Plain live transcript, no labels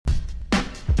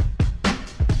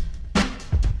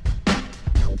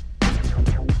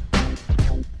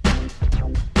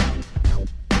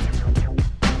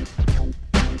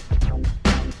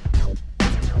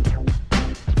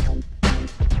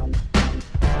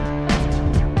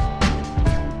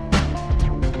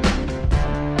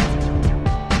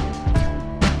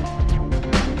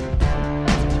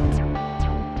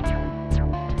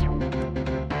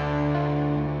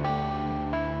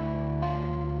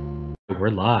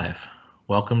We're live.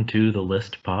 Welcome to the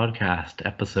List Podcast,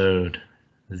 episode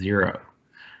 0.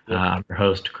 I'm your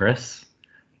host, Chris.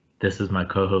 This is my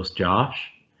co-host, Josh.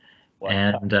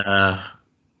 And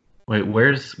wait,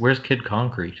 where's Kid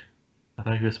Concrete? I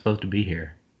thought he was supposed to be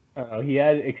here. He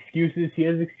had excuses. He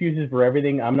has excuses for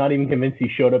everything. I'm not even convinced he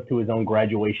showed up to his own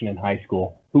graduation in high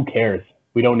school. Who cares?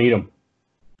 We don't need him.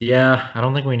 Yeah, I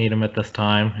don't think we need him at this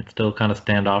time. It's still kind of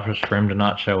standoffish for him to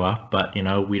not show up, but,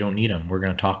 we don't need him. We're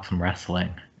going to talk some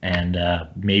wrestling, and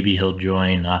maybe he'll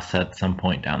join us at some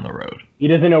point down the road. He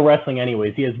doesn't know wrestling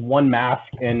anyways. He has one mask,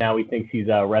 and now he thinks he's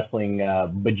wrestling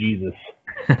bejesus.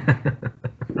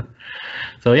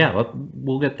 So, yeah,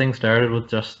 we'll get things started with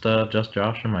just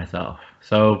Josh and myself.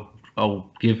 So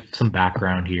I'll give some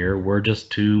background here. We're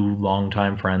just two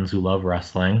longtime friends who love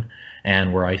wrestling,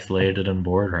 and we're isolated and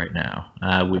bored right now.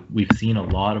 We've seen a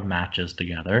lot of matches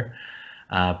together,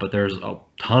 but there's a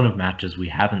ton of matches we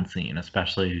haven't seen,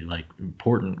 especially like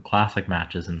important classic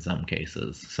matches in some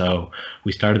cases. So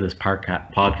we started this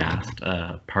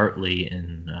podcast partly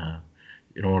in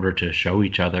order to show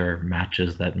each other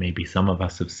matches that maybe some of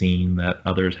us have seen that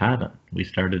others haven't. We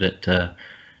started it to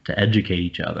educate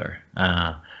each other.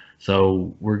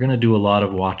 So we're going to do a lot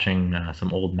of watching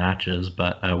some old matches,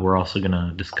 but we're also going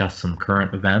to discuss some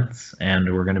current events,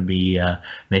 and we're going to be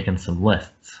making some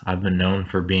lists. I've been known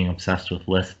for being obsessed with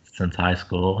lists since high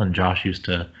school, and Josh used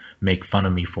to make fun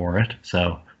of me for it,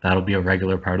 so that'll be a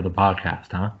regular part of the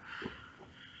podcast, huh?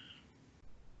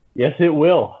 Yes, it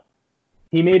will.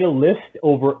 He made a list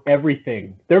over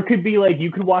everything. There could be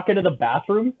you could walk into the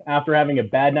bathroom after having a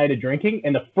bad night of drinking,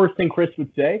 and the first thing Chris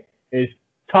would say is,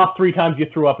 top 3 times you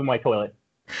threw up in my toilet.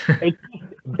 It's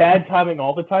bad timing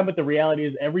all the time, but the reality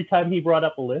is every time he brought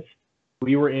up a list,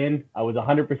 we were in, I was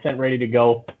 100% ready to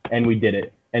go, and we did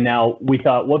it. And now we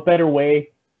thought, what better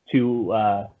way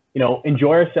to,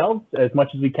 enjoy ourselves as much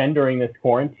as we can during this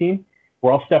quarantine?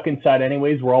 We're all stuck inside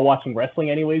anyways. We're all watching wrestling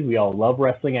anyways. We all love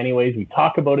wrestling anyways. We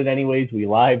talk about it anyways. We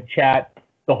live chat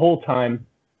the whole time.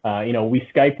 We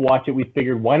Skype watch it. We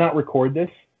figured, why not record this?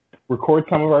 Record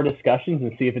some of our discussions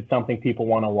and see if it's something people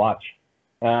want to watch.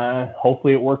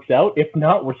 Hopefully it works out. If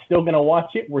not, we're still going to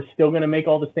watch it. We're still going to make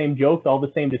all the same jokes, all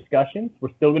the same discussions.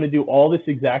 We're still going to do all this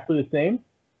exactly the same.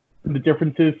 The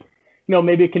difference is,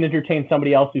 maybe it can entertain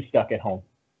somebody else who's stuck at home.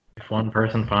 If one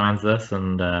person finds this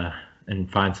and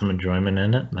finds some enjoyment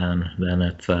in it, then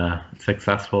it's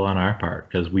successful on our part,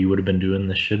 because we would have been doing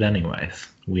this shit anyways.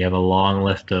 We have a long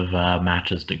list of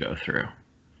matches to go through.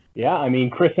 Yeah, I mean,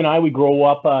 Chris and I, we grew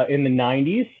up in the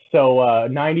 90s, so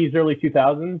 90s, early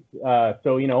 2000s.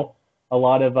 So, a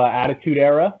lot of Attitude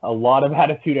Era. A lot of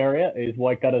Attitude Era is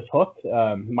what got us hooked.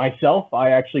 Myself, I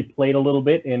actually played a little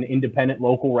bit in independent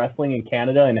local wrestling in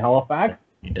Canada in Halifax.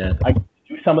 You did. I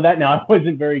do some of that. Now, I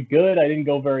wasn't very good. I didn't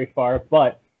go very far,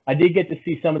 but I did get to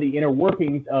see some of the inner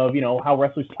workings of, how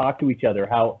wrestlers talk to each other,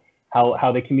 how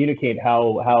they communicate,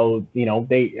 how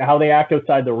they act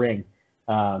outside the ring.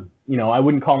 I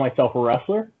wouldn't call myself a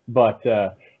wrestler, but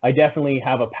I definitely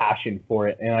have a passion for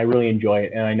it, and I really enjoy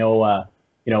it. And I know,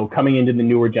 coming into the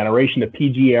newer generation, the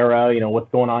PG era,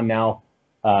 what's going on now,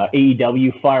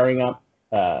 AEW firing up.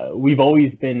 We've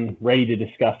always been ready to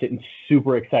discuss it and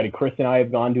super excited. Chris and I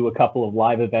have gone to a couple of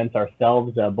live events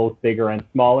ourselves, both bigger and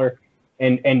smaller.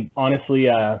 And honestly,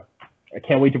 I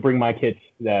can't wait to bring my kids.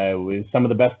 Some of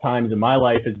the best times in my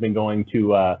life has been going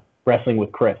to wrestling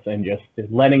with Chris and just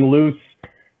letting loose,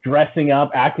 dressing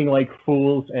up, acting like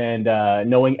fools, and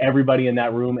knowing everybody in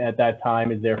that room at that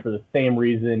time is there for the same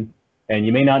reason. And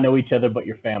you may not know each other, but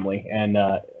you're family. And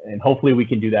hopefully we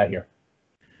can do that here.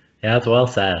 Yeah, that's well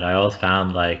said. I always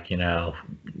found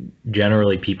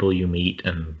generally people you meet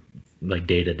and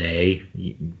day to day,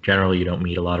 generally you don't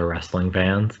meet a lot of wrestling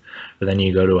fans, but then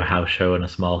you go to a house show in a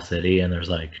small city and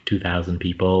there's 2,000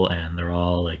 people and they're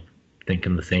all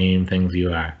thinking the same things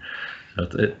you are.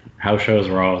 So house shows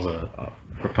were always a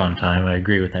fun time. I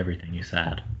agree with everything you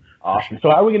said. Awesome.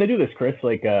 So how are we going to do this, Chris?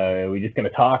 Are we just going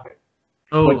to talk?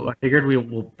 I figured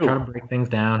we'll try to break things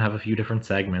down, have a few different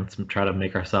segments, and try to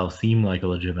make ourselves seem like a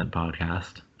legitimate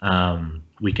podcast.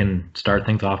 We can start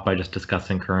things off by just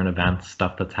discussing current events,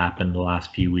 stuff that's happened the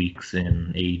last few weeks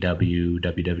in AEW,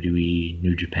 WWE,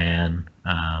 New Japan,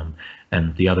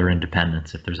 and the other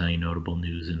independents, if there's any notable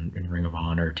news in Ring of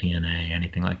Honor, TNA,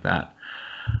 anything like that.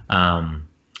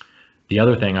 The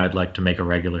other thing I'd like to make a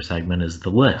regular segment is the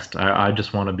list. I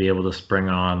just want to be able to spring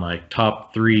on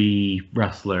top 3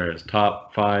 wrestlers,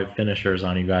 top 5 finishers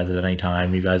on you guys at any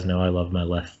time. You guys know I love my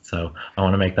list, so I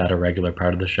want to make that a regular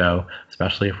part of the show,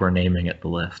 especially if we're naming it the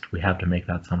list. We have to make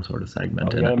that some sort of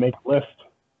segment. We're going to make a list.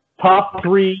 Top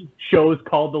 3 shows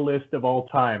called the list of all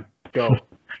time. Go.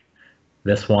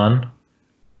 This one,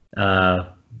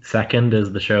 Second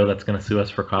is the show that's going to sue us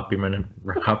for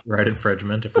copyright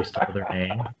infringement if we stole their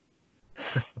name.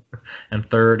 And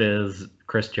third is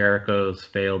Chris Jericho's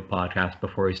failed podcast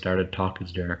before he started Talk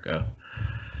is Jericho.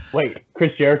 Wait,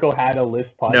 Chris Jericho had a list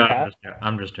podcast? No,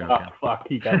 I'm just joking. Oh, fuck,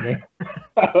 he got me.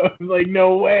 I was like,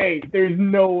 no way. There's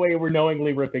no way we're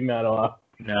knowingly ripping that off.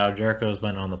 No, Jericho's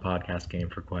been on the podcast game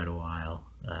for quite a while.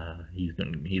 He's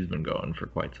been going for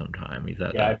quite some time.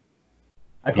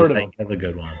 I've heard of him. That's a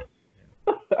good one.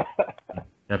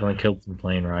 Definitely killed some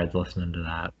plane rides listening to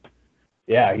that.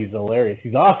 Yeah, he's hilarious.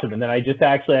 He's awesome. And then I just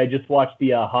watched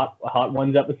the Hot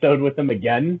Ones episode with him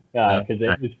again because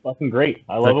it was fucking great.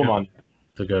 I love him on.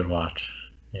 It's a good watch.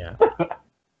 Yeah.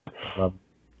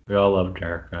 We all love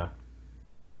Jericho.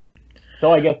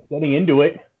 So I guess getting into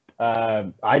it,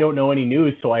 I don't know any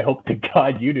news, so I hope to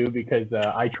God you do, because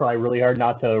I try really hard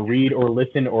not to read or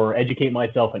listen or educate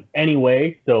myself in any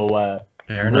way. So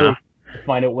fair enough.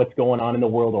 Find out what's going on in the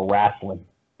world of wrestling.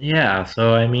 Yeah,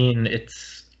 so I mean,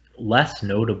 it's less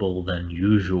notable than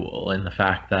usual in the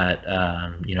fact that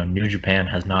New Japan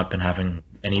has not been having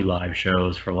any live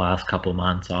shows for the last couple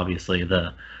months. Obviously,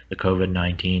 the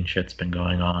COVID-19 shit's been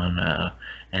going on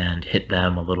and hit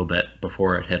them a little bit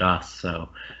before it hit us, so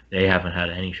they haven't had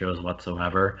any shows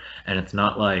whatsoever. And it's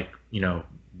not like,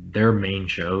 their main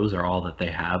shows are all that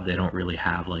they have. They don't really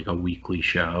have like a weekly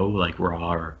show like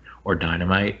Raw or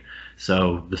Dynamite.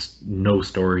 So no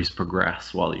stories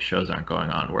progress while these shows aren't going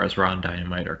on, whereas Raw and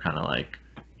Dynamite are kind of like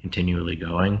continually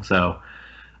going. So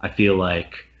I feel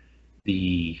like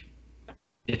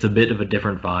it's a bit of a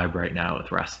different vibe right now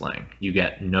with wrestling. You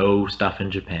get no stuff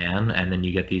in Japan, and then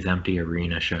you get these empty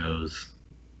arena shows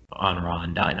on Raw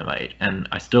and Dynamite. And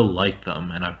I still like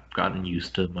them, and I've gotten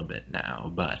used to them a bit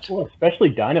now. But well, especially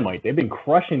Dynamite. They've been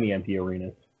crushing the empty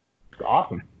arenas. It's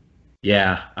awesome.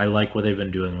 Yeah, I like what they've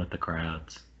been doing with the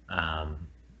crowds.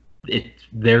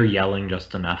 They're yelling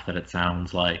just enough that it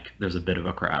sounds like there's a bit of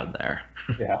a crowd there.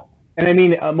 Yeah. And I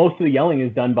mean, most of the yelling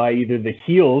is done by either the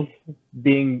heels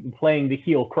playing the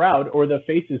heel crowd or the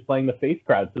faces playing the face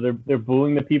crowd. So they're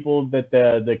booing the people that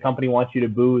the company wants you to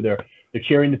boo. They're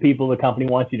cheering the people the company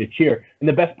wants you to cheer. And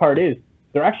the best part is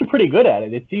they're actually pretty good at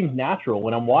it. It seems natural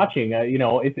when I'm watching.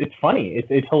 It's funny.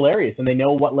 It's hilarious, and they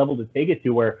know what level to take it to,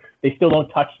 where they still don't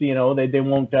touch they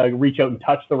won't reach out and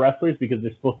touch the wrestlers because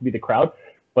they're supposed to be the crowd.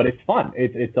 But it's fun.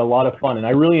 It's a lot of fun, and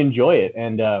I really enjoy it.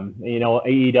 And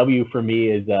AEW for me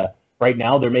is right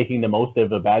now they're making the most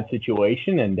of a bad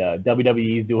situation, and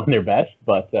WWE is doing their best.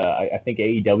 But I think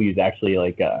AEW is actually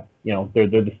they're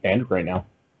the standard right now.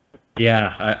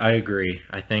 Yeah, I agree.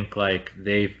 I think like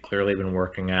they've clearly been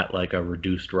working at like a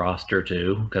reduced roster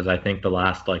too, because I think the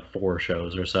last like 4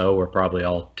 shows or so were probably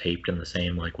all taped in the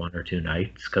same like 1 or 2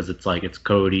 nights, because it's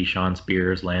Cody, Sean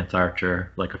Spears, Lance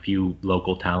Archer, like a few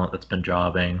local talent that's been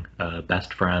jobbing,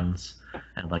 Best Friends,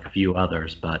 and like a few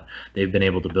others, but they've been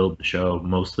able to build the show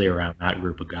mostly around that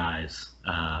group of guys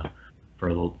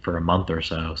for a month or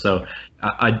so. So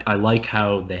I like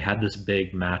how they had this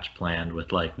big match planned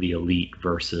with like the Elite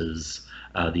versus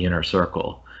the Inner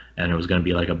Circle, and it was going to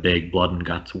be like a big blood and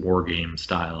guts war game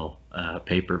style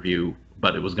pay-per-view,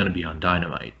 but it was going to be on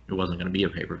Dynamite. It wasn't going to be a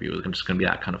pay-per-view. It was just going to be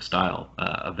that kind of style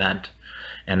event,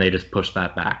 and they just pushed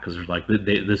that back because they're like,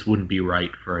 this wouldn't be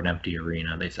right for an empty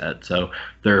arena, they said. So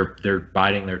they're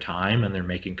biding their time, and they're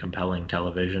making compelling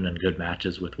television and good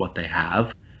matches with what they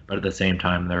have. But at the same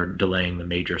time, they're delaying the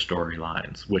major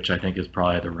storylines, which I think is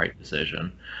probably the right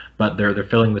decision. But they're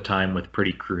filling the time with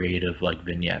pretty creative like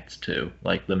vignettes too.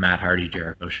 Like the Matt Hardy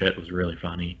Jericho shit was really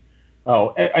funny.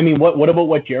 Oh, I mean, what about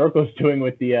what Jericho's doing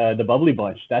with the Bubbly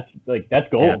Bunch? That's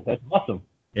gold. Yeah. That's awesome.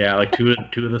 Yeah, like two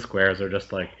of the squares are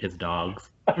just like his dogs.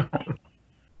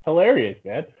 Hilarious,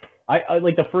 man. I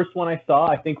like the first one I saw.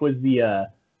 I think was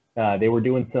they were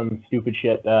doing some stupid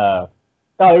shit.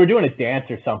 They were doing a dance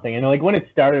or something, and like when it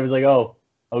started, it was like, oh,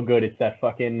 good, it's that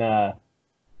fucking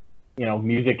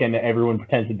music, and everyone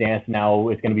pretends to dance. Now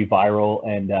it's gonna be viral,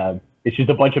 and it's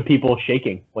just a bunch of people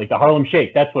shaking, like the Harlem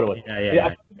Shake. That's what it was.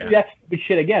 Yeah. That's stupid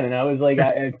shit again, and I was like,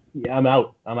 I'm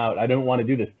out. I don't want to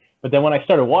do this. But then when I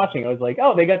started watching, I was like,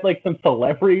 oh, they got like some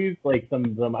celebrities, like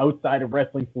some outside of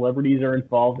wrestling celebrities are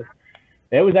involved.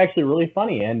 It was actually really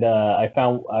funny, and I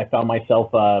found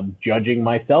myself judging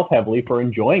myself heavily for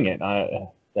enjoying it. I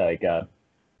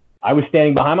was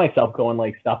standing behind myself, going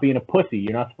like, "Stop being a pussy!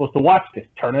 You're not supposed to watch this.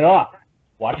 Turn it off.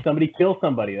 Watch somebody kill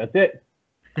somebody. That's it."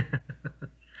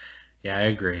 Yeah, I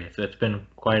agree. It's been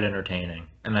quite entertaining,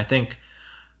 and I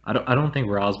don't think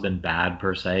Raw's been bad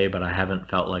per se, but I haven't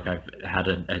felt like I've had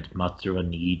as much of a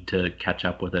need to catch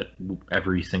up with it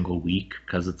every single week,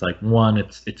 because it's like, one,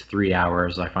 it's 3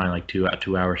 hours. I find like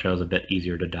two-hour shows a bit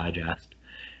easier to digest,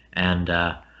 And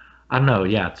I don't know.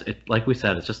 Yeah, like we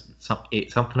said, it's just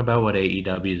something about what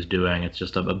AEW is doing. It's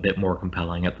just a bit more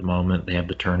compelling at the moment. They have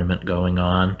the tournament going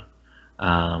on,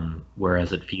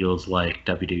 whereas it feels like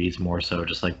WWE's more so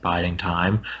just like biding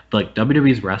time. Like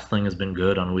WWE's wrestling has been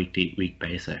good on a week to week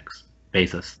basis.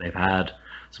 They've had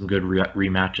some good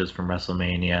rematches from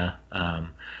WrestleMania.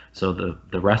 So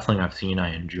the wrestling I've seen,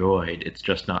 I enjoyed. It's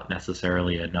just not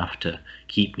necessarily enough to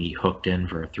keep me hooked in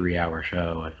for a 3 hour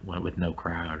show with no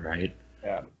crowd, right?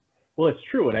 Yeah. Well, it's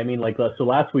true, and I mean, like, so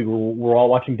last week we're all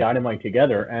watching Dynamite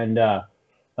together, and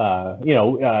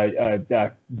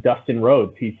Dustin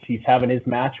Rhodes, he's having his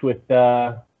match with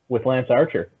Lance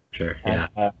Archer. Sure. Yeah.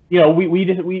 And,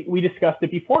 we discussed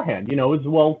it beforehand.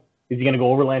 Is he going to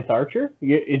go over Lance Archer?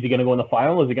 Is he going to go in the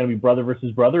final? Is it going to be brother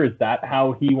versus brother? Is that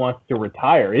how he wants to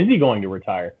retire? Is he going to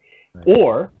retire? Right.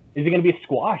 Or is it going to be a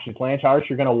squash? Is Lance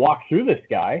Archer going to walk through this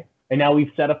guy? And now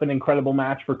we've set up an incredible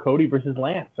match for Cody versus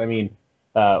Lance. I mean,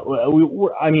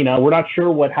 we're not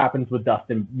sure what happens with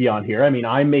Dustin beyond here. I mean,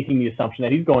 I'm making the assumption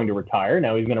that he's going to retire.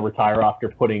 Now he's going to retire after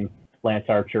putting Lance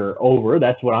Archer over.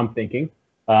 That's what I'm thinking.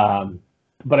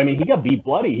 But I mean, he got beat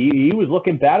bloody. He was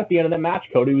looking bad at the end of that match.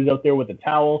 Cody was out there with a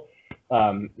towel.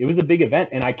 It was a big event,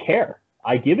 and I care.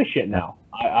 I give a shit now.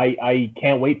 I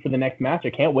can't wait for the next match. I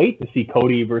can't wait to see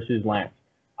Cody versus Lance.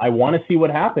 I want to see what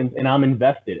happens, and I'm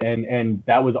invested. And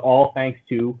that was all thanks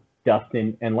to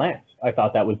Dustin and Lance. I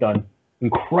thought that was done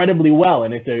incredibly well,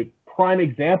 and it's a prime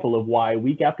example of why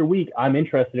week after week I'm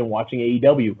interested in watching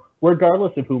AEW,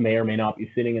 regardless of who may or may not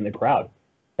be sitting in the crowd.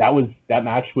 That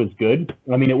match was good.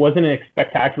 I mean, it wasn't a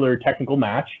spectacular technical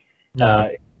match.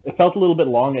 No. It felt a little bit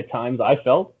long at times, I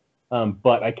felt,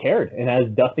 but I cared. And as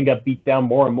Dustin got beat down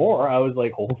more and more, I was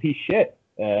like, holy shit,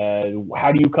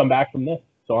 how do you come back from this?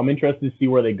 So I'm interested to see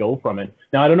where they go from it.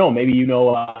 Now, I don't know, maybe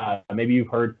maybe you've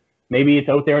heard, maybe it's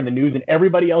out there in the news and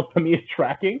everybody else but me is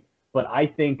tracking. But I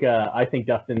think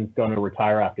Dustin's going to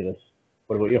retire after this.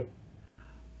 What about you?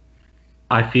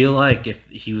 I feel like if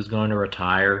he was going to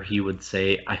retire, he would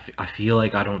say, I feel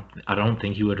like I don't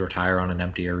think he would retire on an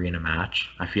empty arena match.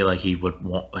 I feel like he would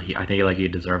I think like he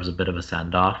deserves a bit of a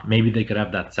send off. Maybe they could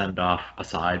have that send off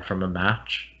aside from a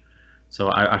match. So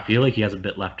I feel like he has a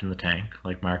bit left in the tank,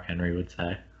 like Mark Henry would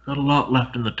say. Got a lot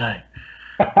left in the tank.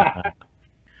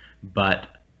 But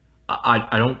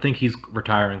I don't think he's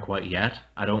retiring quite yet.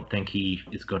 I don't think he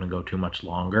is going to go too much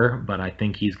longer, but I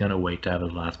think he's going to wait to have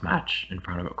his last match in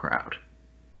front of a crowd.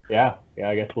 Yeah,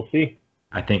 I guess we'll see.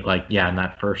 I think, in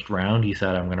that first round, he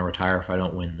said, I'm going to retire if I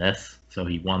don't win this. So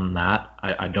he won that.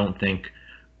 I don't think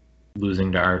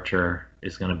losing to Archer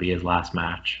is going to be his last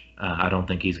match. I don't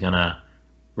think he's going to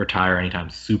retire anytime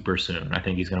super soon. I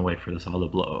think he's going to wait for this all to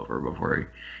blow over before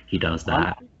he does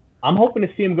that. I'm hoping to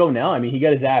see him go now. I mean, he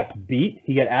got his ass beat.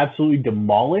 He got absolutely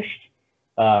demolished.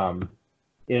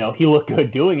 He looked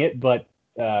good doing it, but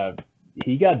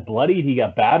he got bloodied. He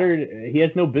got battered. He has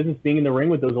no business being in the ring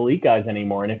with those elite guys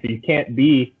anymore. And if you can't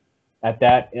be at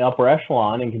that upper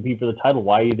echelon and compete for the title,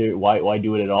 why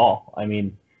do it at all? I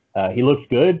mean, he looks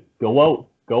good. Go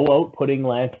out, putting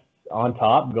Lance on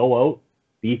top. Go out,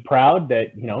 be proud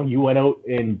that you went out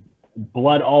in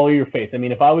blood all over your face. I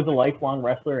mean, if I was a lifelong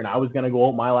wrestler and I was going to go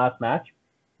out my last match,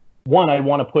 one, I'd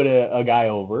want to put a guy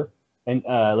over, and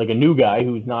like a new guy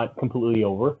who's not completely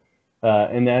over,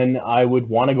 and then I would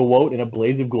want to go out in a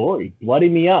blaze of glory. Bloody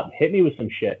me up, hit me with some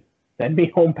shit, send me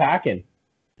home packing.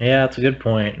 Yeah, that's a good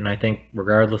point, and I think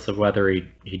regardless of whether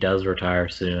he does retire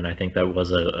soon, I think that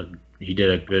was he did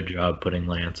a good job putting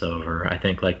Lance over. I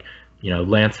think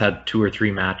Lance had 2 or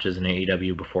 3 matches in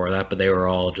AEW before that, but they were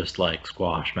all just like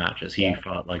squash matches. He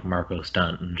fought like Marco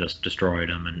Stunt and just destroyed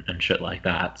him and shit like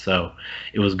that. So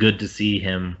it was good to see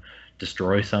him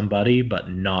destroy somebody, but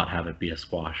not have it be a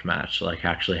squash match. Like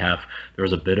actually there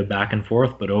was a bit of back and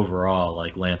forth, but overall,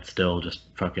 like Lance still just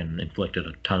fucking inflicted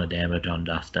a ton of damage on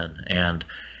Dustin. And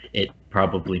it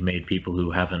probably made people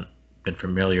who haven't been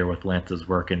familiar with Lance's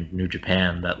work in New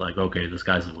Japan that okay, this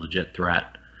guy's a legit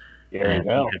threat. And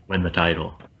he could win the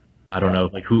title. I don't know,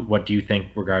 what do you think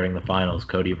regarding the finals,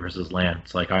 Cody versus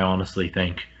Lance? I honestly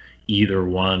think either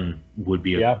one would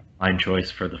be a fine choice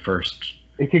for the first.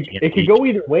 It could go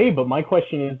either way, but my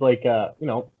question is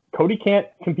Cody can't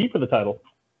compete for the title.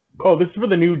 Oh, this is for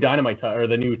the new Dynamite title or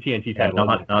the new TNT title.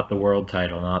 Not the world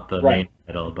title, not the main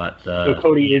title, but so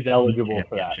Cody is eligible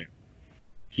for that.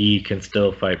 He can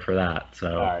still fight for that.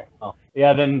 So all right. Oh.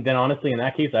 Yeah, then honestly, in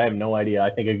that case, I have no idea. I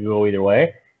think it could go either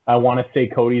way. I want to say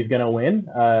Cody's going to win.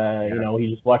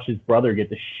 He just watched his brother get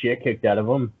the shit kicked out of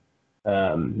him.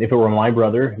 If it were my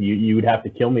brother, you would have to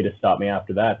kill me to stop me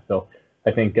after that. So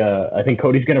I think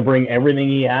Cody's going to bring everything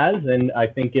he has, and I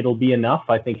think it'll be enough.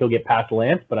 I think he'll get past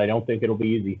Lance, but I don't think it'll be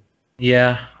easy.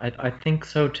 Yeah, I think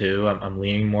so too. I'm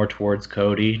leaning more towards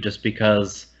Cody just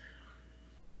because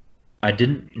I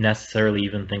didn't necessarily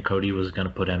even think Cody was going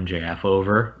to put MJF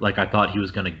over. Like, I thought he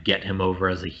was going to get him over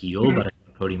as a heel, but I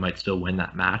think Cody might still win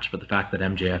that match. But the fact that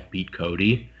MJF beat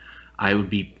Cody, I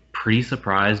would be pretty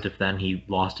surprised if then he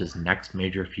lost his next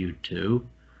major feud too.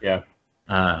 Yeah.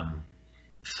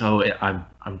 So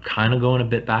I'm kind of going a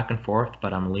bit back and forth,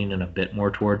 but I'm leaning a bit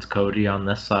more towards Cody on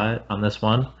this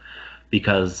one,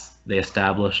 because they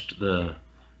established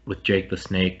with Jake the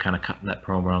Snake kind of cutting that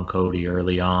promo on Cody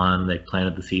early on. They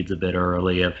planted the seeds a bit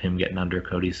early of him getting under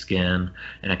Cody's skin,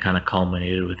 and it kind of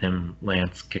culminated with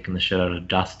Lance kicking the shit out of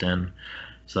Dustin.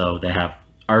 So they have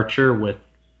Archer with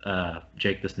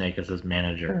Jake the Snake as his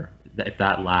manager. If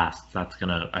that lasts,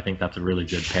 I think that's a really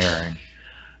good pairing.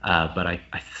 But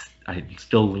I'm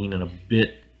still leaning a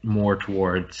bit more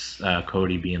towards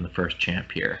Cody being the first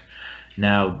champ here.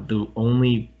 Now, the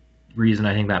only reason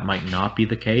I think that might not be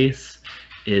the case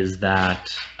is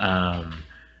that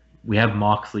we have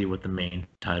Moxley with the main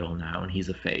title now, and he's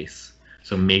a face.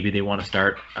 So maybe they want to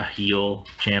start a heel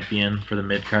champion for the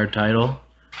mid-card title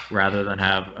rather than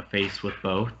have a face with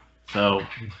both. So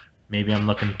maybe I'm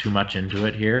looking too much into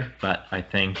it here, but I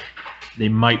think they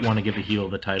might want to give a heel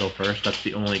the title first. That's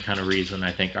the only kind of reason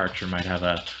I think Archer might have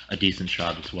a decent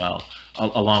shot as well.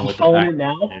 Along with the fact it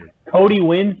now, Cody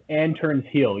wins and turns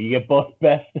heel. You get both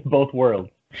best of both worlds.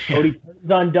 Cody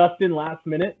turns on Dustin last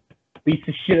minute, beats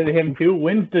the shit out of him too,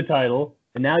 wins the title,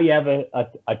 and now you have a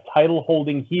title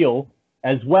holding heel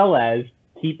as well as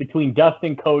heat between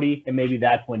Dustin, Cody, and maybe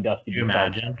that's when Dustin. Can you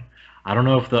imagine? I don't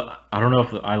know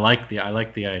if I like the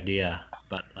idea,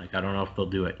 but like I don't know if they'll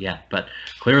do it yet. But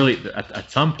clearly,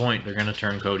 at some point, they're gonna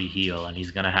turn Cody heel, and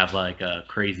he's gonna have like a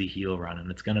crazy heel run,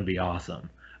 and it's gonna be awesome.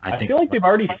 I feel like they've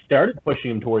already started pushing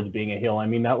him towards being a heel. I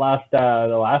mean, that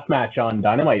the last match on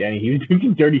Dynamite, and he was doing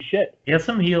some dirty shit. He has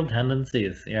some heel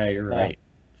tendencies. Yeah, you're right.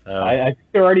 So I think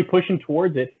they're already pushing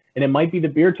towards it, and it might be the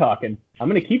beer talking. I'm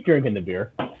gonna keep drinking the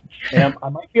beer, and I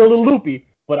might be a little loopy.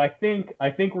 But I think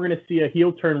we're going to see a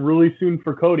heel turn really soon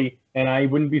for Cody, and I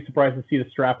wouldn't be surprised to see the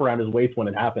strap around his waist when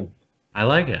it happens. I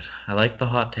like it. I like the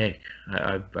hot take.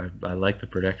 I like the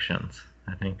predictions.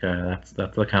 I think that's the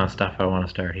kind of stuff I want to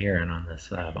start hearing on this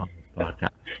podcast.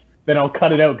 Then I'll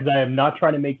cut it out because I am not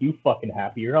trying to make you fucking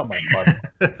happy. You're not my partner.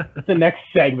 That's the next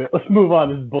segment. Let's move on.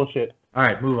 This is bullshit. All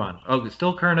right, move on. Oh,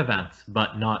 still current events,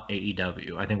 but not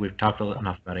AEW. I think we've talked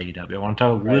enough about AEW. I want to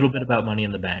talk a little bit about Money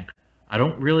in the Bank. I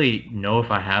don't really know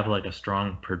if I have like a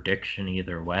strong prediction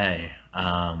either way.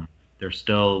 There's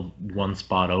still one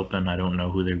spot open. I don't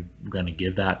know who they're going to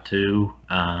give that to.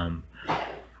 I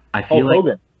feel like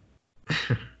Hogan.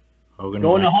 Hogan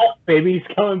going to Hart, baby.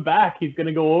 He's coming back. He's going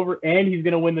to go over, and he's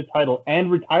going to win the title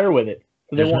and retire with it.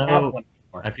 So they won't have one anymore.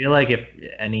 I feel like if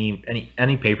any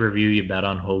pay-per-view you bet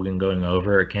on Hogan going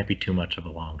over, it can't be too much of a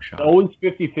long shot. Always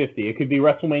 50-50. It could be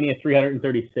WrestleMania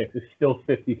 336. It's still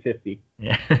 50-50.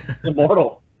 Yeah. It's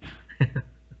immortal.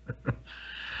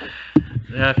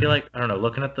 Yeah, I feel like, I don't know,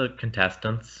 looking at the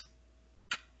contestants,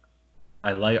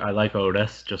 I like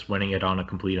Otis just winning it on a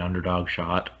complete underdog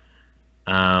shot.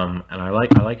 And I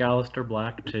like Aleister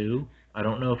Black too. I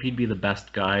don't know if he'd be the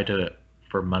best guy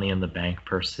for Money in the Bank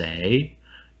per se,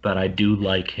 but I do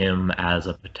like him as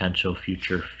a potential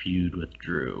future feud with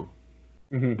Drew.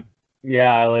 Mm-hmm.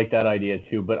 Yeah, I like that idea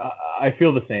too, but I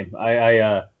feel the same.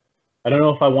 I don't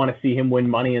know if I want to see him win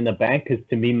Money in the Bank, because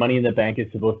to me, Money in the Bank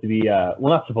is supposed to be, well,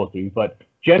 not supposed to be, but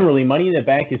generally, Money in the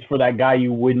Bank is for that guy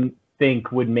you wouldn't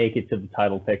think would make it to the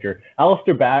title picture.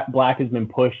 Aleister Black has been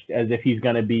pushed as if he's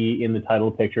going to be in the title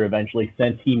picture eventually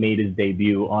since he made his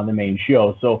debut on the main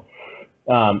show. So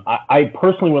I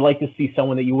personally would like to see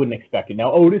someone that you wouldn't expect it.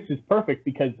 Now, Otis is perfect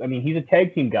because, I mean, he's a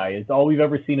tag team guy. It's all we've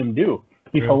ever seen him do.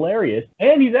 He's hilarious,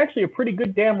 and he's actually a pretty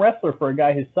good damn wrestler for a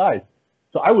guy his size.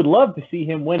 So I would love to see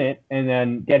him win it and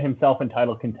then get himself in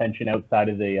title contention outside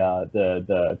of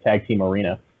the tag team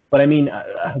arena. But I mean,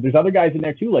 there's other guys in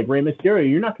there too, like Rey Mysterio.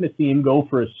 You're not going to see him go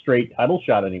for a straight title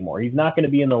shot anymore. He's not going to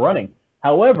be in the running.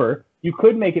 However, you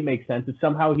could make it make sense if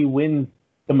somehow he wins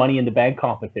the Money in the Bank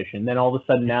competition. Then all of a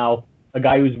sudden now a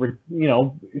guy who's,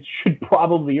 should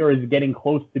probably or is getting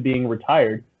close to being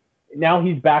retired, now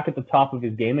he's back at the top of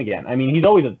his game again. I mean, he's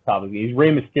always at the top of his game. He's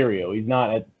Rey Mysterio. He's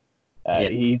not at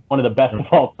he's one of the best of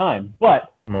all time.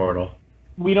 But Immortal.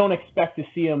 We don't expect to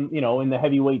see him, in the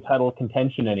heavyweight title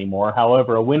contention anymore.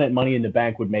 However, a win at Money in the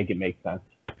Bank would make it make sense.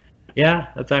 Yeah,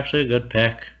 that's actually a good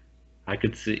pick. I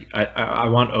could see. I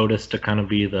want Otis to kind of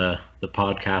be the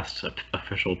podcast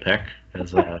official pick,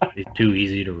 as he's too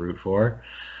easy to root for.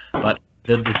 But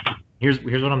here's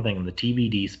what I'm thinking. The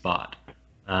TBD spot.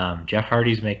 Jeff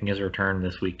Hardy's making his return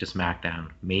this week to SmackDown.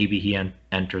 Maybe he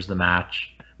enters the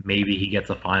match. Maybe he gets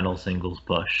a final singles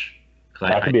push.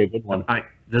 That could be a good one.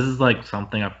 This is like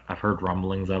something I've heard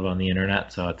rumblings of on the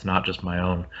internet, so it's not just my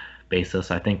own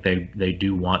basis. I think they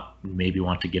do want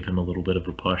to give him a little bit of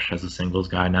a push as a singles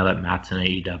guy now that Matt's in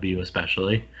AEW,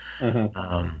 especially.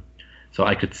 Mm-hmm. So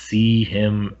I could see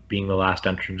him being the last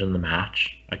entrant in the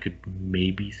match. I could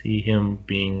maybe see him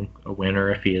being a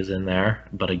winner if he is in there,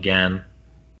 but again,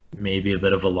 maybe a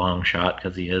bit of a long shot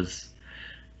because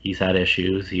he's had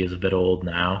issues. He is a bit old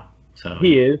now. So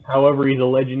he is. However, he's a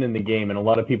legend in the game, and a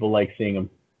lot of people like seeing him.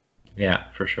 Yeah,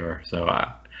 for sure. So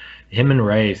him and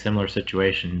Ray, similar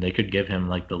situation. They could give him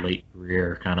like the late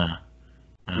career kind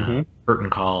of curtain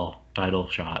call title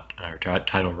shot or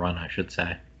title run, I should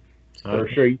say. So, for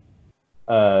sure.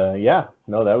 Yeah.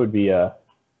 No, that would be. I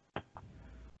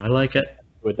like it.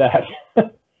 With that,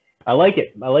 I like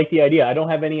it. I like the idea. I don't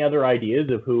have any other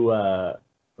ideas of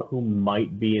who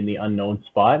might be in the unknown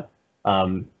spot.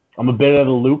 I'm a bit out of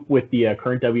the loop with the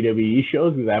current WWE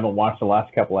shows because I haven't watched the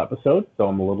last couple episodes, so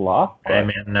I'm a little off. Hey,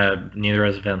 man, neither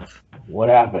has Vince. What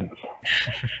happened?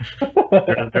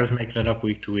 They're making it up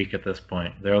week to week at this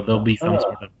point. There'll be some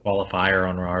sort of qualifier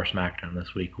on Raw or SmackDown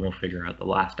this week. We'll figure out the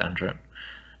last entrant.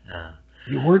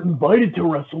 You weren't invited to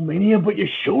WrestleMania, but you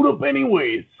showed up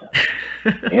anyways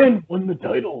and won the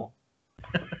title.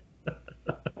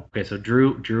 Okay, so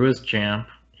Drew is champ.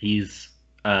 He's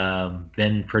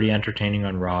been pretty entertaining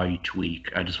on Raw each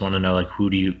week. I just want to know, like,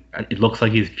 it looks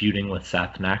like he's feuding with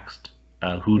Seth next.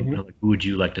 Who would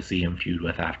you like to see him feud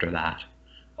with after that?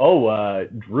 Oh,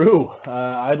 Drew.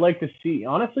 I'd like to see,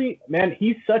 honestly, man,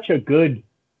 he's such a good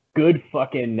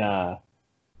fucking,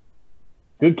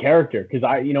 good character. Cause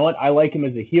you know what? I like him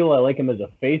as a heel. I like him as a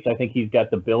face. I think he's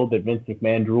got the build that Vince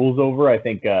McMahon drools over. I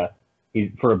think, he's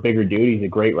for a bigger dude. He's a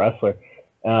great wrestler.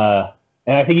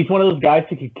 And I think he's one of those guys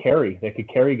that could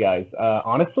carry guys.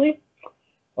 Honestly,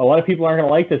 a lot of people aren't going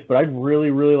to like this, but I'd really,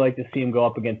 really like to see him go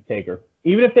up against Taker.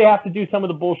 Even if they have to do some of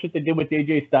the bullshit they did with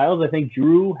AJ Styles, I think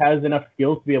Drew has enough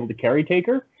skills to be able to carry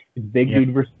Taker. It's big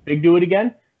dude versus big dude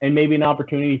again, and maybe an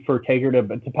opportunity for Taker to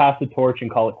pass the torch and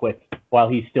call it quits while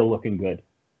he's still looking good.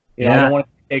 You know, I don't want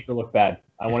to see Taker look bad.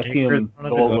 I want to see him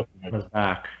go looking good.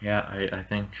 Back. Yeah, I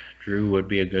think Drew would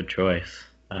be a good choice.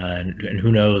 And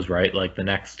who knows, right? Like the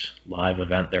next live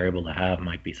event they're able to have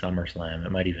might be SummerSlam.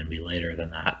 It might even be later than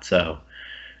that. So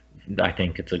I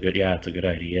think it's a good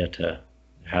idea to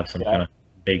have some kind of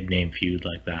big name feud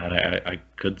like that. I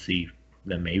could see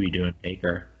them maybe doing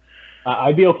Taker.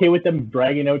 I'd be okay with them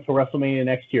dragging out to WrestleMania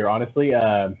next year. Honestly,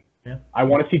 I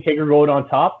want to see Taker going on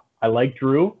top. I like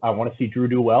Drew. I want to see Drew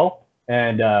do well.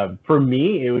 And for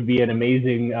me, it would be an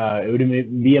amazing. It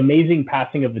would be amazing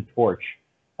passing of the torch.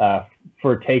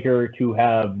 For Taker to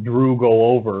have Drew go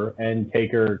over and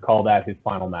Taker call that his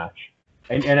final match.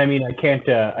 And I mean, I can't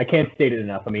state it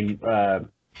enough. I mean,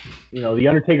 you know, The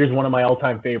Undertaker is one of my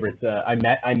all-time favorites. I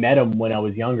met him when I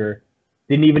was younger.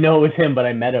 Didn't even know it was him, but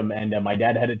I met him, and my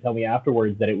dad had to tell me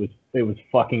afterwards that it was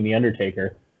fucking The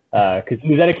Undertaker, because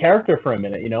he was at a character for a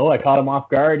minute. You know, I caught him off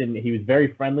guard, and he was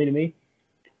very friendly to me.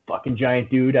 Fucking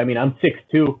giant dude. I mean, I'm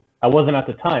 6'2". I wasn't at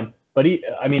the time. But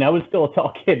I mean, I was still a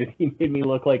tall kid, and he made me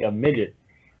look like a midget.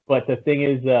 But the thing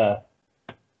is,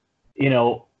 you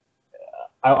know,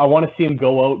 I want to see him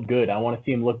go out good. I want to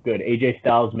see him look good. AJ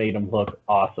Styles made him look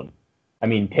awesome. I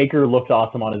mean, Taker looks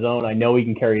awesome on his own. I know he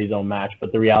can carry his own match,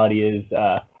 but the reality is,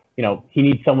 you know, he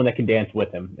needs someone that can dance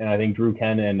with him, and I think Drew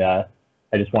can. And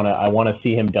I want to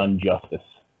see him done justice.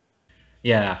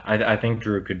 Yeah, I think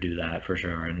Drew could do that for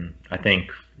sure, and I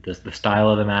think the style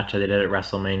of the match that they did at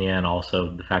WrestleMania, and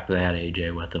also the fact that they had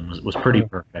AJ with them was pretty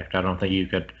perfect. I don't think you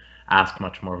could ask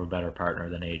much more of a better partner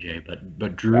than AJ,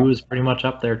 but Drew is pretty much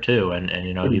up there too, and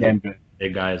you know, he's a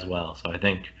big guy as well. So I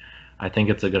think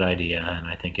it's a good idea, and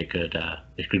I think it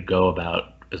could go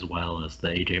about as well as the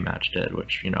AJ match did,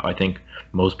 which, you know, I think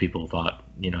most people thought,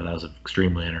 you know, that was an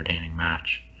extremely entertaining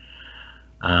match.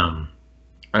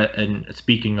 And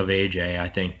speaking of AJ, I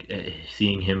think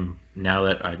seeing him now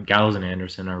that Gallows and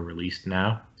Anderson are released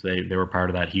now, so they were part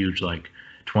of that huge like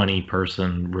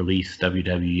 20-person release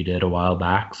WWE did a while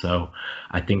back. So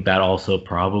I think that also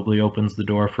probably opens the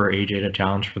door for AJ to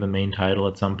challenge for the main title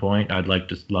at some point. I'd love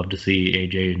to see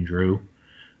AJ and Drew.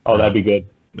 Oh, that'd be good.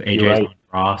 AJ's on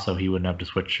Raw, so he wouldn't have to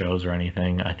switch shows or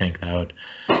anything. I think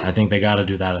they got to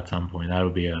do that at some point. That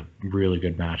would be a really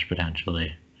good match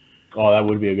potentially. Oh, that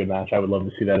would be a good match. I would love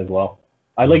to see that as well.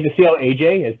 I'd like to see how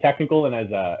AJ, as technical and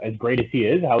as great as he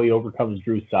is, how he overcomes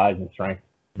Drew's size and strength.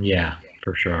 Yeah,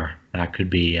 for sure. That could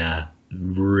be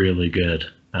really good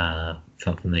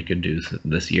something they could do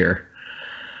this year.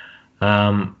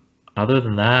 Other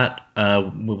than that,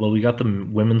 well, we got the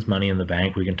women's Money in the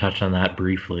Bank. We can touch on that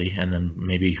briefly, and then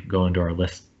maybe go into our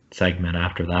list segment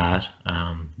after that.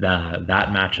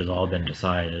 That match has all been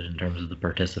decided in terms of the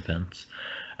participants.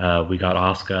 We got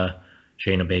Asuka,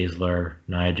 Shayna Baszler,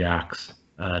 Nia Jax,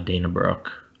 Dana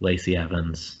Brooke, Lacey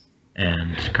Evans,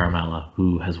 and Carmella,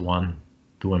 who has won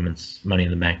the women's Money in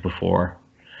the Bank before.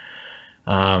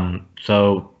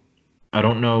 So I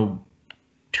don't know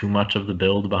too much of the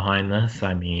build behind this.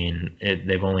 I mean,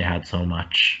 they've only had so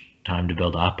much time to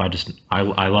build up. I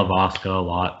love Asuka a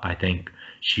lot. I think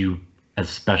she,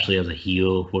 especially as a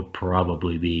heel, would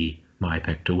probably be my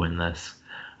pick to win this.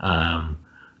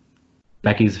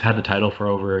 Becky's had the title for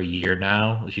over a year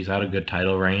now. She's had a good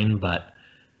title reign, but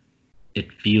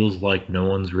it feels like no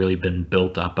one's really been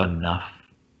built up enough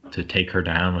to take her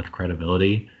down with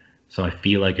credibility. So I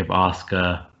feel like if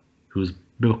Asuka, who's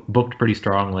booked pretty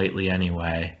strong lately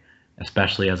anyway,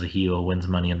 especially as a heel, wins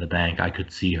Money in the Bank, I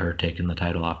could see her taking the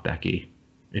title off Becky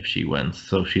if she wins.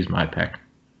 So she's my pick.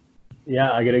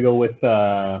 Yeah, I gotta go with.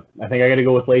 I think I gotta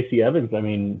go with Lacey Evans. I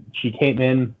mean, she came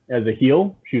in as a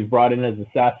heel. She was brought in as a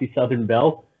sassy Southern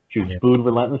belle. She was booed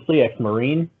relentlessly,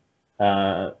 ex-Marine.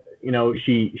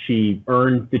 She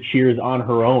earned the cheers on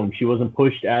her own. She wasn't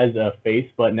pushed as a face,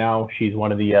 but now she's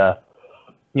one of the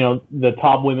the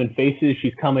top women faces.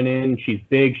 She's coming in. She's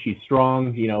big. She's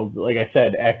strong. Like I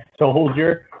said,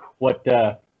 ex-soldier. What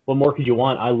more could you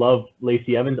want? I love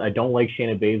Lacey Evans. I don't like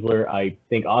Shayna Baszler. I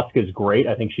think Asuka's great.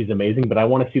 I think she's amazing, but I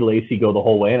want to see Lacey go the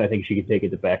whole way, and I think she could take it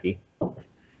to Becky.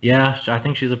 Yeah, I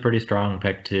think she's a pretty strong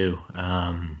pick too.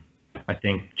 I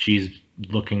think she's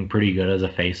looking pretty good as a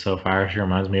face so far. She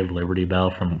reminds me of Liberty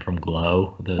Bell from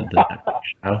Glow, the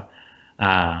show.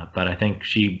 But I think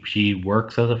she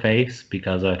works as a face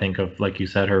because I think of, like you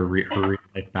said, her real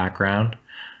life background.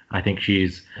 I think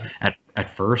she's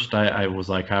at first I was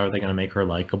like, how are they going to make her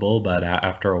likable? But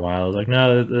after a while, I was like,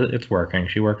 no, it's working.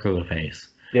 She works as a face.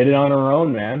 Did it on her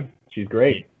own, man. She's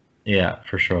great. Yeah,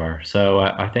 for sure. So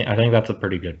I think that's a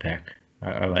pretty good pick.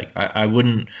 I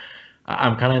wouldn't.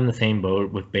 I'm kind of in the same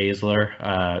boat with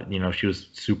Baszler. She was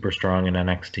super strong in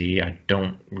NXT.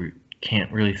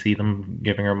 Can't really see them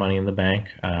giving her Money in the Bank.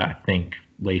 I think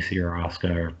Lacey or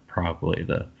Asuka are probably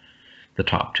the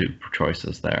top two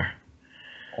choices there.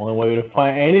 Only way to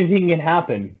find anything can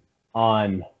happen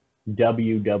on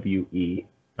WWE.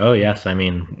 Oh yes, I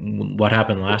mean, what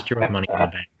happened last year with Money in the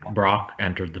Bank? Brock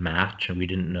entered the match, and we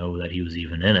didn't know that he was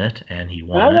even in it, and he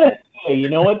won. I'm gonna say, you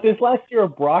know what? This last year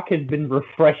of Brock has been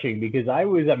refreshing because I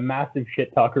was a massive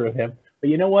shit talker of him. But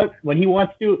you know what? When he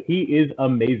wants to, he is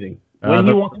amazing.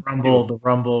 The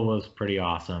Rumble was pretty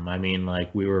awesome. I mean,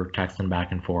 like, we were texting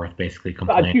back and forth, basically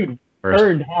complaining. Dude,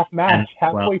 turned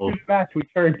halfway through the match, we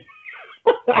turned.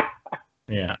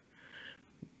 Yeah.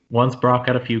 Once Brock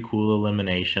had a few cool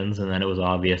eliminations, and then it was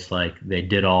obvious, like, they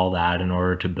did all that in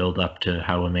order to build up to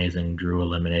how amazing Drew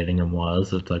eliminating him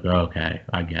was. It's like, oh, okay,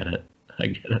 I get it.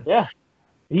 Yeah.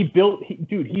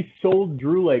 He sold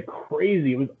Drew like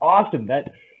crazy. It was awesome.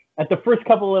 That at the first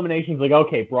couple eliminations, like,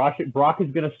 okay, Brock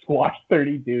is gonna squash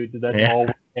 30 dudes, and that's all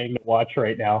we're paying to watch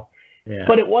right now. Yeah.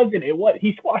 But it wasn't.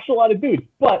 He squashed a lot of dudes,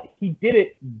 but he did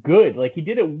it good. Like, he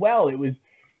did it well. It was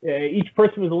each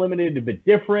person was eliminated a bit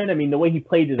different. I mean, the way he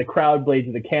played to the crowd, played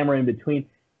to the camera in between.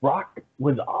 Brock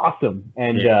was awesome.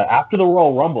 And after the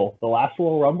Royal Rumble, the last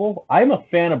Royal Rumble, I'm a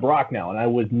fan of Brock now, and I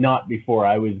was not before.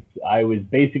 I was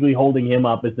basically holding him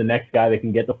up as the next guy that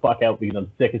can get the fuck out because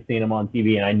I'm sick of seeing him on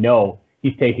TV, and I know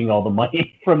he's taking all the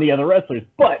money from the other wrestlers.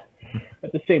 But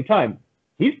at the same time,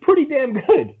 he's pretty damn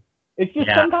good. It's just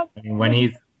sometimes when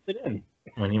you can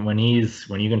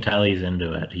tell he's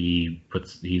into it,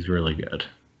 he's really good.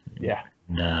 Yeah.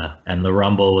 And the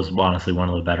Rumble was honestly one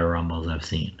of the better Rumbles I've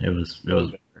seen. It was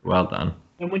well done.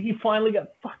 And when he finally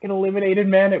got fucking eliminated,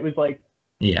 man, it was like...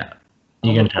 Yeah.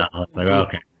 You can tell. It's like,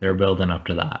 okay, they're building up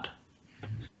to that.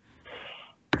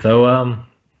 So,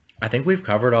 I think we've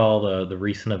covered all the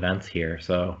recent events here.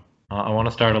 So, I want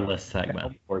to start a list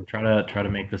segment. Or try to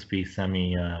make this be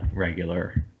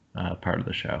semi-regular part of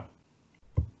the show.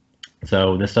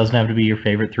 So, this doesn't have to be your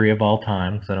favorite 3 of all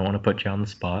time, because I don't want to put you on the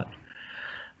spot.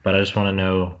 But I just want to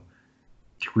know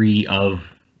 3 of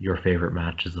your favorite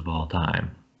matches of all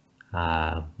time.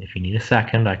 If you need a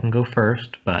second, I can go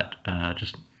first, but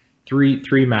just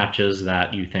three matches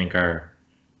that you think are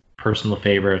personal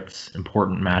favorites,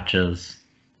 important matches,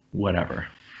 whatever.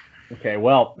 Okay,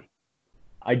 well,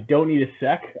 I don't need a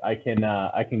sec. I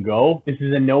can go. This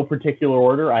is in no particular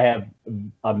order. I have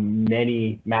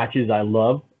many matches I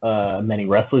love, many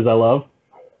wrestlers I love,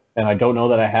 and I don't know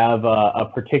that I have a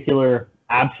particular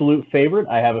absolute favorite.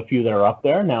 I have a few that are up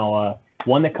there. Now,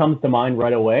 one that comes to mind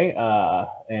right away,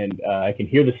 and I can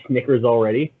hear the snickers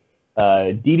already,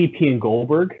 DDP and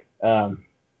Goldberg.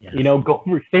 Yes. You know,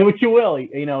 Goldberg, say what you will.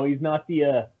 You know, he's not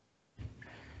the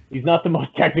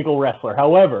most technical wrestler.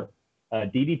 However,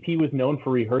 DDP was known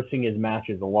for rehearsing his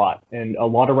matches a lot, and a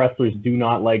lot of wrestlers do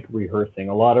not like rehearsing.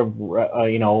 A lot of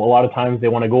times they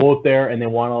want to go out there and they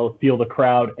want to feel the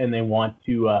crowd, and they want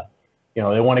to, they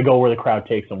want to go where the crowd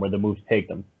takes them, where the moves take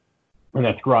them, and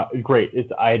that's great.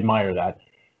 I admire that.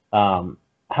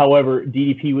 However,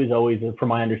 DDP was always, from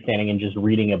my understanding and just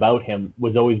reading about him,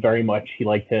 was always very much, he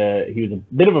was a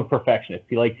bit of a perfectionist.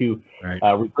 He liked to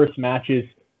rehearse matches.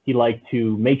 He liked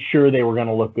to make sure they were going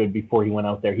to look good before he went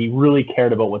out there. He really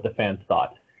cared about what the fans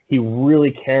thought. He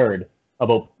really cared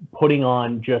about putting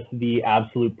on just the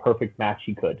absolute perfect match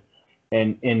he could.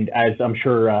 And as I'm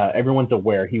sure everyone's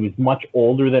aware, he was much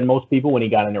older than most people when he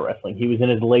got into wrestling. He was in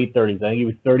his late 30s. I think he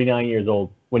was 39 years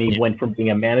old when he went from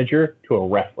being a manager to a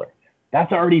wrestler.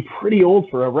 That's already pretty old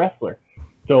for a wrestler.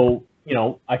 So,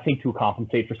 I think to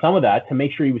compensate for some of that, to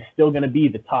make sure he was still going to be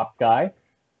the top guy,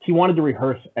 he wanted to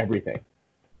rehearse everything.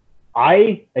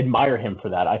 I admire him for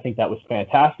that. I think that was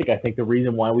fantastic. I think the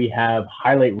reason why we have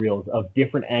highlight reels of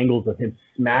different angles of him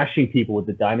smashing people with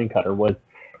the diamond cutter was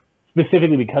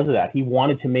specifically because of that. He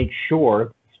wanted to make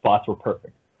sure spots were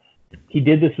perfect. He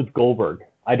did this with Goldberg.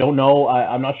 I don't know.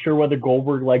 I'm not sure whether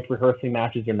Goldberg liked rehearsing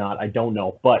matches or not. I don't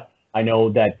know. But I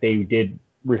know that they did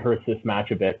rehearse this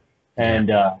match a bit.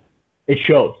 And it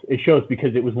shows. It shows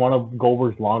because it was one of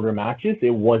Goldberg's longer matches. It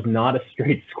was not a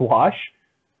straight squash.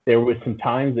 There was some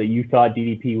times that you thought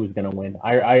DDP was going to win.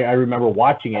 I remember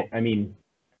watching it. I mean,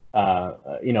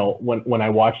 when I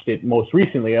watched it most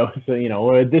recently, I was,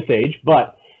 at this age.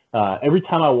 But every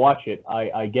time I watch it,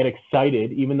 I get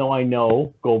excited, even though I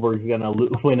know Goldberg's going to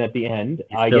win at the end.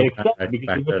 I get excited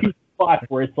because there's a few spots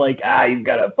where it's like, he's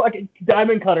got a fucking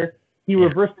diamond cutter. He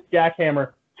reversed the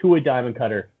jackhammer to a diamond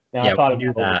cutter. Now, I thought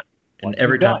do that. And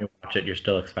every time you watch it, you're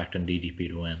still expecting DDP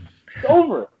to win. It's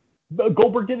over.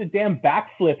 Goldberg did a damn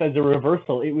backflip as a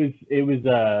reversal. It was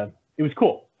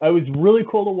cool. It was really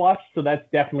cool to watch. So that's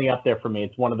definitely up there for me.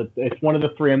 It's one of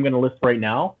the three I'm going to list right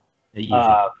now.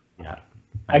 I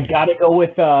got to go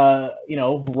with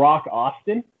Rock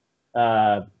Austin.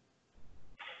 The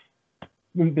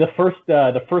first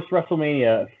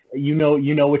WrestleMania. You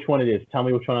know which one it is. Tell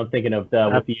me which one I'm thinking of.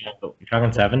 You're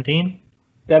talking 17?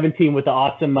 17 with the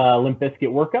awesome Limp Bizkit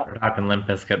workup. We're talking Limp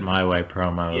Bizkit My Way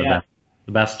promo. Yeah.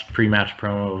 The best pre-match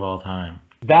promo of all time.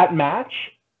 That match,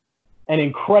 an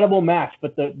incredible match,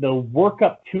 but the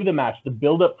workup to the match, the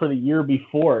build-up for the year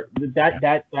before,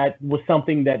 that was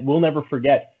something that we'll never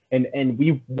forget. And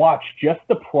we watched just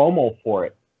the promo for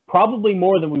it, probably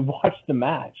more than we watched the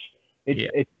match.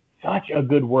 It's such a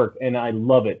good work, and I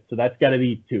love it. So that's got to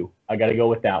be 2. I got to go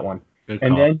with that one.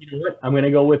 And then you know what? I'm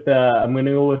gonna go with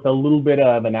a little bit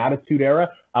of an Attitude Era.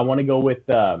 I want to go with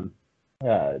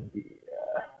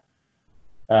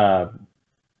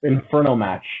Inferno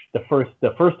match. The first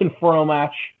Inferno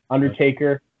match,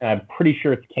 Undertaker. And I'm pretty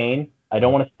sure it's Kane. I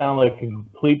don't want to sound like a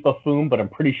complete buffoon, but I'm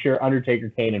pretty sure Undertaker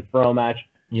Kane Inferno match.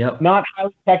 Yep. Not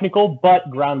highly technical, but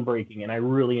groundbreaking, and I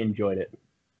really enjoyed it.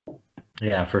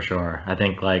 Yeah, for sure. I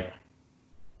think like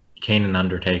Kane and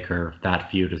Undertaker, that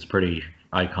feud is pretty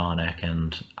iconic,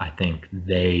 and I think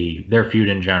their feud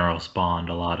in general spawned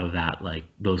a lot of that, like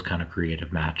those kind of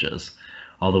creative matches,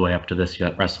 all the way up to this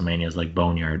WrestleMania's like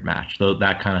Boneyard match. So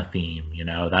that kind of theme,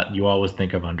 that you always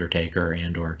think of Undertaker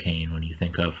and or Kane when you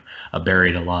think of a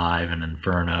Buried Alive and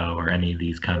Inferno or any of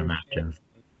these kind of matches.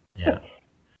 Yeah.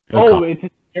 It's a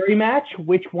scary match.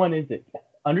 Which one is it?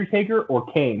 Undertaker or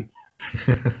Kane?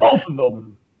 Both of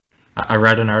them. I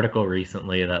read an article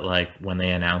recently that like when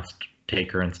they announced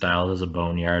Taker and Styles as a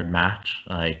Boneyard match,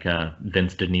 like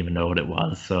Vince didn't even know what it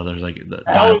was. So there's like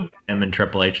him and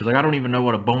Triple H is like, I don't even know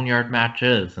what a Boneyard match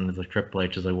is, and it's like Triple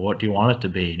H is like, well, what do you want it to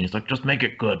be? And he's like, just make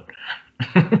it good.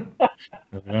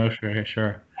 Oh,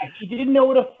 sure. He didn't know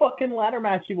what a fucking ladder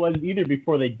match he was either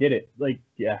before they did it. Like,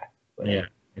 yeah,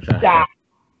 exactly.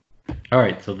 All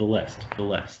right, so the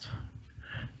list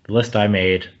I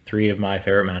made, 3 of my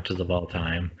favorite matches of all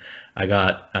time. I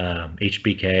got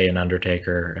HBK and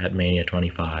Undertaker at Mania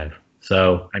 25.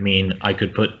 So, I mean, I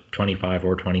could put 25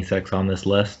 or 26 on this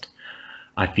list.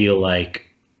 I feel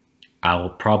like I'll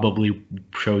probably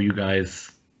show you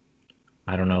guys,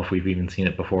 I don't know if we've even seen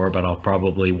it before, but I'll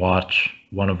probably watch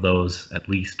one of those at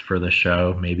least for the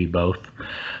show, maybe both.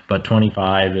 But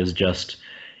 25 is just,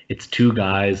 it's 2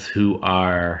 guys who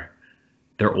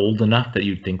they're old enough that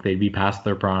you'd think they'd be past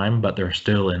their prime, but they're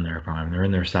still in their prime. They're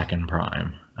in their second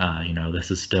prime.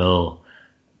 This is still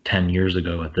 10 years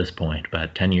ago at this point,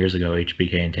 but 10 years ago,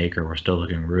 HBK and Taker were still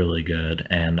looking really good.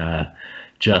 And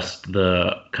just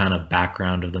the kind of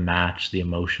background of the match, the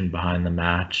emotion behind the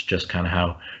match, just kind of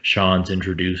how Shawn's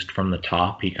introduced from the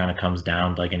top. He kind of comes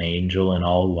down like an angel in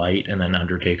all white, and then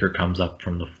Undertaker comes up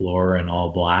from the floor in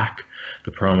all black.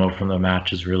 The promo from the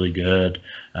match is really good.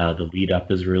 The lead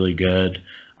up is really good.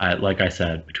 Like I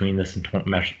said, between this and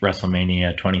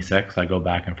WrestleMania 26, I go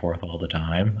back and forth all the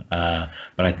time.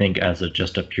 But I think as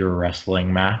just a pure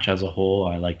wrestling match as a whole,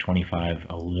 I like 25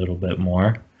 a little bit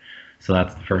more. So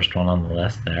that's the first one on the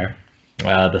list there.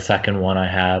 The second one I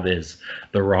have is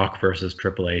The Rock versus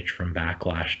Triple H from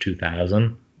Backlash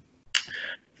 2000. So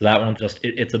that one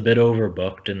it's a bit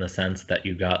overbooked in the sense that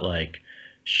you got like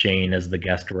Shane as the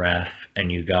guest ref,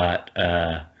 and you got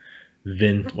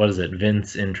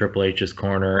Vince in Triple H's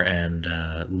corner, and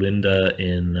Linda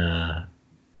in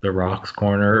The Rock's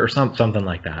corner, or something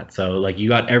like that. So like you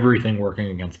got everything working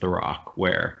against The Rock,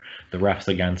 where the ref's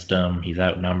against him, he's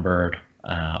outnumbered,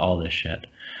 all this shit.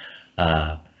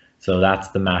 So that's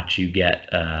the match you get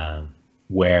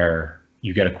where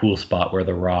you get a cool spot where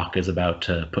The Rock is about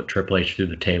to put Triple H through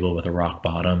the table with a rock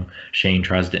bottom. Shane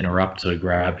tries to interrupt, so he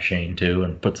grabs Shane too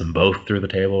and puts them both through the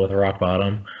table with a rock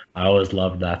bottom. I always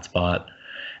loved that spot.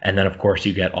 And then, of course,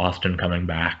 you get Austin coming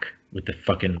back with the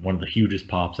fucking one of the hugest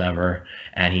pops ever,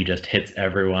 and he just hits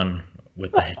everyone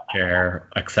with the hit chair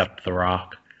except The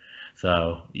Rock.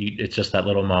 So it's just that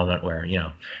little moment where,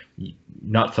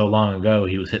 not so long ago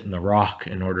he was hitting The Rock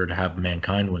in order to have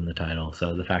Mankind win the title.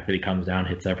 So the fact that he comes down,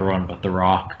 hits everyone but The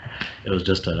Rock, it was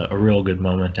just a real good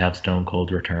moment to have Stone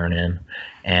Cold return in.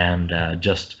 And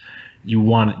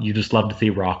you just love to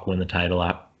see Rock win the title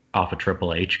off of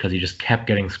Triple H, because he just kept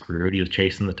getting screwed. He was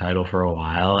chasing the title for a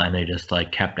while, and they just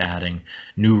like kept adding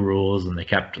new rules, and they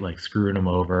kept like screwing him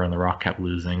over, and The Rock kept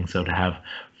losing. So to have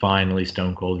finally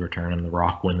Stone Cold return and The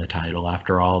Rock win the title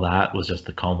after all that was just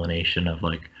the culmination of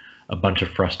like a bunch of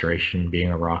frustration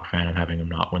being a Rock fan and having him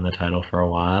not win the title for a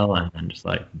while, and then just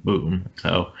like boom.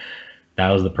 So that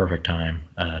was the perfect time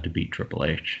to beat Triple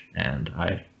H, and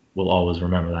I will always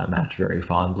remember that match very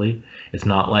fondly. It's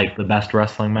not like the best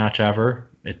wrestling match ever.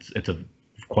 It's a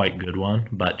quite good one,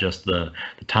 but just the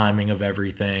timing of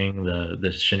everything,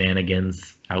 the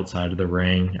shenanigans outside of the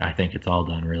ring, I think it's all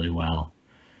done really well.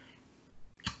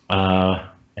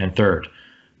 And third,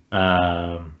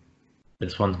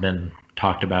 this one's been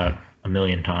talked about a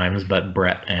million times, but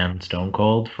Bret and Stone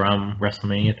Cold from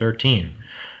WrestleMania 13.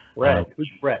 Bret, who's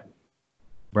Bret?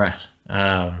 Bret,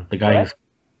 the guy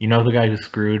the guy who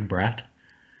screwed Bret.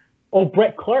 Oh,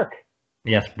 Bret Clark.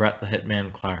 Yes, Bret the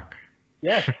Hitman Clark.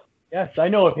 Yes, I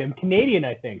know of him. Canadian,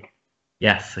 I think.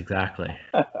 Yes, exactly.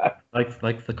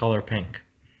 likes the color pink.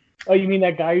 Oh, you mean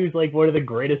that guy who's like one of the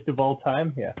greatest of all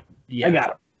time? Yeah. Yes. I got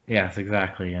him. Yes,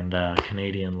 exactly, and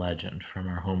Canadian legend from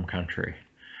our home country.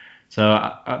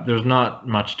 So there's not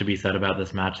much to be said about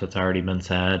this match that's already been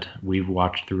said. We've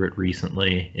watched through it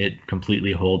recently. It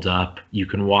completely holds up. You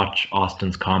can watch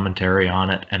Austin's commentary on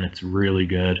it, and it's really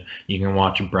good. You can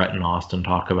watch Bret and Austin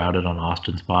talk about it on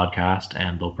Austin's podcast,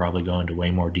 and they'll probably go into way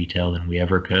more detail than we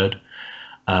ever could.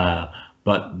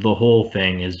 But the whole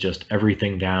thing is just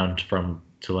everything down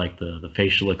to like the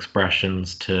facial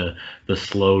expressions, to the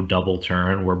slow double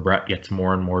turn where Bret gets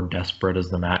more and more desperate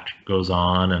as the match goes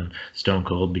on, and Stone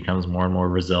Cold becomes more and more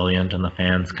resilient, and the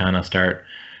fans kind of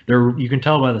you can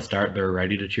tell by the start they're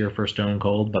ready to cheer for Stone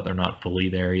Cold, but they're not fully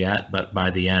there yet. But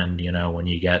by the end, when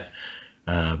you get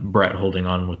Bret holding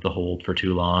on with the hold for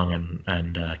too long,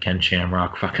 and Ken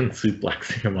Shamrock fucking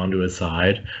suplexing him onto his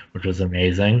side, which was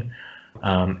amazing.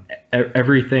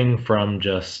 Everything from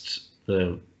just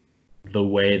the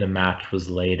way the match was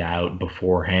laid out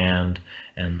beforehand,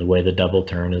 and the way the double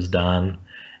turn is done,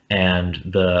 and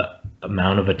the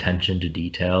amount of attention to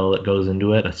detail that goes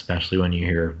into it, especially when you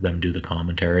hear them do the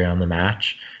commentary on the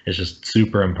match, is just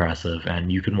super impressive.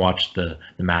 And you can watch the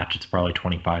match, it's probably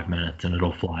 25 minutes, and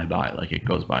it'll fly by like it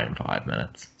goes by in 5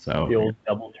 minutes. So the old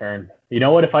double turn. You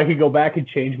know what? If I could go back and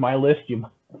change my list,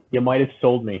 you might have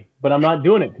sold me, but I'm not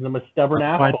doing it because I'm a stubborn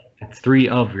asshole. It's 3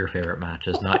 of your favorite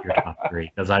matches, not your top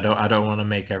 3, because I don't want to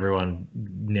make everyone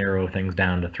narrow things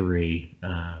down to 3,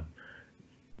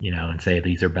 and say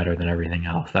these are better than everything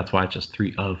else. That's why it's just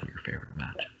 3 of your favorite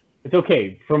matches. It's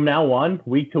okay. From now on,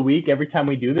 week to week, every time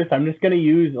we do this, I'm just going to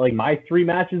use, like, my 3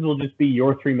 matches will just be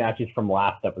your 3 matches from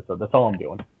last episode. That's all I'm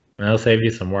doing. That'll save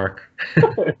you some work.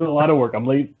 It's a lot of work. I'm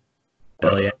late.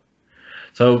 Hell yeah.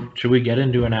 So should we get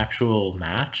into an actual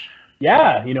match?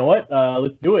 Yeah, you know what?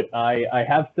 Let's do it. I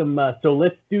have some. So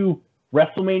let's do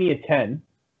WrestleMania 10,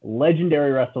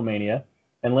 legendary WrestleMania,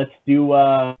 and let's do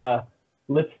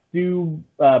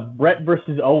Bret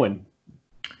versus Owen.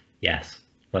 Yes,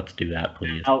 let's do that,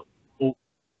 please. Now,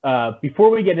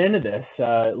 before we get into this,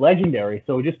 legendary.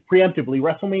 So just preemptively,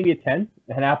 WrestleMania 10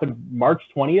 had happened March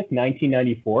 20th,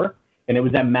 1994, and it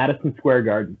was at Madison Square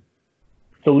Garden.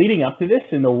 So leading up to this,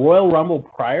 in the Royal Rumble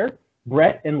prior,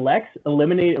 Bret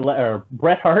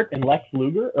Hart and Lex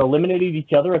Luger eliminated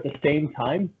each other at the same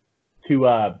time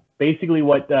to basically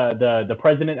what the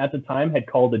president at the time had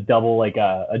called a double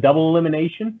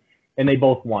elimination, and they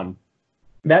both won.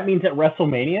 That means at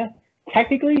WrestleMania,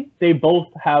 technically, they both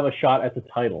have a shot at the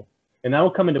title, and that will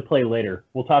come into play later.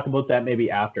 We'll talk about that maybe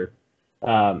after.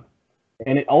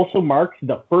 And it also marks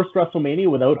the first WrestleMania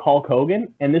without Hulk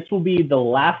Hogan, and this will be the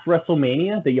last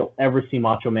WrestleMania that you'll ever see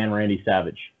Macho Man Randy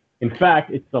Savage. In fact,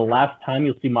 it's the last time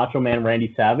you'll see Macho Man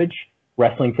Randy Savage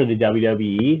wrestling for the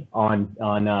WWE on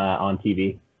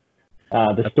TV.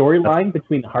 The storyline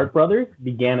between the Hart brothers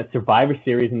began at Survivor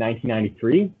Series in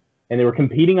 1993, and they were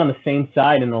competing on the same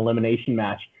side in an elimination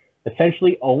match.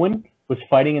 Essentially, Owen was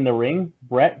fighting in the ring.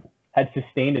 Bret had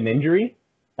sustained an injury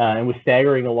and was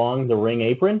staggering along the ring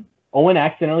apron. Owen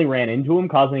accidentally ran into him,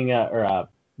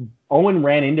 Owen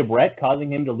ran into Bret,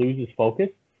 causing him to lose his focus,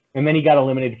 and then he got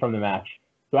eliminated from the match.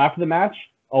 So after the match,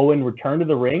 Owen returned to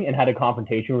the ring and had a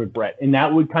confrontation with Bret, and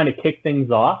that would kind of kick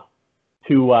things off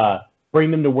to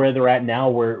bring them to where they're at now,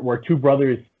 where two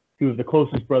of the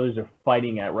closest brothers are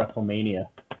fighting at WrestleMania.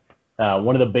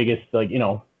 One of the biggest,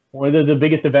 one of the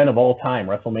biggest event of all time,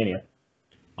 WrestleMania.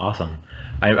 Awesome.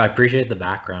 I appreciate the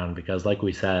background because, like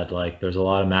we said, like there's a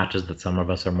lot of matches that some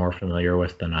of us are more familiar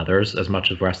with than others. As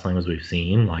much as wrestling as we've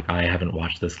seen, like I haven't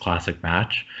watched this classic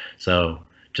match, so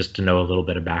just to know a little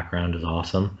bit of background is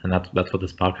awesome, and that's what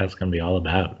this podcast is going to be all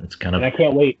about. It's kind of. And I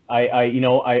can't wait.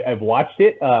 I've watched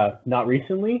it, not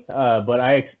recently, but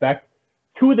I expect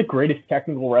two of the greatest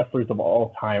technical wrestlers of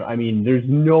all time. I mean, there's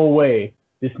no way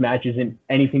this match isn't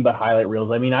anything but highlight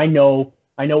reels. I mean, I know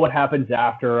what happens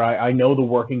after. I know the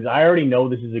workings. I already know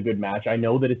this is a good match. I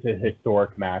know that it's a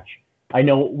historic match. I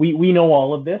know we know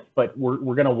all of this, but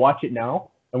we're gonna watch it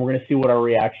now, and we're gonna see what our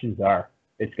reactions are.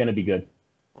 It's gonna be good.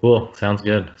 Cool. Sounds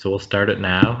good. So we'll start it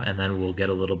now, and then we'll get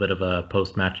a little bit of a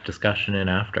post-match discussion in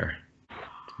after.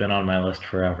 It's been on my list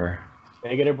forever.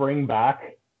 They gotta bring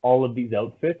back all of these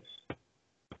outfits.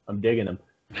 I'm digging them.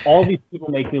 All these people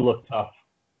make me look tough.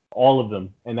 All of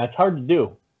them, and that's hard to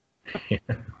do.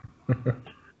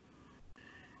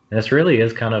 This really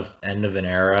is kind of end of an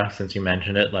era, since you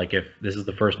mentioned it. Like, if this is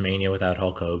the first Mania without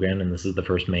Hulk Hogan, and this is the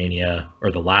first Mania, or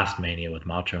the last Mania with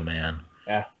Macho Man.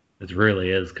 Yeah. It really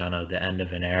is kind of the end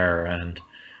of an era, and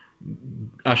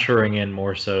ushering in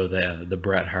more so the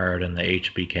Bret Hart and the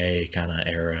HBK kind of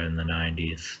era in the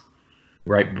 90s.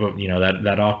 Right, but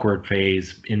that awkward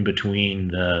phase in between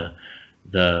the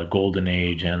Golden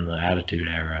Age and the Attitude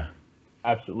Era.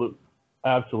 Absolutely.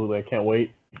 I can't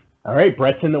wait. All right,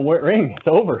 Bret's in the ring. It's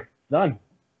over. It's done.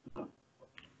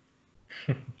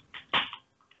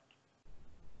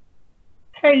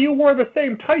 Hey, you wore the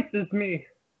same tights as me.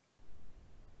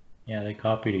 Yeah, they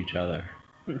copied each other.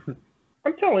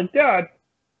 I'm telling Dad.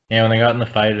 Yeah, when they got in the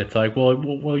fight, it's like,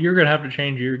 well, you're going to have to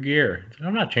change your gear. Like,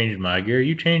 I'm not changing my gear.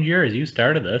 You change yours. You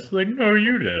started this. It's like, no,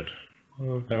 you did.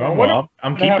 Well,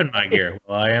 I'm keeping my gear.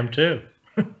 Well, I am too.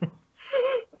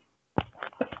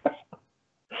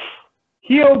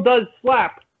 Heel does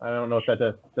slap. I don't know if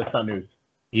that's not news.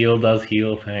 Heel does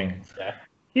heel things. Yeah.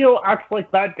 Heel acts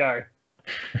like bad guy.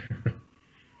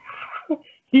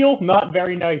 Heel not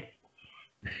very nice.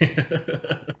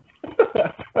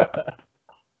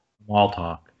 Small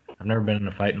talk. I've never been in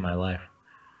a fight in my life.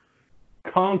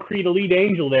 Concrete Elite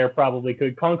Angel there probably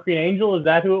could. Concrete Angel, is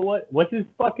that who it was? What's his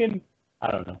fucking...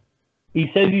 I don't know.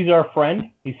 He says he's our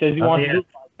friend. He says he wants to do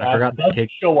I forgot the kid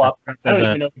show up. I don't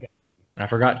even know. I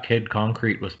forgot Kid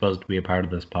Concrete was supposed to be a part of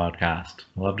this podcast.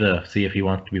 We'll have to see if he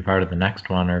wants to be part of the next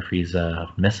one, or if he's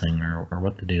missing, or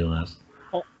what the deal is.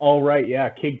 All right, yeah.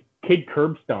 Kid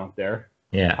Curb Stomp there.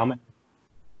 Yeah.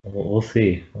 We'll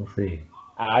see.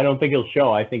 I don't think he'll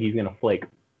show. I think he's gonna flake.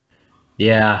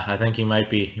 Yeah, I think he might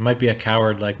be a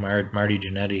coward like Marty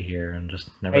Jannetty here, and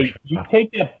just never. Hey, you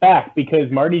take that back,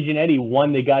 because Marty Jannetty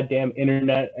won the goddamn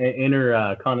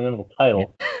intercontinental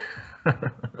title.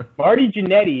 Marty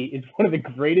Jannetty is one of the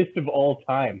greatest of all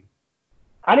time.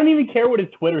 I don't even care what his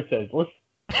Twitter says. Let's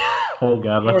not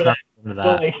get into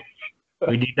that.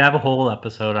 We need to have a whole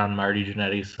episode on Marty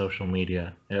Jannetty's social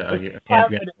media. I can't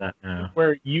get into that now.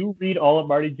 Where you read all of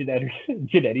Marty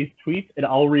Jannetty's tweets, and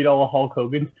I'll read all of Hulk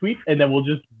Hogan's tweets, and then we'll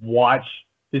just watch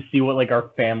to see what our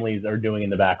families are doing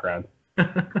in the background.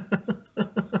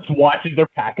 Just watch as they're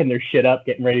packing their shit up,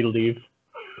 getting ready to leave.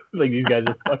 Like, these guys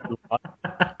are fucking lost.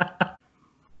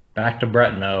 Back to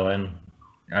Bret and Owen.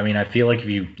 I mean, I feel like if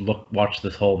you watch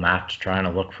this whole match trying to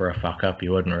look for a fuck up,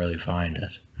 you wouldn't really find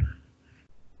it.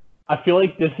 I feel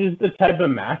like this is the type of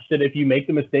match that if you make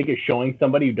the mistake of showing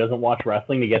somebody who doesn't watch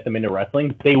wrestling to get them into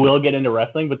wrestling, they will get into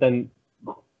wrestling, but then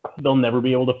they'll never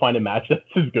be able to find a match that's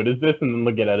as good as this, and then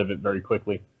they'll get out of it very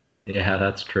quickly. Yeah,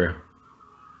 that's true.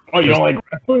 Oh, you don't like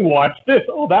wrestling? Watch this.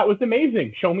 Oh, that was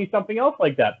amazing. Show me something else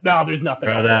like that. No, there's nothing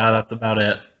else. That's about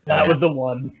it. That was the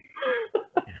one.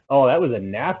 Oh, that was a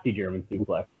nasty German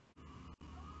suplex.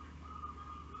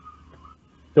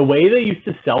 The way they used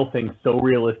to sell things so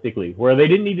realistically, where they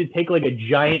didn't need to take like a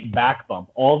giant back bump.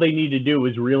 All they need to do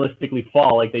was realistically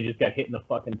fall like they just got hit in the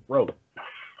fucking throat.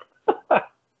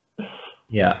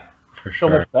 Yeah, for So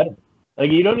sure. much better.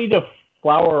 Like, you don't need to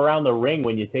flower around the ring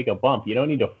when you take a bump. You don't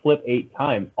need to flip 8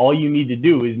 times. All you need to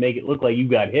do is make it look like you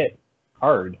got hit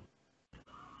hard.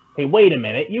 Hey, wait a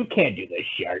minute. You can't do the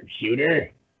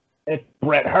sharpshooter. It's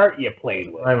Bret Hart you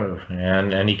played with.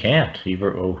 And he can't.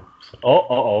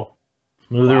 Oh.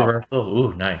 Smooth Wow. reversal.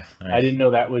 Ooh, nice. I didn't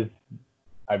know that was...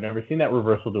 I've never seen that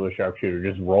reversal to a sharpshooter.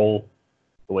 Just roll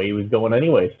the way he was going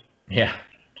anyways. Yeah.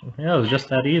 Yeah, it was just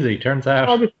that easy. Turns out,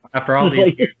 Oh, after all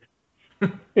these...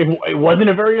 It wasn't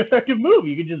a very effective move.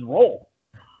 You could just roll.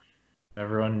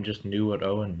 Everyone just knew what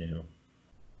Owen knew.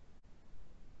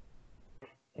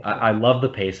 I love the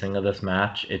pacing of this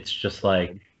match. It's just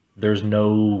like,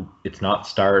 it's not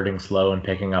starting slow and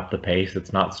picking up the pace.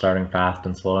 It's not starting fast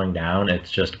and slowing down.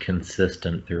 It's just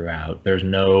consistent throughout. There's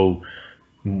never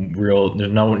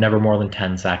more than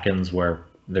 10 seconds where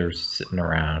they're sitting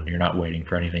around. You're not waiting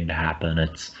for anything to happen.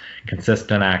 It's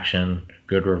consistent action,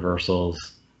 good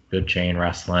reversals, good chain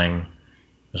wrestling.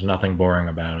 There's nothing boring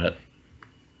about it.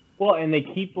 Well, and they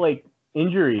keep, like,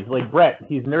 injuries. Like, Bret,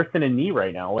 he's nursing a knee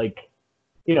right now. Like,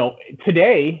 you know,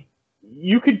 today,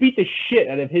 you could beat the shit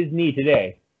out of his knee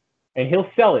today, and he'll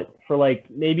sell it for, like,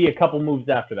 maybe a couple moves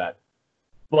after that.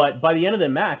 But by the end of the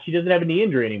match, he doesn't have a knee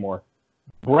injury anymore.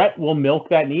 Bret will milk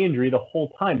that knee injury the whole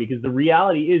time, because the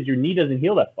reality is your knee doesn't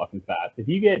heal that fucking fast. If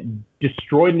you get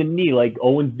destroyed in the knee like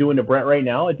Owen's doing to Bret right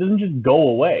now, it doesn't just go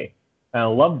away. And I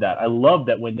love that. I love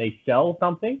that when they sell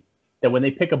something, that when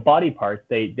they pick a body part,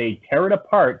 they tear it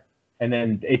apart, and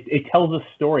then it tells a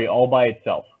story all by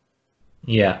itself.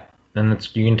 Yeah, and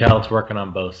you can tell it's working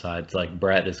on both sides. Like,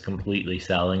 Bret is completely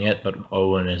selling it, but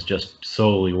Owen is just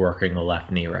solely working the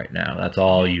left knee right now. That's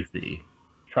all you see.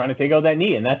 Trying to take out that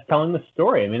knee, and that's telling the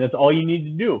story. I mean, that's all you need to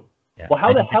do. Yeah. Well,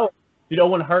 how the hell did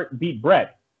Owen Hart beat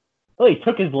Bret? Well, he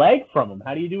took his leg from him.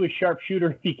 How do you do a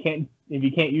sharpshooter if you can't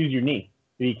use your knee?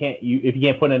 If you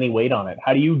can't put any weight on it?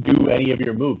 How do you do any of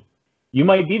your moves? You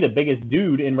might be the biggest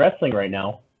dude in wrestling right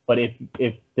now, but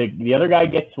if the other guy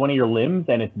gets one of your limbs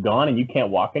and it's gone and you can't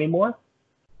walk anymore,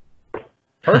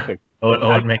 perfect.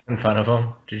 Owen making fun of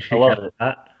him. Did you get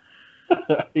that?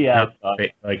 Yeah.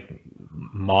 Like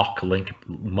mock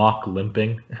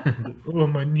limping. Oh,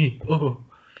 my knee. Oh.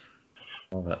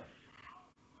 Love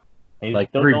it. Like,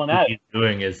 everything he's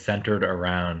doing is centered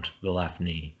around the left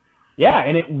knee. Yeah,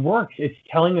 and it works. It's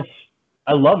telling us.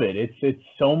 I love it. It's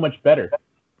so much better.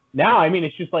 Now, I mean,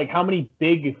 it's just like, how many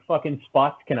big fucking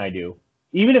spots can I do?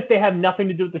 Even if they have nothing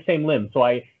to do with the same limb. So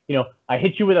I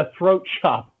hit you with a throat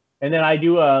chop, and then I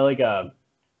do a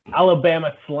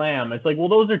Alabama slam. It's like, well,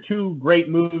 those are two great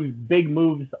moves, big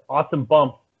moves, awesome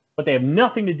bumps, but they have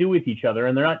nothing to do with each other,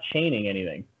 and they're not chaining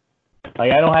anything.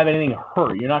 Like, I don't have anything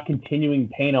hurt. You're not continuing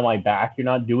pain on my back. You're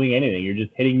not doing anything. You're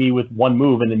just hitting me with one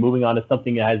move and then moving on to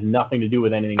something that has nothing to do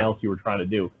with anything else you were trying to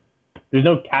do. There's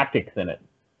no tactics in it.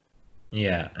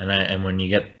 Yeah, and when you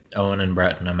get Owen and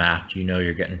Bret in a match, you know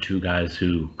you're getting two guys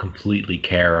who completely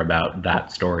care about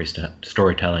that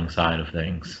storytelling side of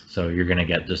things. So you're going to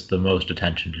get just the most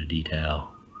attention to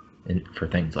detail for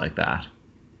things like that.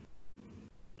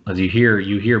 As you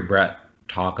hear Bret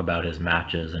talk about his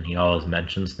matches, and he always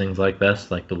mentions things like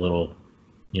this, like the little,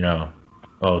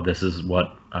 oh, this is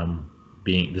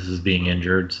being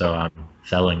injured, so I'm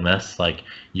selling this. Like,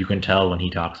 you can tell when he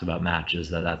talks about matches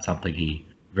that that's something he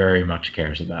very much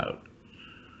cares about.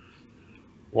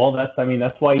 Well, that's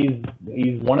why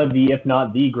he's one of the, if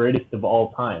not the greatest of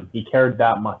all time. He cared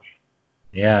that much.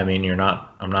 Yeah, I mean,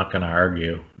 I'm not going to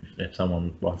argue if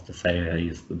someone wants to say that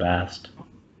he's the best.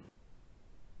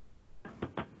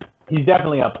 He's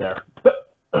definitely up there.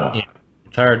 Yeah,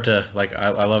 it's hard to, like,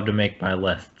 I love to make my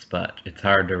lists, but it's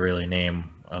hard to really name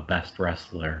a best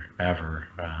wrestler ever.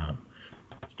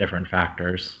 Different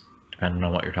factors, depending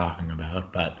on what you're talking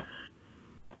about, but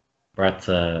Bret's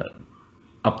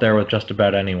up there with just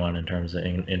about anyone in terms of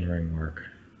in-ring work.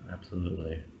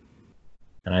 Absolutely.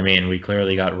 And I mean, we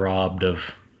clearly got robbed of,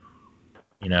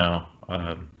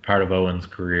 part of Owen's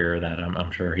career that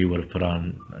I'm sure he would have put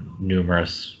on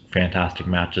numerous fantastic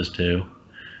matches too.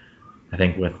 I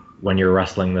think when you're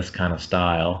wrestling this kind of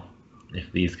style,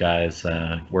 if these guys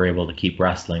were able to keep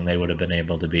wrestling, they would have been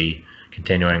able to be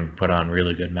continuing to put on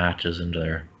really good matches into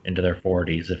their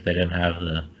 40s if they didn't have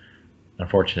the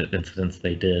unfortunate incidents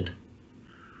they did.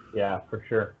 Yeah, for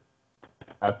sure.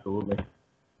 Absolutely.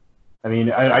 I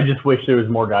mean, I just wish there was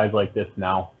more guys like this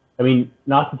now. I mean,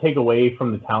 not to take away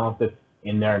from the talent that's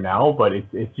in there now, but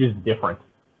it's just different.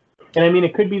 And I mean,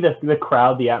 it could be the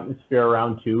crowd, the atmosphere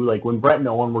around too. Like when Bret and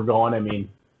Owen were going, I mean,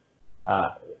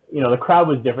 the crowd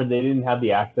was different. They didn't have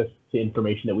the access to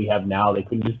information that we have now. They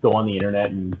couldn't just go on the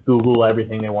internet and Google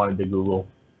everything they wanted to Google.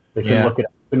 They couldn't look at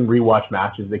it, couldn't rewatch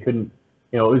matches. They couldn't,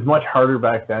 it was much harder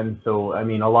back then. So, I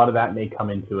mean, a lot of that may come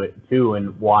into it too,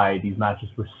 and why these matches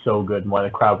were so good and why the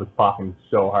crowd was popping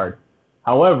so hard.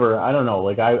 However, I don't know.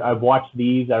 Like I've watched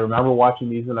these. I remember watching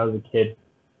these when I was a kid.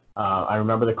 I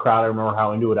remember the crowd. I remember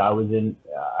how into it I was in,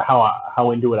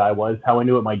 how into it I was, how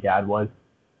into it my dad was.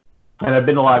 And I've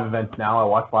been to live events now. I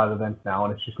watch live events now,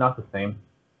 and it's just not the same.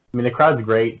 I mean, the crowd's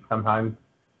great sometimes.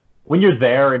 When you're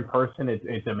there in person,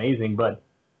 it's amazing. But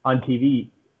on TV,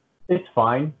 it's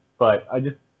fine. But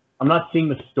I'm not seeing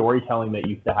the storytelling that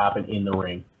used to happen in the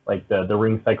ring. Like the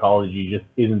ring psychology just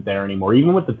isn't there anymore.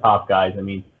 Even with the top guys. I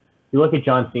mean, you look at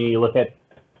John Cena, you look at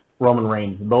Roman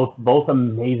Reigns, both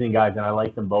amazing guys, and I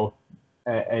like them both,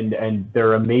 and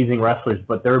they're amazing wrestlers.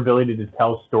 But their ability to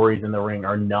tell stories in the ring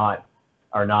are not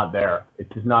there.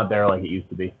 It's just not there like it used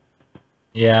to be.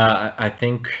 Yeah, I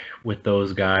think with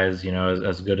those guys,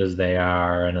 as good as they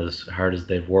are and as hard as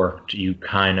they've worked, you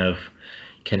kind of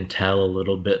can tell a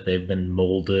little bit they've been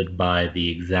molded by the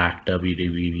exact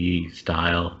WWE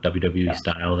style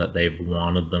that they've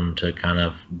wanted them to kind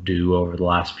of do over the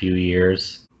last few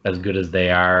years. As good as they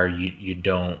are, you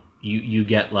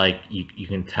get like you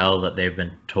can tell that they've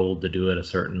been told to do it a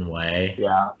certain way.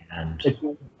 Yeah, and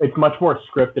it's much more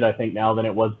scripted, I think, now than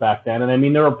it was back then. And I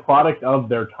mean, they're a product of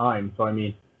their time. So I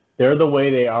mean, they're the way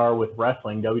they are with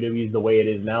wrestling. WWE is the way it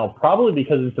is now, probably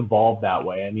because it's evolved that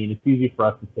way. I mean, it's easy for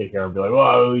us to sit here and be like,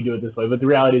 "Oh, we do it this way." But the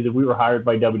reality is, if we were hired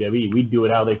by WWE, we'd do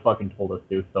it how they fucking told us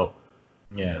to. So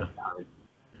yeah,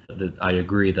 I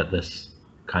agree that this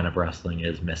kind of wrestling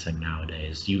is missing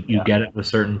nowadays. You get it with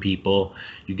certain people,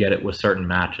 you get it with certain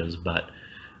matches, but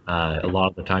a lot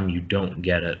of the time you don't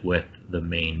get it with the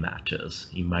main matches.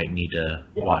 You might need to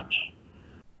watch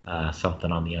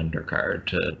something on the undercard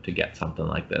to get something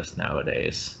like this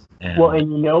nowadays. And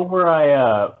where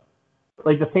I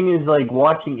like the thing is, like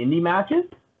watching indie matches,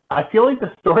 I feel like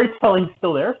the storytelling's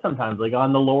still there sometimes, like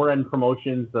on the lower end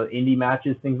promotions, the indie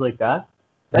matches, things like that.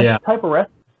 That type of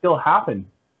wrestling still happens.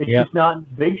 It's just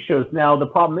not big shows. Now, the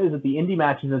problem is that the indie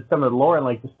matches and some of the lower end,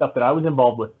 like the stuff that I was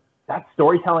involved with, that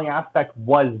storytelling aspect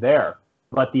was there,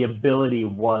 but the ability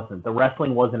wasn't. The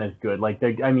wrestling wasn't as good. Like,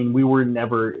 we were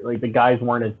never, like, the guys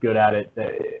weren't as good at it.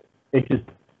 It just,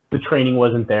 the training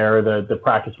wasn't there, the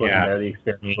practice wasn't there, the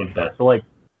experience wasn't there. So, like,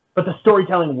 but the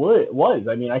storytelling was.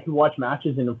 I mean, I could watch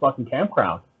matches in a fucking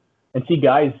campground and see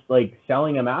guys, like,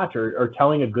 selling a match or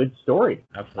telling a good story.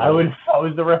 Absolutely. If I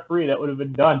was the referee, that would have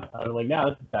been done. I was like, nah,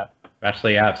 this is tap.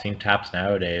 Especially, I've seen taps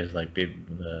nowadays. Like,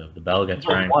 the bell gets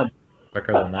rang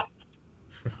quicker than that.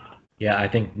 Yeah, I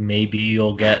think maybe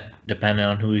you'll get, depending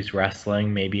on who he's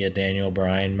wrestling, maybe a Daniel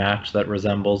Bryan match that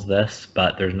resembles this,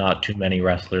 but there's not too many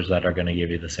wrestlers that are going to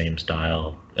give you the same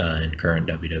style in current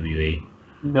WWE.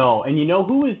 No, and you know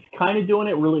who is kind of doing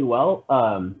it really well?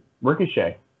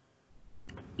 Ricochet.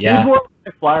 Yeah. He was more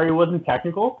of a flyer. He wasn't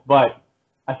technical, but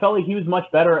I felt like he was much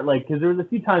better at, like, because there was a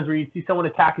few times where you'd see someone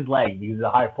attack his leg because he's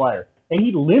a high flyer, and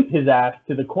he'd limp his ass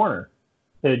to the corner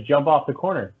to jump off the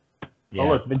corner. Yeah. Oh,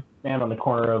 look, Vince McMahon on the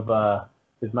corner of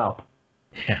his mouth.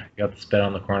 Yeah, got the spit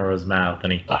on the corner of his mouth,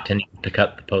 and he continued to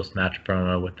cut the post-match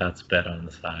promo with that spit on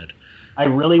the side. I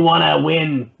really want to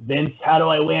win, Vince. How do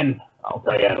I win? I'll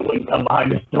tell you how to win. Come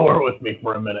behind this door with me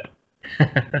for a minute.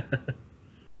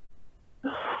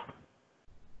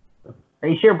 Are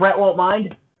you sure Bret won't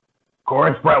mind? Of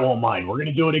course Bret won't mind. We're going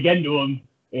to do it again to him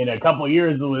in a couple of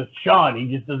years with Shawn.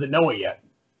 He just doesn't know it yet.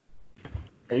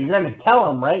 You're going to tell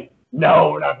him, right? No,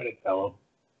 we're not going to tell him.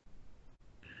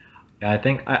 Yeah, I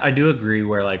think I do agree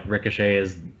where, like, Ricochet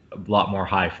is a lot more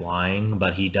high flying,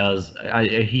 but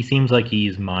he seems like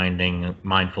he's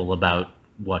mindful about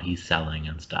what he's selling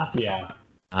and stuff. Yeah.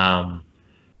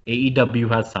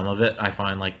 AEW has some of it. I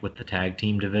find, like, with the tag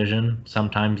team division,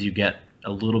 sometimes you get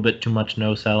a little bit too much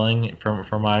no selling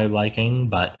for my liking,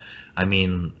 but I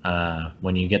mean,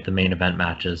 when you get the main event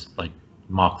matches, like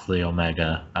Moxley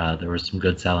Omega. There was some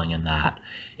good selling in that.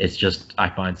 It's just I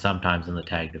find sometimes in the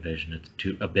tag division it's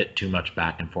a bit too much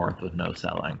back and forth with no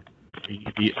selling.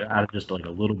 If you add just like a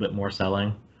little bit more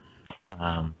selling,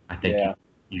 I think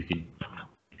you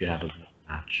could have a good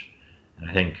match. And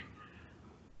I think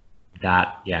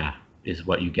that is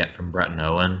what you get from Bret and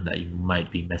Owen that you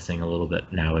might be missing a little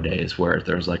bit nowadays, where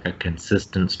there's like a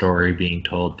consistent story being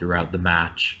told throughout the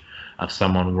match of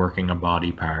someone working a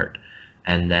body part,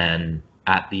 and then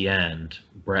at the end,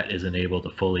 Bret isn't able to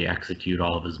fully execute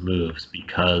all of his moves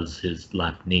because his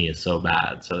left knee is so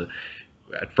bad. So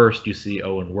at first you see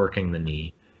Owen working the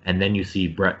knee, and then you see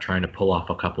Bret trying to pull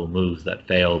off a couple moves that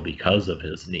fail because of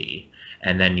his knee.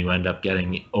 And then you end up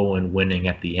getting Owen winning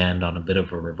at the end on a bit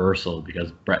of a reversal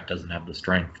because Bret doesn't have the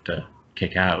strength to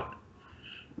kick out.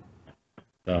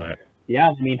 So,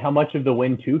 yeah, I mean, how much of the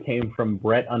win too came from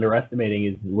Bret underestimating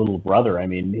his little brother? I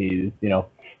mean,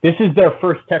 this is their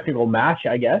first technical match,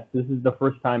 I guess. This is the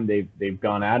first time they've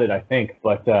gone at it, I think.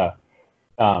 But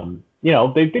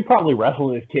they probably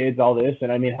wrestled as kids, all this,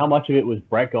 and I mean, how much of it was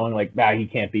Bret going like, he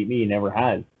can't beat me, he never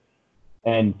has,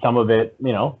 and some of it,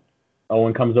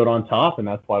 Owen comes out on top, and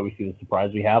that's why we see the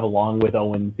surprise we have, along with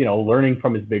Owen, learning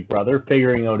from his big brother,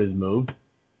 figuring out his moves,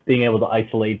 being able to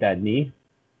isolate that knee,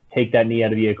 take that knee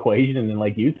out of the equation, and then,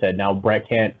 like you said, now Bret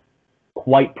can't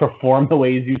quite perform the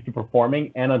way he's used to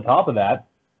performing, and on top of that,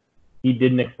 he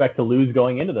didn't expect to lose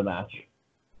going into the match.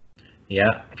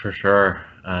 Yeah, for sure.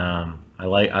 I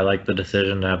like the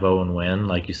decision to have Owen win.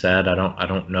 Like you said, I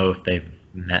don't know if they've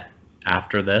met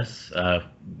after this.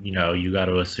 You got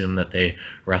to assume that they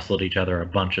wrestled each other a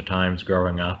bunch of times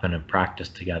growing up and have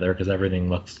practiced together because everything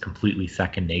looks completely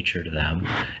second nature to them.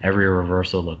 Every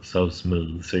reversal looks so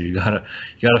smooth. So you gotta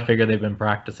figure they've been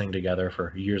practicing together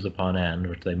for years upon end,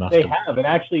 which they must. They have, and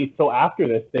actually, so after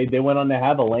this, they went on to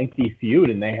have a lengthy feud,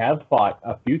 and they have fought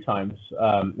a few times,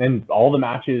 and all the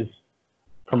matches,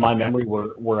 from my memory,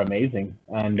 were amazing.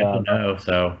 And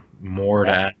so more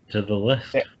to add to the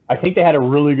list. I think they had a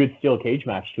really good steel cage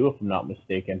match too, if I'm not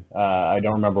mistaken. I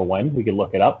don't remember when. We could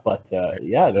look it up, but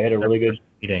they had a really good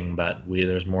meeting. But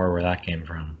there's more where that came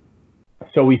from.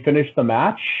 So we finished the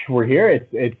match. We're here.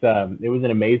 It was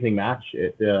an amazing match.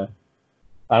 I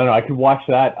don't know. I could watch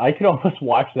that. I could almost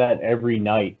watch that every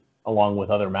night along with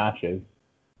other matches.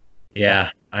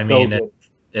 Yeah, I mean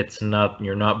it's not,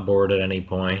 you're not bored at any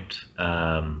point.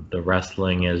 The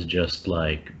wrestling is just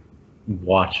like,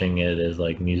 watching it is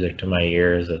like music to my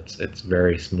ears. It's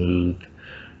very smooth.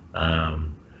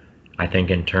 I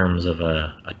think in terms of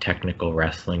a technical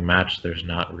wrestling match, there's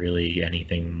not really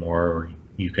anything more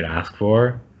you could ask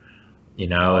for. In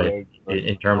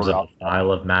terms of the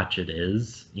style of match it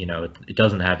is, it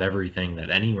doesn't have everything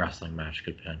that any wrestling match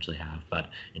could potentially have, but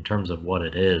in terms of what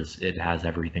it is, it has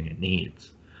everything it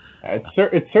needs.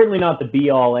 It's certainly not the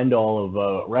be-all, end-all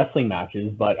of wrestling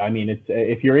matches, but I mean,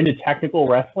 if you're into technical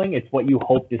wrestling, it's what you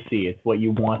hope to see. It's what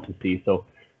you want to see. So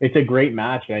it's a great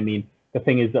match. I mean, the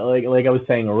thing is that, like I was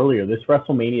saying earlier, this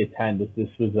WrestleMania 10, this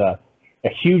was a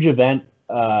huge event.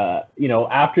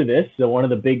 After this, so one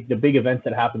of the big events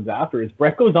that happens after is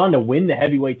Bret goes on to win the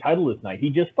heavyweight title this night.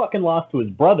 He just fucking lost to his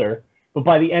brother, but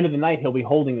by the end of the night, he'll be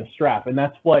holding the strap, and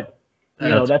that's what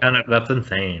that's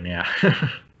insane, yeah.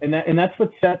 And that's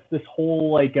what sets this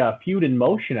whole feud in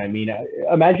motion. I mean,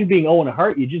 imagine being Owen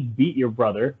Hart. You just beat your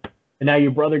brother, and now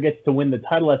your brother gets to win the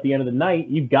title at the end of the night.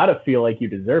 You've got to feel like you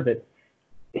deserve it.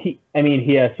 So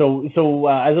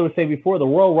as I was saying before, the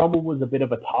Royal Rumble was a bit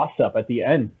of a toss-up at the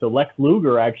end. So Lex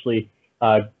Luger actually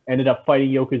ended up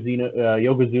fighting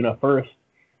Yokozuna first.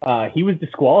 He was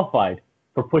disqualified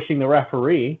for pushing the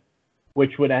referee,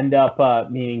 which would end up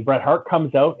meaning Bret Hart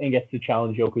comes out and gets to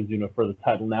challenge Yokozuna for the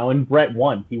title now. And Bret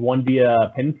won. He won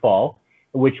via pinfall,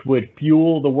 which would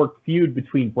fuel the work feud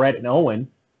between Bret and Owen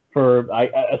for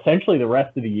essentially the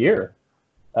rest of the year.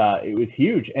 It was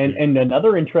huge. And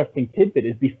another interesting tidbit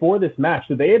is before this match,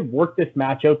 so they had worked this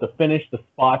match out to finish the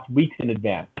spots weeks in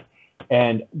advance.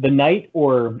 And the night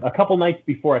or a couple nights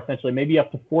before, essentially, maybe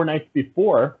up to 4 nights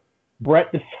before,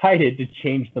 Bret decided to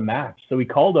change the match. So he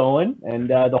called Owen, and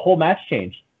the whole match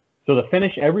changed. So to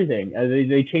finish everything,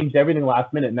 they changed everything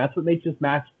last minute, and that's what makes this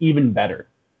match even better.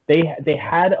 They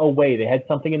had a way, they had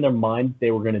something in their mind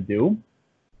they were going to do,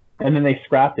 and then they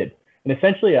scrapped it. And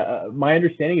essentially, my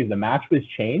understanding is the match was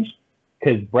changed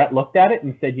because Bret looked at it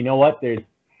and said, "You know what?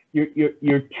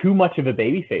 You're too much of a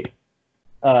babyface.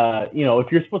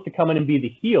 If you're supposed to come in and be the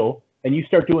heel, and you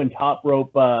start doing top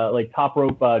rope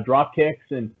drop kicks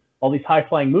and all these high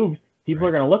flying moves, people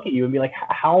are going to look at you and be like,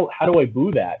 how do I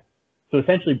boo that?" So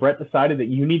essentially, Bret decided that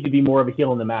you need to be more of a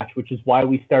heel in the match, which is why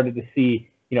we started to see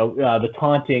the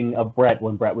taunting of Bret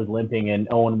when Bret was limping and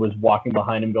Owen was walking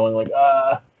behind him going like,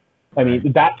 I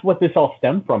mean, that's what this all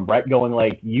stemmed from. Bret going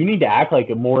like, you need to act like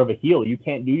more of a heel. You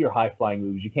can't do your high-flying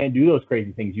moves. You can't do those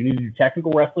crazy things. You need to do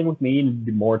technical wrestling with me. You need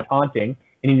to do more taunting,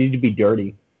 and you need to be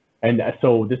dirty. And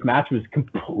so this match was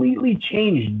completely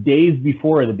changed days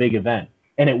before the big event,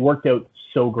 and it worked out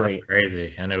so great.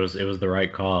 Crazy, and it was the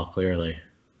right call, clearly.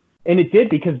 And it did,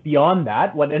 because beyond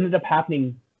that, what ended up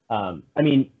happening, I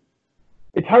mean,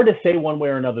 it's hard to say one way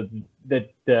or another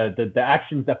that the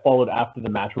actions that followed after the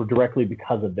match were directly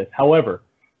because of this. However,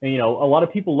 a lot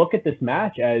of people look at this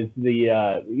match as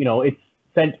it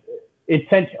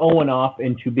sent Owen off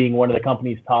into being one of the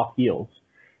company's top heels.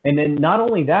 And then not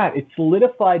only that, it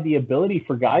solidified the ability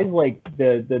for guys like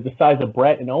the size of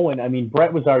Bret and Owen. I mean,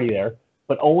 Bret was already there,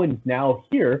 but Owen's now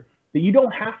here, that you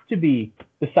don't have to be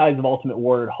the size of Ultimate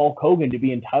Warrior, Hulk Hogan, to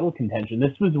be in title contention.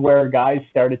 This was where guys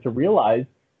started to realize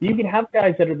you can have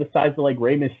guys that are the size of like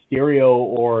Rey Mysterio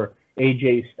or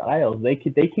AJ Styles. They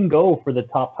can go for the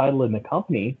top title in the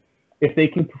company if they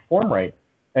can perform right.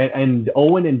 And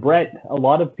Owen and Bret, a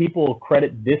lot of people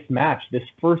credit this match, this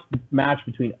first match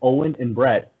between Owen and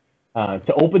Bret,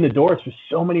 to open the doors for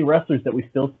so many wrestlers that we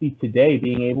still see today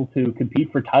being able to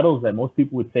compete for titles that most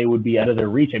people would say would be out of their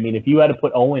reach. I mean, if you had to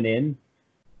put Owen in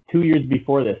 2 years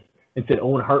before this and said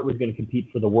Owen Hart was going to compete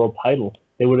for the world title,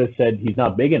 they would have said he's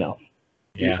not big enough.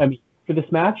 Yeah. I mean, for this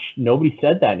match, nobody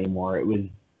said that anymore.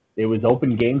 It was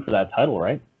open game for that title,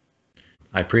 right?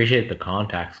 I appreciate the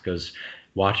context, because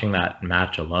watching that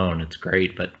match alone, it's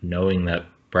great, but knowing that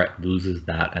Bret loses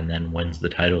that and then wins the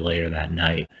title later that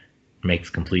night makes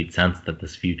complete sense that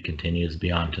this feud continues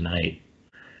beyond tonight.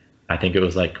 I think it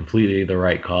was like completely the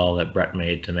right call that Bret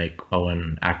made to make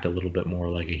Owen act a little bit more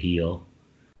like a heel.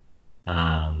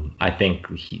 I think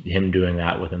him doing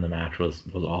that within the match was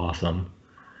awesome.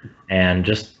 And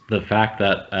just the fact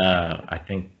that I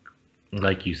think,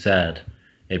 like you said,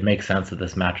 it makes sense that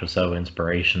this match was so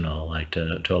inspirational, like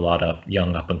to a lot of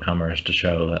young up and comers, to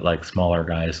show that like smaller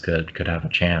guys could have a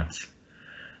chance.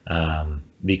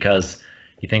 Because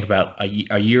you think about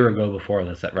a year ago before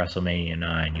this at WrestleMania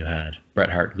 9, you had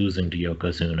Bret Hart losing to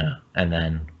Yokozuna, and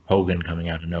then Hogan coming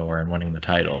out of nowhere and winning the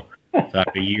title. So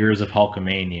after years of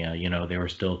Hulkamania, they were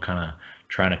still kind of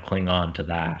trying to cling on to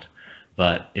that.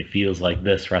 But it feels like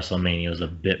this WrestleMania was a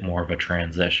bit more of a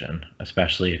transition,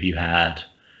 especially if you had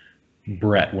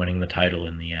Bret winning the title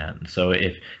in the end. So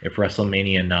if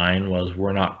WrestleMania 9 was,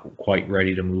 we're not quite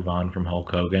ready to move on from Hulk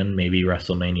Hogan, maybe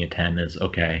WrestleMania 10 is,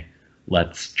 okay,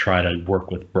 let's try to work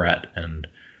with Bret and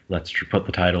let's put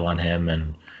the title on him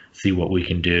and see what we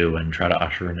can do and try to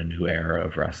usher in a new era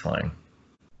of wrestling.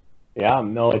 Yeah,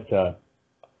 no, it's a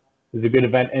good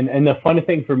event. And the funny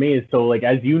thing for me is, so like,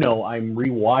 as you know, I'm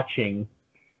rewatching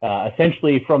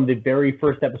essentially from the very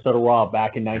first episode of Raw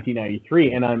back in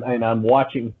 1993, and I'm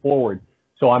watching forward.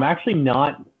 So I'm actually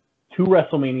not to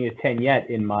WrestleMania 10 yet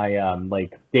in my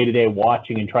like day-to-day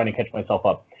watching and trying to catch myself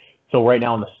up. So right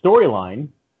now in the storyline,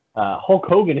 Hulk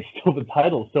Hogan is still the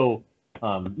title. So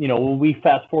when we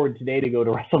fast forward today to go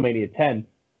to WrestleMania 10,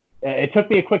 it took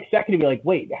me a quick second to be like,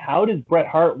 wait, how does Bret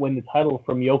Hart win the title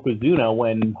from Yokozuna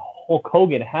when Hulk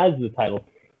Hogan has the title?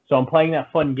 So I'm playing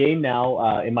that fun game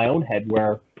now in my own head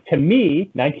where, to me,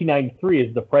 1993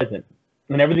 is the present.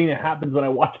 And everything that happens when I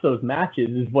watch those matches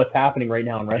is what's happening right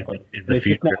now in wrestling. It's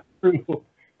just not true.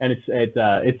 And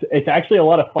it's actually a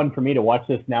lot of fun for me to watch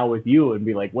this now with you and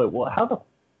be like, wait, well, how the...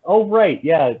 Oh, right.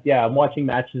 Yeah, I'm watching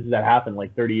matches that happened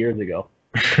like 30 years ago.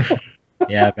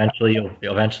 Yeah, eventually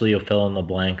you'll fill in the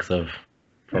blanks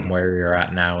from where you're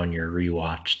at now in your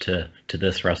rewatch to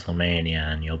this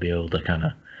WrestleMania, and you'll be able to kind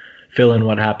of fill in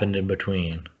what happened in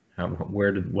between.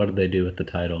 What did they do with the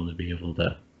title to be able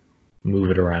to move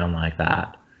it around like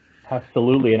that?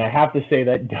 Absolutely, and I have to say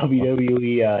that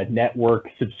WWE Network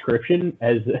subscription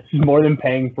is more than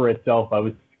paying for itself. I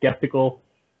was skeptical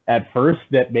at first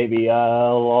that maybe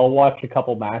I'll watch a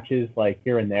couple matches like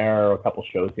here and there, or a couple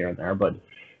shows here and there, but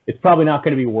it's probably not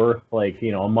going to be worth like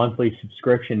a monthly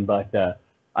subscription. But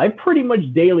I pretty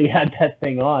much daily had that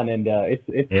thing on, and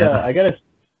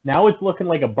now it's looking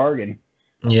like a bargain.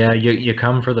 Yeah, you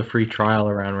come for the free trial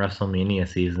around WrestleMania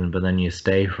season, but then you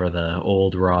stay for the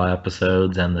old Raw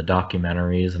episodes and the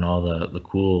documentaries and all the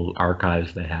cool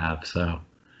archives they have. So,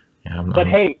 yeah.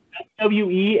 Hey,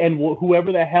 WWE and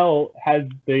whoever the hell has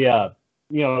the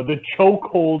the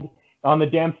chokehold on the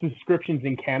damn subscriptions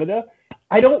in Canada,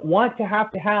 I don't want to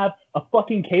have a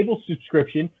fucking cable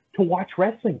subscription to watch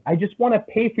wrestling. I just want to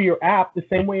pay for your app the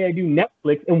same way I do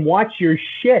Netflix and watch your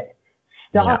shit.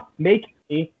 Stop making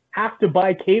me have to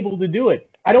buy cable to do it.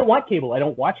 I don't want cable. I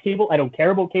don't watch cable. I don't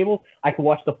care about cable. I can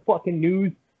watch the fucking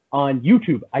news on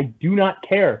YouTube. I do not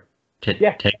care.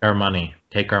 Yeah. Take our money.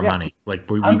 Take our money. Like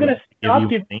I'm gonna stop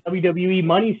giving WWE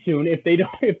money soon if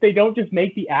they don't just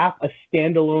make the app a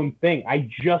standalone thing. I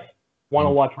just want to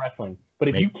watch wrestling. But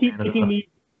if you keep making me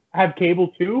have cable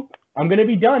too, I'm gonna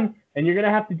be done, and you're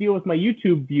gonna have to deal with my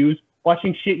YouTube views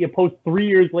watching shit you post 3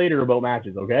 years later about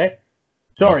matches. Okay?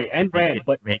 Sorry, end rant,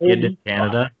 but make it in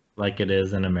Canada like it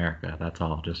is in America. That's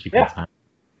all. Just you can sign.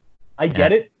 I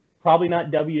get it. Probably not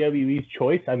WWE's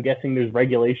choice. I'm guessing there's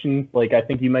regulations, like I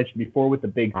think you mentioned before, with the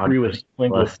big three with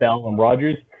Bell and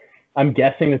Rogers. I'm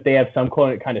guessing that they have some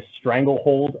kind of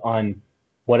stranglehold on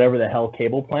whatever the hell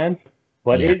cable plans.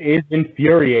 But it is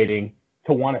infuriating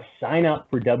to want to sign up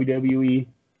for WWE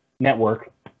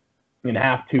Network and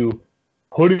have to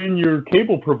put in your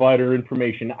cable provider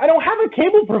information. I don't have a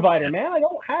cable provider, man. I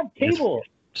don't have cable.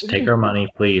 Just take our money,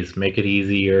 please. Make it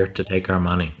easier to take our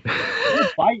money.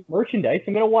 Buy merchandise.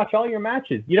 I'm going to watch all your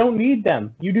matches. You don't need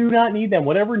them. You do not need them.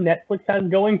 Whatever Netflix has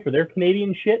going for their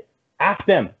Canadian shit, ask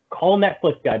them. Call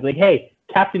Netflix guys. Like, hey,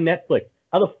 Captain Netflix,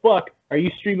 how the fuck are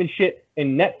you streaming shit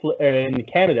in in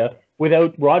Canada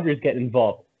without Rogers getting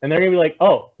involved? And they're going to be like,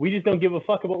 oh, we just don't give a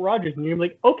fuck about Rogers. And you're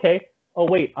like, okay. Oh,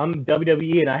 wait, I'm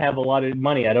WWE and I have a lot of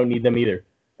money. I don't need them either.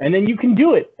 And then you can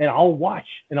do it, and I'll watch,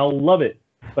 and I'll love it.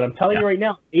 But I'm telling you right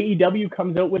now, AEW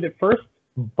comes out with it first.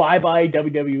 Bye-bye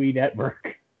WWE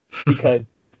Network, because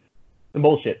the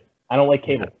bullshit. I don't like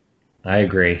cable. I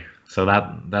agree. So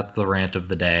that's the rant of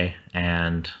the day,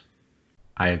 and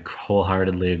I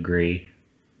wholeheartedly agree.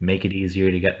 Make it easier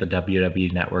to get the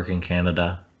WWE Network in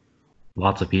Canada.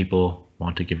 Lots of people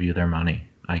want to give you their money.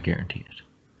 I guarantee it.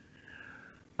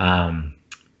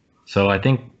 So I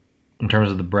think in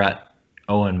terms of the Bret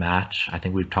Owen match, I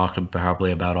think we've talked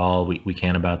probably about all we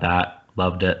can about that.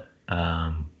 Loved it.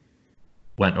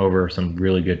 Went over some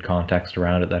really good context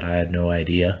around it that I had no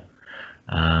idea.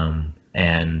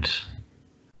 And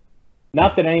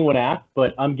not that anyone asked,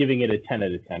 but I'm giving it a 10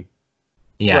 out of 10.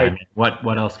 Yeah, right. I mean,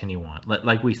 what else can you want?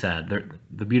 Like we said,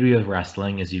 the beauty of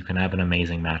wrestling is you can have an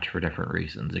amazing match for different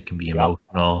reasons. It can be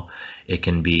emotional, it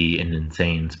can be an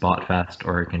insane spot fest,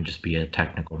 or it can just be a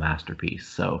technical masterpiece.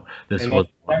 So this was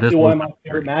one of my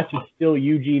favorite matches. Still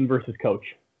Eugene versus Coach.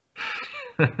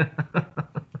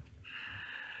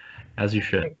 As you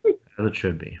should, as it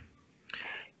should be.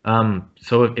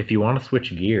 So if you want to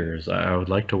switch gears, I would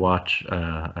like to watch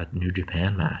a New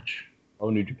Japan match.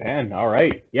 Oh, New Japan. All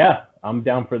right. Yeah, I'm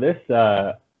down for this.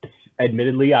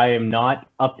 Admittedly, I am not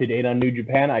up to date on New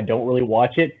Japan. I don't really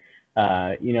watch it.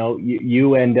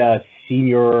 You and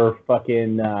senior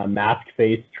fucking mask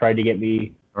face tried to get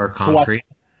me or concrete.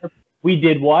 We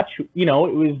did watch. It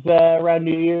was around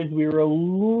New Year's. We were a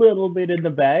little bit in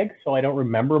the bag, so I don't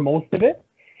remember most of it.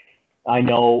 I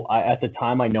know at the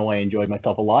time I enjoyed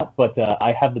myself a lot, but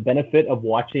I have the benefit of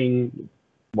watching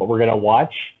what we're gonna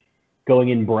watch going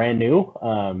in brand new.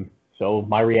 So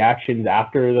my reactions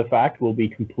after the fact will be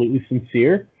completely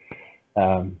sincere.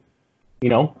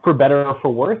 For better or for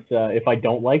worse. If I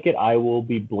don't like it, I will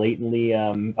be blatantly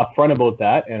upfront about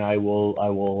that, and I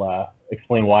will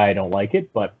explain why I don't like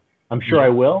it. But I'm sure I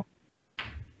will.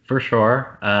 For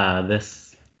sure.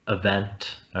 This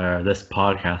event, or this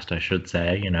podcast, I should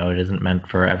say, it isn't meant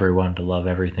for everyone to love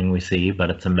everything we see, but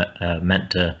it's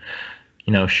meant to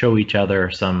show each other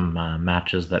some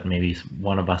matches that maybe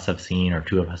one of us have seen or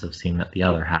two of us have seen that the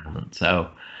other hasn't. So,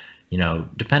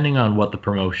 depending on what the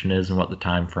promotion is and what the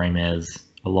time frame is,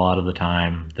 a lot of the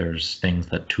time there's things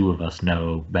that two of us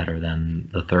know better than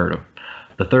the third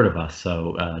of us.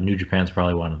 So New Japan's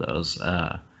probably one of those.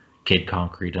 Kid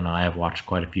Concrete and I have watched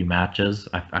quite a few matches.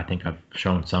 I think I've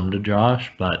shown some to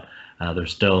Josh, but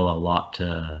there's still a lot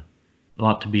to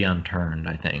be unturned,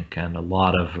 I think, and a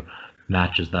lot of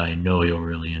matches that I know you'll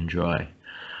really enjoy.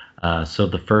 So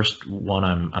the first one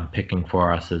I'm picking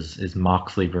for us is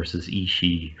Moxley versus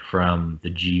Ishii from the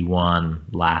G1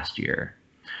 last year.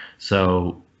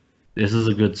 So this is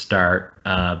a good start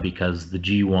because the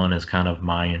G1 is kind of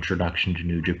my introduction to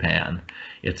New Japan.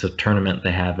 It's a tournament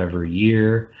they have every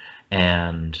year,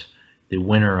 and the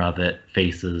winner of it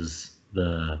faces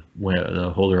the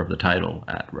holder of the title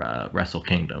at Wrestle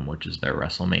Kingdom, which is their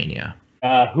WrestleMania.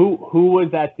 Who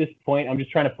was at this point? I'm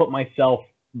just trying to put myself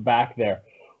back there.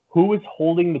 Who is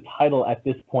holding the title at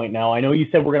this point now? I know you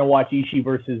said we're going to watch Ishii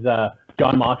versus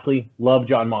Jon Moxley. Love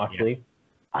Jon Moxley. Yeah.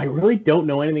 I really don't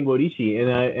know anything about Ishii,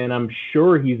 and I'm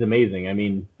sure he's amazing. I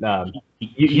mean,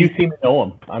 you seem to know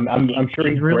him. I'm sure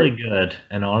he's really great. Good.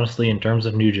 And honestly, in terms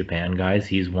of New Japan guys,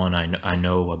 he's one I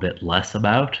know a bit less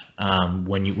about.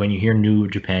 When you hear New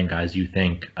Japan guys, you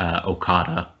think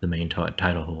Okada, the main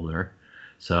title holder.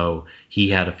 So he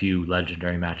had a few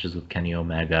legendary matches with Kenny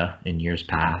Omega in years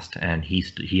past, and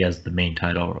he has the main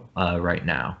title right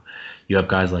now. You have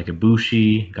guys like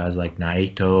Ibushi, guys like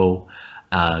Naito,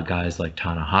 guys like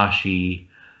Tanahashi,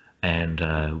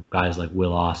 and guys like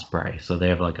Will Ospreay. So they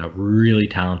have like a really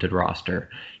talented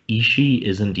roster. Ishii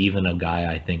isn't even a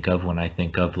guy I think of when I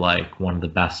think of like one of the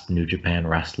best New Japan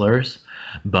wrestlers,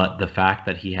 but the fact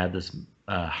that he had this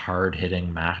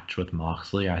hard-hitting match with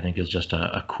Moxley, I think, is just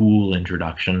a cool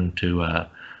introduction to a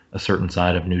certain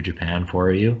side of New Japan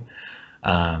for you.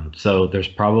 So there's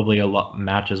probably a lot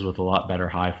matches with a lot better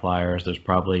high flyers. There's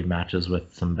probably matches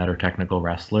with some better technical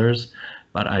wrestlers,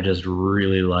 but I just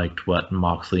really liked what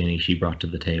Moxley and Ishii brought to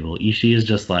the table. Ishii is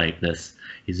just like this.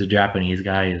 He's a Japanese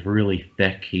guy. He's really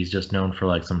thick. He's just known for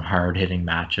like some hard-hitting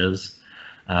matches.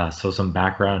 So some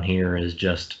background here is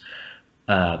just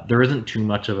there isn't too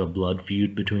much of a blood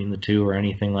feud between the two or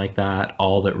anything like that.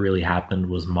 All that really happened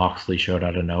was Moxley showed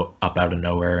up out of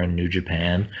nowhere in New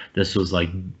Japan. This was like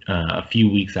a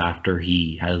few weeks after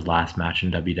he had his last match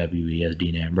in WWE as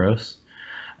Dean Ambrose.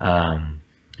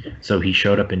 So he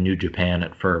showed up in New Japan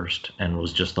at first and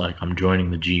was just like, I'm joining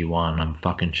the G1. I'm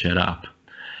fucking shit up.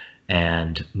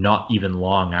 And not even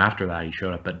long after that, he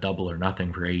showed up at Double or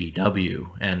Nothing for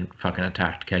AEW and fucking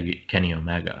attacked Kenny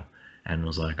Omega. And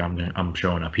was like, I'm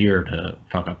showing up here to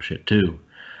fuck up shit too.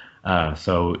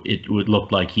 So it would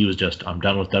look like he was just, I'm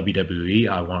done with WWE.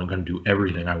 I'm going to do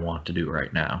everything I want to do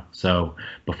right now. So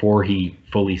before he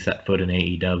fully set foot in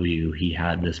AEW, he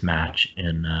had this match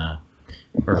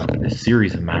or a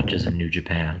series of matches in New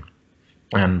Japan.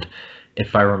 And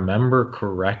if I remember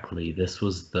correctly, this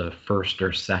was the first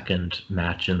or second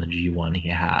match in the G1 he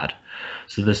had.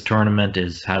 So this tournament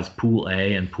has Pool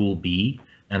A and Pool B.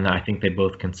 And I think they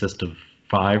both consist of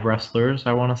 5 wrestlers,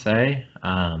 I want to say.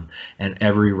 And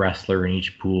every wrestler in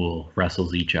each pool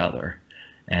wrestles each other.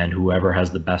 And whoever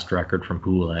has the best record from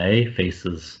Pool A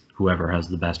faces whoever has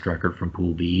the best record from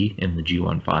Pool B in the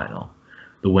G1 final.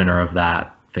 The winner of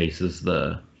that faces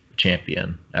the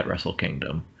champion at Wrestle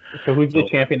Kingdom. So who's the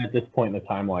champion at this point in the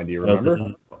timeline? Do you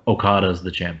remember? Okada's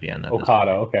the champion.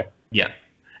 Okada, okay. Yeah.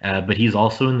 But he's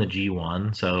also in the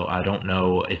G1, so I don't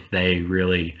know if they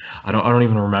really. I don't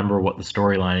even remember what the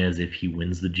storyline is if he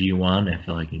wins the G1. If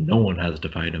like no one has to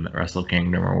fight him at Wrestle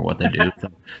Kingdom or what they do.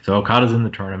 So Okada's in the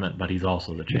tournament, but he's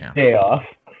also the champ. Day off.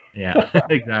 Yeah,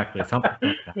 exactly. Something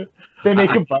like that. They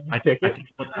make him buy a ticket.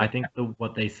 I think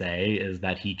what they say is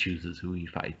that he chooses who he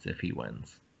fights if he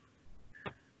wins.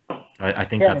 I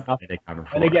think that's the way they cover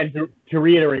for. And again, to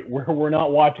reiterate, we're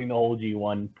not watching the whole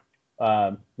G1.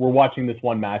 We're watching this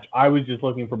one match. I was just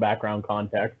looking for background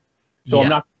context, so yeah. I'm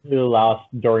not really lost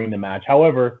during the match.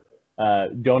 However,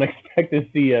 don't expect to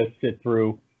see us sit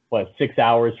through 6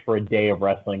 hours for a day of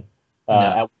wrestling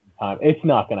at one time. It's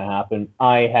not going to happen.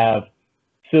 I have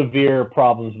severe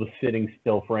problems with sitting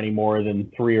still for any more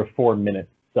than 3 or 4 minutes.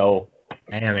 So,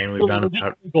 hey, I mean, we've done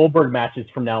Goldberg matches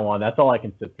from now on. That's all I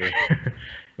can sit through.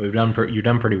 You've done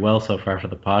pretty well so far for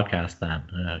the podcast, then.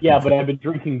 Yeah, but I've been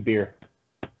drinking beer.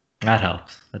 That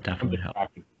helps. That definitely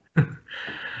helps.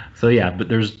 So yeah, but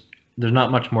there's not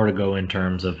much more to go in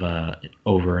terms of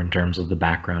in terms of the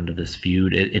background of this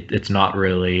feud. It's not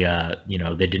really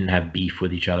they didn't have beef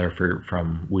with each other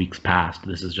from weeks past.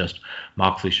 This is just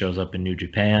Moxley shows up in New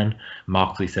Japan.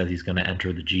 Moxley says he's going to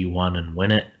enter the G1 and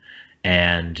win it.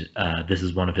 And this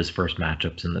is one of his first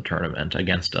matchups in the tournament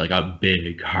against like a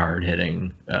big,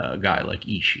 hard-hitting guy like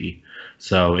Ishii.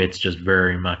 So it's just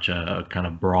very much a kind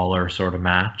of brawler sort of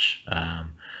match.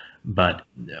 But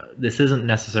this isn't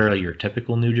necessarily your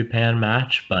typical New Japan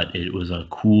match, but it was a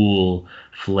cool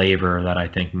flavor that I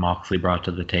think Moxley brought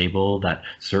to the table that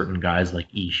certain guys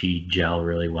like Ishii gel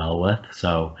really well with.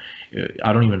 So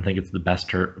I don't even think it's the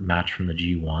best match from the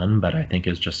G1, but I think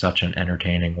it's just such an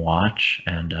entertaining watch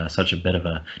and such a bit of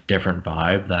a different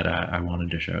vibe that I wanted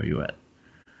to show you it.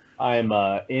 I'm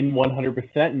in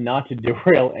 100%, not to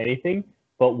derail anything,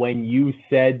 but when you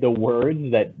said the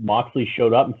words that Moxley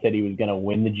showed up and said he was going to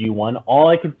win the G1, all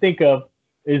I can think of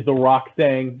is The Rock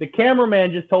saying, the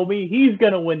cameraman just told me he's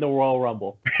going to win the Royal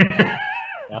Rumble.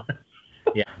 Yeah.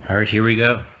 All right, here we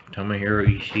go. Tomohiro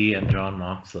Ishii and Jon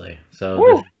Moxley. So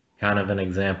this is kind of an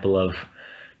example of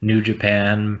New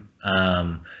Japan,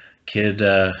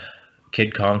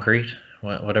 Kid Concrete,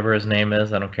 whatever his name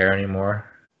is. I don't care anymore.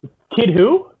 Kid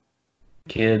who?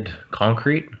 Kid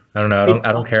Concrete? I don't know.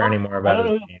 I don't care anymore about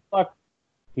his name.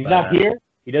 He's not here.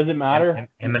 He doesn't matter.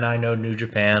 Him and I know New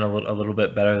Japan a little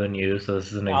bit better than you, so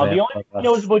this is an example. The only thing he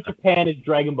knows about Japan is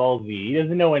Dragon Ball Z. He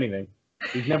doesn't know anything.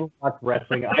 He's never watched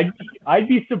wrestling. I'd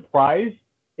be surprised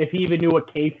if he even knew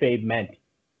what kayfabe meant.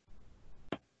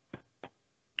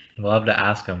 We'll have to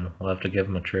ask him. We'll have to give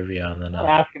him a trivia and then I'm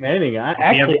not asking anything. I'm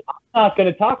not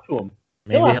going to talk to him.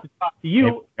 He'll maybe have to talk to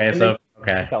you.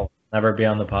 okay. Never be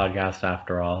on the podcast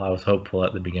after all. I was hopeful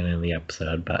at the beginning of the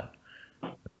episode, but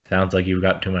it sounds like you've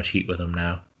got too much heat with him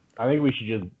now. I think we should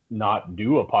just not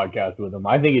do a podcast with him.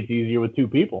 I think it's easier with two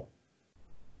people.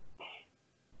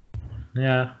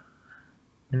 Yeah,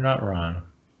 you're not wrong.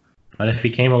 But if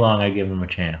he came along, I'd give him a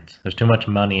chance. There's too much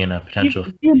money in a potential.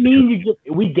 You mean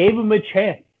we gave him a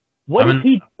chance? What is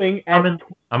he doing? I'm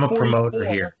a promoter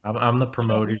here. I'm the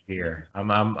promoter here.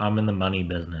 I'm in the money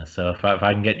business. So if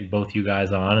I can get both you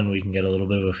guys on and we can get a little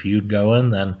bit of a feud going,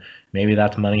 then maybe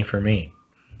that's money for me.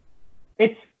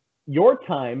 It's your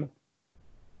time.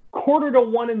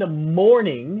 1:45 in the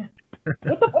morning.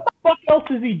 What the fuck else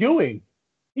is he doing?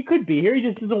 He could be here. He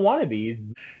just doesn't want to be.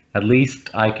 At least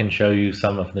I can show you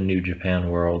some of the New Japan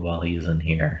world while he's in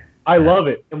here. I love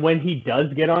it. And when he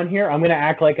does get on here, I'm going to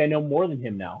act like I know more than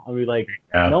him now. I'll be like,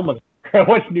 no, I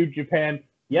watched New Japan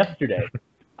yesterday.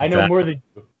 I know more than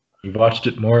you. You've watched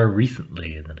it more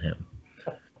recently than him.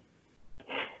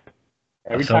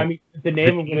 Every time he says the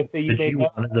name, I'm going to say you made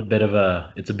up.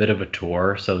 It's a bit of a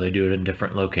tour, so they do it in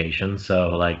different locations. So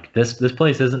like this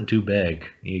place isn't too big.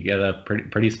 You get a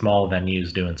pretty small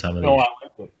venues doing some of these.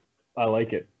 Oh, I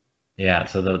like it. Yeah,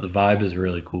 so the vibe is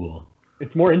really cool.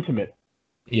 It's more intimate.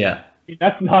 Yeah.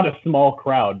 That's not a small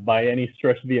crowd by any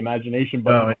stretch of the imagination,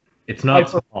 but no, it's not.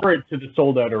 I prefer it to the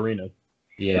sold out arenas.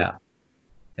 Yeah.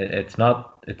 It's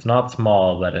not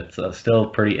small, but it's still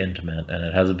pretty intimate, and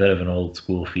it has a bit of an old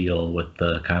school feel with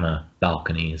the kind of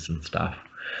balconies and stuff.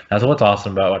 That's what's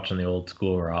awesome about watching the old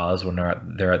school Raws when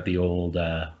they're at the old,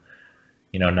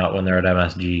 not when they're at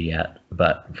MSG yet,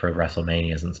 but for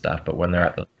WrestleManias and stuff, but when they're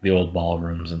at the old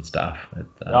ballrooms and stuff.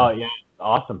 Oh yeah,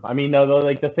 awesome. I mean, though,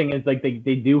 like the thing is, like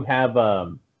they do have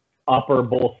upper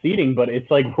bowl seating, but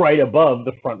it's like right above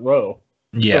the front row.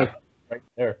 Yeah, so right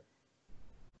there.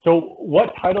 So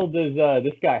what title does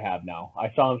this guy have now?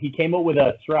 I saw him. He came up with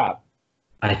a strap.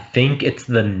 I think it's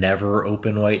the Never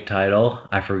Openweight title.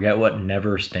 I forget what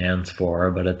Never stands for,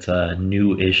 but it's a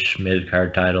new-ish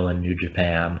mid-card title in New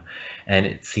Japan. And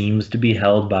it seems to be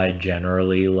held by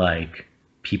generally like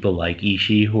people like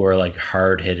Ishii who are like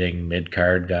hard-hitting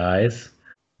mid-card guys.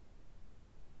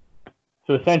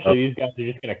 So essentially these guys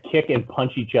are just going to kick and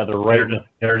punch each other right now.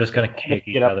 They're just going to kick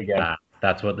each other back.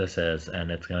 That's what this is,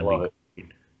 and it's going to be great.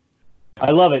 I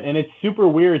love it, and it's super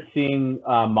weird seeing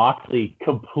Moxley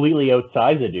completely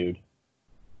outsize a dude.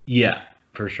 Yeah,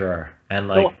 for sure. And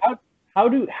like,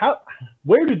 so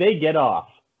where do they get off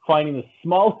finding the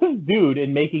smallest dude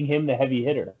and making him the heavy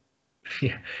hitter?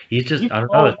 Yeah, he's just I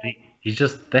don't know. He's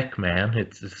just thick, man.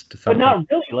 It's just something. But not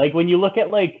really. Like when you look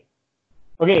at okay,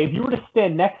 if you were to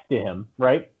stand next to him,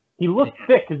 right? He looks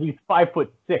thick because he's 5'6".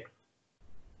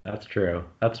 That's true.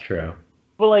 That's true.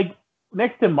 But like.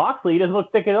 Next to Moxley, he doesn't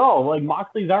look thick at all. Like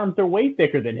Moxley's arms are way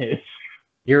thicker than his.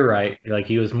 You're right. Like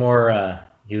he was more,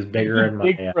 he was bigger in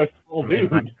my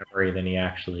memory than he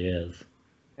actually is.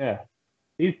 Yeah,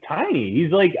 he's tiny. He's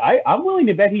like, I'm willing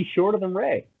to bet he's shorter than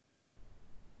Ray.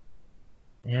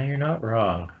 Yeah, you're not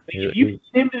wrong. If you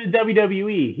put him to the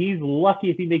WWE, he's lucky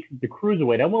if he makes it to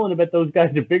cruiserweight. I'm willing to bet those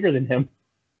guys are bigger than him.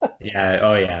 Yeah.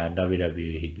 Oh yeah. In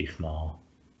WWE, he'd be small.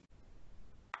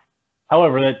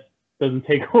 However, that doesn't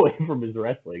take away from his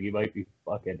wrestling. He might be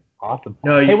fucking awesome.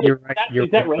 No, you're right.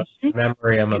 Is that right?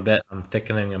 Memory, I'm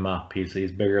thickening him up. He's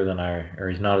bigger than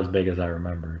he's not as big as I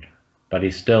remembered, but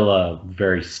he's still a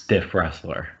very stiff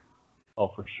wrestler. Oh,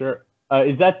 for sure.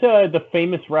 Is that the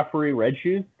famous referee Red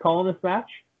Shoes calling this match?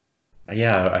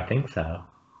 Yeah, I think so.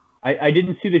 I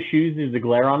didn't see the shoes. There's a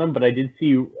glare on him, but I did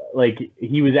see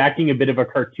he was acting a bit of a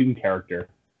cartoon character.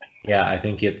 Yeah, I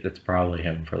think it's probably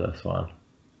him for this one.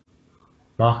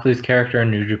 Moxley's character in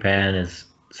New Japan is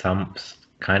some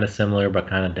kind of similar but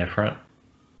kind of different.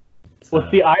 So.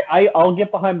 Well, see, I'll get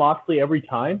behind Moxley every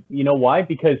time. You know why?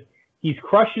 Because he's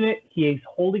crushing it. He's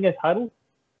holding a title,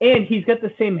 and he's got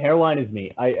the same hairline as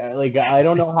me. I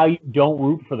don't know how you don't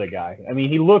root for the guy. I mean,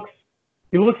 he looks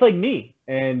like me,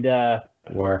 and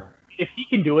if he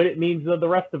can do it, it means that the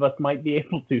rest of us might be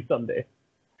able to someday.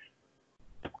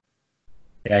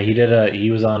 Yeah, he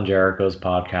was on Jericho's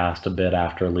podcast a bit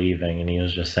after leaving, and he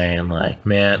was just saying like,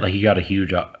 man, like he got a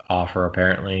huge offer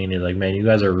apparently, and he's like, man, you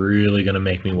guys are really gonna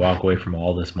make me walk away from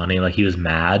all this money. Like he was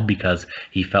mad because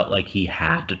he felt like he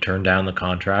had to turn down the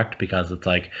contract because it's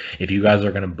like, if you guys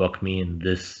are gonna book me in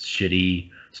this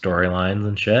shitty storylines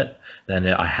and shit, then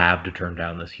I have to turn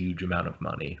down this huge amount of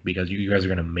money because you guys are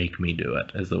gonna make me do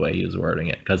it, is the way he was wording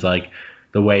it. Because like,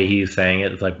 the way he's saying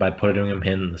it, it's like by putting him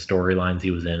in the storylines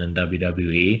he was in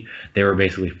WWE, they were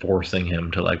basically forcing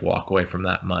him to like walk away from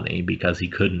that money because he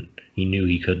knew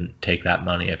he couldn't take that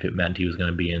money if it meant he was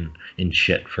going to be in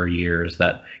shit for years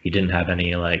that he didn't have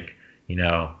any like,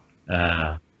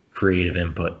 creative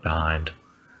input behind.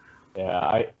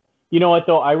 Yeah, you know what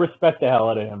though? I respect the hell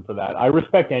out of him for that. I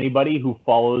respect anybody who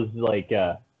follows like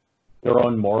their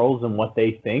own morals and what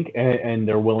they think, and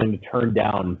they're willing to turn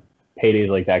down paydays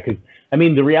like that. Because I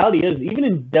mean, the reality is, even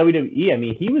in WWE, I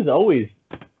mean, he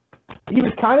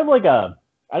was kind of like I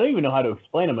don't even know how to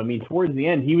explain him. I mean, towards the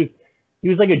end, he was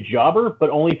like a jobber, but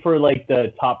only for like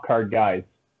the top card guys.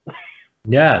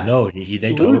 Yeah, no,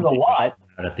 they lose a lot,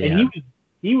 at the and end.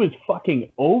 he was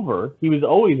fucking over. He was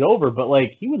always over, but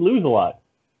like he would lose a lot.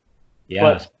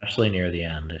 Yeah, especially near the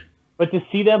end. But to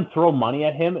see them throw money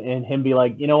at him and him be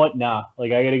like, you know what, nah,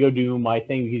 like I got to go do my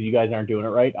thing because you guys aren't doing it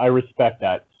right. I respect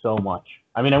that so much.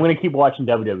 I mean, I'm going to keep watching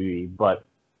WWE, but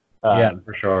yeah,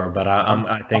 for sure. But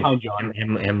I think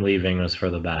him leaving was for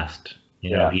the best.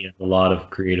 You know, he has a lot of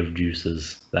creative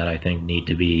juices that I think need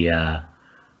to be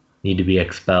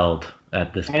expelled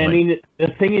at this point. And I mean, the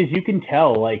thing is, you can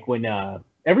tell like when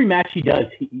every match he does,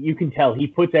 you can tell he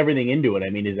puts everything into it. I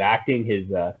mean, his acting,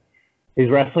 his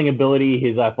wrestling ability,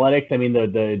 his athletics. I mean,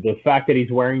 the fact that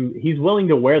he's willing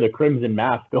to wear the crimson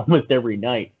mask almost every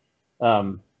night.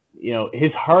 You know,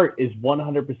 his heart is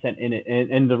 100% in it.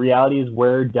 And the reality is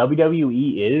where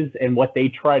WWE is and what they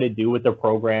try to do with their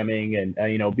programming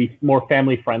and, be more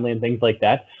family friendly and things like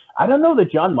that. I don't know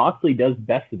that Jon Moxley does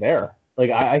best there. Like,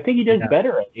 I think he does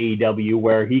better at AEW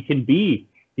where he can be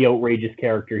the outrageous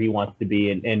character he wants to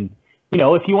be. And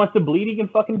if he wants to bleed, he can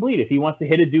fucking bleed. If he wants to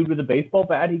hit a dude with a baseball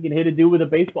bat, he can hit a dude with a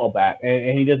baseball bat.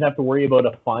 And he doesn't have to worry about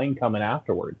a fine coming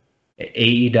afterwards.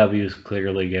 AEW is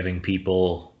clearly giving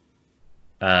people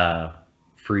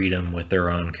freedom with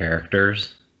their own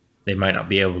characters. They might not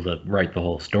be able to write the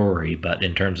whole story, but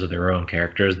in terms of their own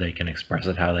characters, they can express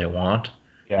it how they want.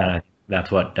 Yeah. And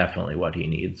that's definitely what he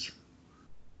needs.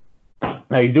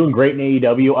 Now, he's doing great in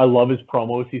AEW. I love his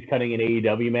promos he's cutting in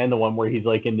AEW, man. The one where he's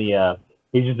like in the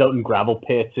he's just out in gravel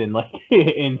pits and like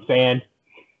in sand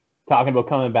talking about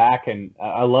coming back, and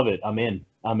I love it. I'm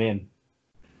in.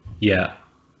 Yeah.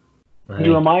 He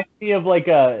reminds me of like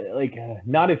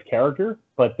not his character,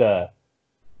 but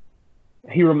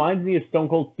he reminds me of Stone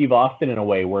Cold Steve Austin in a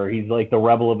way where he's like the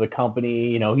rebel of the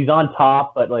company. He's on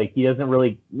top, but like he doesn't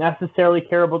really necessarily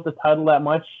care about the title that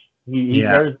much. He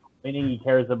cares about winning. He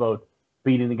cares about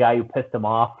beating the guy who pissed him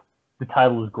off. The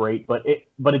title is great, but it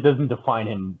doesn't define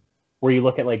him. Where you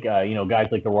look at like guys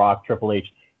like The Rock, Triple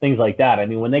H, things like that. I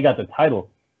mean, when they got the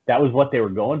title, that was what they were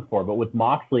going for. But with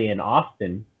Moxley and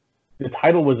Austin, the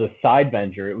title was a side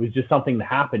venture. It was just something that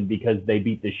happened because they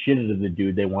beat the shit out of the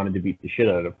dude they wanted to beat the shit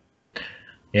out of.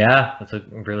 Yeah, that's a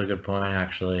really good point,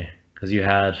 actually. Because you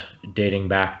had, dating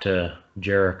back to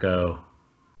Jericho,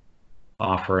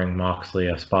 offering Moxley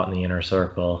a spot in the inner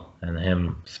circle and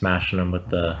him smashing him with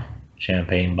the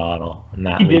champagne bottle. And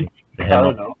that leads to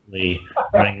him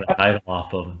running the title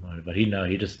off of him. But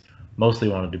he just mostly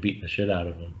wanted to beat the shit out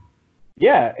of him.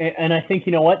 Yeah, and I think,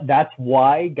 you know what? That's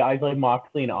why guys like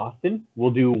Moxley and Austin will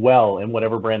do well in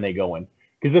whatever brand they go in.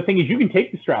 Because the thing is, you can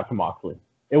take the strap from Moxley.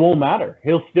 It won't matter.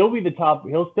 He'll still be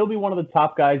He'll still be one of the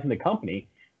top guys in the company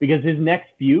because his next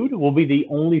feud will be the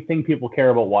only thing people care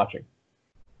about watching.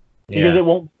 Because it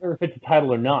won't matter if it's a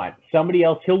title or not. Somebody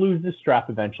else, he'll lose the strap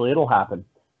eventually. It'll happen.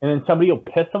 And then somebody will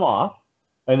piss him off,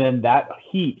 and then that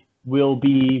heat will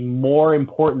be more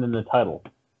important than the title.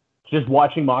 Just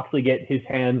watching Moxley get his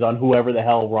hands on whoever the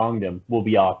hell wronged him will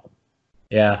be awesome.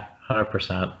 Yeah,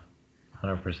 100%.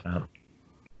 100%.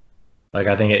 Like,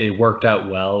 I think it worked out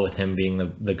well with him being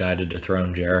the guy to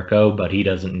dethrone Jericho, but he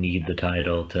doesn't need the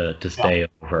title to stay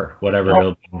over. Whatever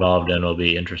he'll be involved in will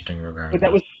be interesting regardless. But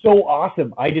that was so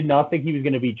awesome. I did not think he was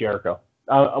going to beat Jericho.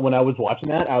 When I was watching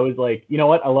that, I was like, you know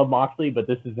what? I love Moxley, but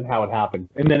this isn't how it happened.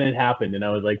 And then it happened, and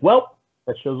I was like, well,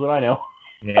 that shows what I know.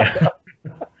 Yeah.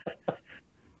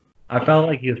 I felt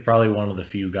like he was probably one of the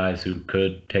few guys who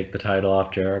could take the title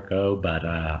off Jericho, but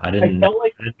I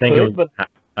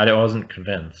wasn't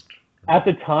convinced. At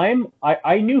the time,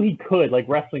 I knew he could, like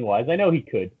wrestling-wise. I know he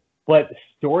could. But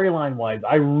storyline-wise,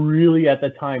 I really at the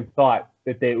time thought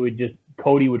that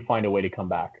Cody would find a way to come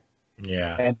back.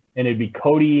 Yeah. And it'd be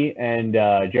Cody and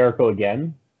Jericho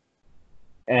again.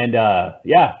 And,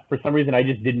 for some reason, I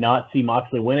just did not see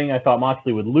Moxley winning. I thought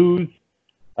Moxley would lose.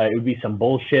 It would be some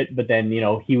bullshit, but then,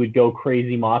 he would go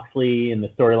crazy Moxley and the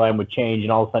storyline would change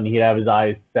and all of a sudden he'd have his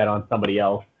eyes set on somebody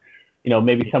else.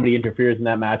 Maybe somebody interferes in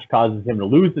that match, causes him to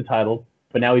lose the title,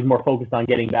 but now he's more focused on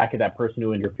getting back at that person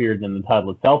who interfered than the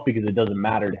title itself because it doesn't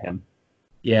matter to him.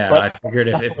 Yeah, But I figured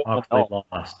that's if what Moxley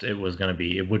lost, it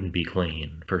wouldn't be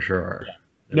clean for sure. yeah.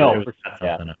 It No, would for set sure,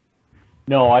 yeah. something up.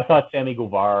 No, I thought Sammy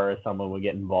Guevara or someone would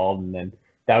get involved, and then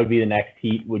that would be the next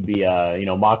heat. Would be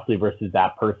Moxley versus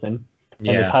that person, and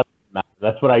the Yeah, title match.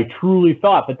 That's what I truly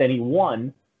thought. But then he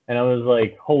won, and I was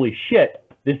like, holy shit,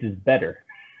 this is better.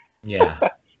 yeah,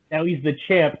 Now he's the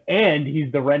champ and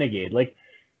he's the renegade. Like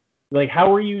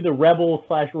how are you the rebel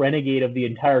 / renegade of the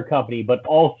entire company, but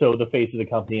also the face of the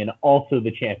company and also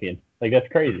the champion? Like that's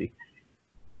crazy.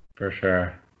 for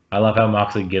sure. I love how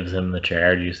Moxley gives him the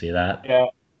chair. Do you see that? Yeah.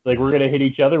 Like we're gonna hit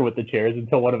each other with the chairs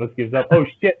until one of us gives up. Oh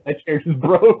shit, that chair just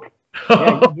broke.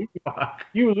 Yeah,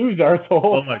 you lose, arsehole.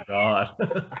 Oh my god.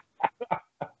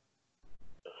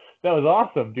 That was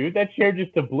awesome, dude. That chair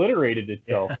just obliterated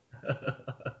itself.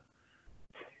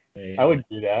 Yeah. I would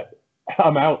do that.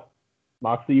 I'm out.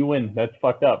 Moxley, you win. That's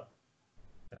fucked up.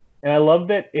 And I love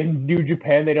that in New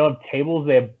Japan they don't have tables;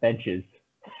 they have benches.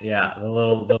 Yeah, the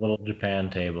little Japan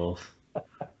tables.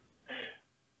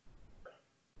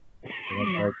 They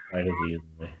don't work quite as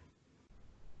easily.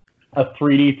 A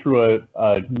 3D through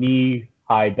a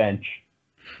knee-high bench.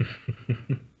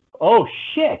 Oh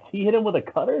shit! He hit him with a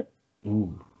cutter.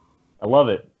 Ooh, I love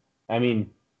it. I mean,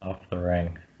 off the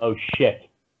ring. oh shit!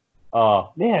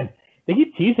 Oh man, they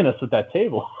keep teasing us with that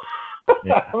table.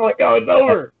 Yeah. I'm like, oh, it's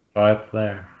over. Oh, it's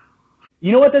there.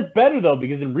 You know what? That's better though,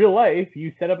 because in real life,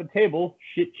 you set up a table,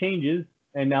 shit changes,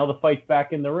 and now the fight's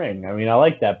back in the ring. I mean, I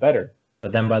like that better.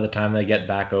 But then by the time they get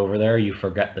back over there, you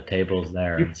forget the table's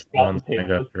there, You and forgot someone's the gonna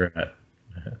go table. through it.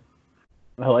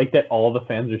 I like that all the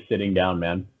fans are sitting down,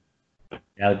 man.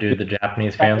 Yeah, dude, the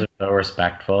Japanese fans are so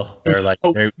respectful. They're like,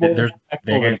 So there's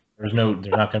respectful.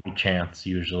 not gonna be chance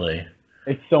usually.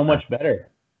 It's so much better.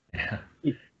 Yeah.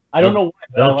 I don't know why,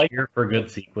 but I They'll like cheer for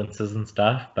good sequences and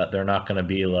stuff, but they're not gonna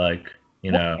be like,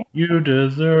 you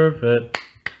deserve it.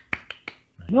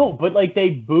 no, but like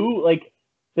they boo. Like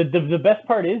the best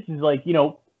part is like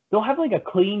they'll have like a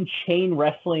clean chain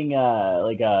wrestling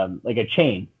like a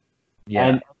chain Yeah,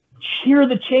 and cheer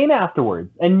the chain afterwards,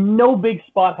 and no big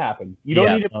spot happens. You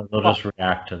don't need to. they'll just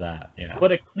react to that. Yeah,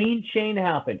 But a clean chain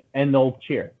happened, and they'll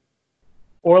cheer.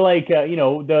 Or like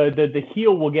the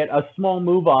heel will get a small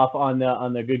move off on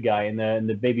the good guy, and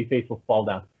the baby face will fall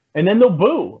down, and then they'll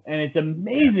boo, and it's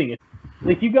amazing. Yeah.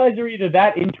 Like you guys are either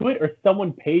that into it, or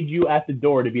someone paid you at the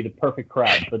door to be the perfect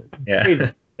crowd. But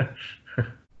yeah.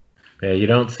 Yeah, you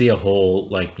don't see a whole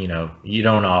you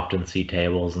don't often see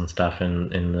tables and stuff in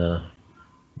the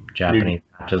Japanese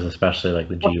matches, especially like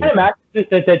the G1. What kind of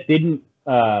matches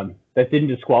that didn't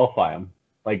disqualify him?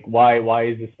 Like why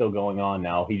is this still going on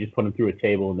now? He just put him through a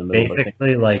table in the middle.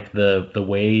 Basically, like the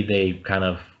way they kind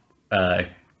of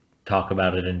talk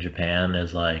about it in Japan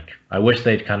is like, I wish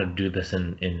they'd kind of do this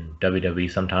in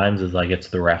WWE sometimes, is like it's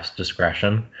the ref's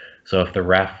discretion. So if the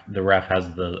ref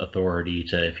has the authority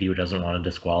to, if he doesn't want to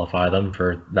disqualify them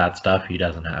for that stuff, he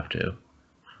doesn't have to.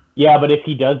 Yeah, but if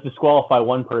he does disqualify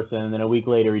one person and then a week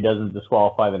later he doesn't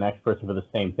disqualify the next person for the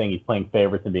same thing, he's playing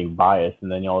favorites and being biased,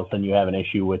 and then all of a sudden you have an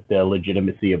issue with the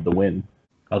legitimacy of the win.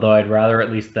 Although I'd rather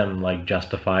at least them like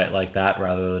justify it like that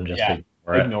rather than just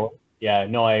ignore it. Yeah,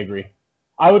 no, I agree.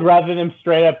 I would rather them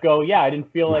straight up go, yeah, I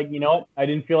didn't feel like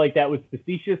that was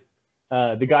facetious.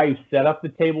 The guy who set up the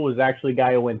table was actually a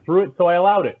guy who went through it, so I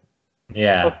allowed it.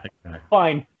 Yeah, so, exactly.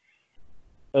 Fine.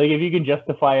 Like if you can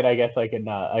justify it, I guess I can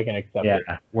accept it.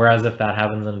 Yeah. Whereas if that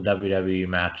happens in a WWE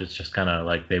match, it's just kind of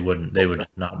like they would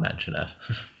not mention it.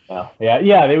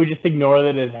 Yeah. They would just ignore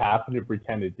that it happened and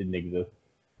pretend it didn't exist.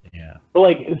 Yeah.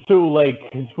 But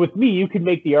with me, you could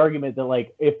make the argument that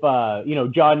like if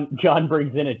John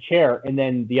brings in a chair and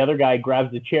then the other guy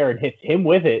grabs the chair and hits him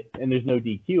with it and there's no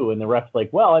DQ and the ref's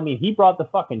like, well, I mean, he brought the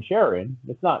fucking chair in.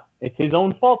 It's his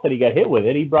own fault that he got hit with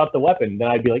it. He brought the weapon. Then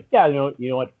I'd be like, yeah, you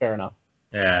know what, fair enough.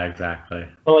 Yeah, exactly.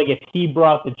 But like if he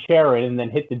brought the chair in and then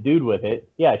hit the dude with it,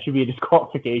 yeah, it should be a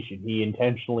disqualification. He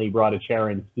intentionally brought a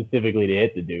chair in specifically to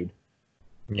hit the dude.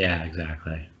 Yeah,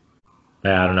 exactly.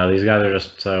 Yeah, I don't know. These guys are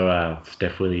just so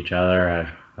stiff with each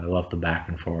other. I love the back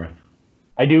and forth.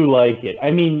 I do like it. I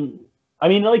mean,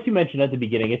 like you mentioned at the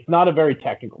beginning, it's not a very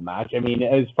technical match. I mean,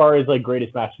 as far as like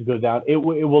greatest matches go down, it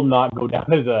will not go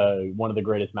down as one of the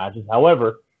greatest matches.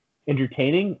 However,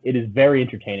 entertaining. It is very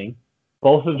entertaining.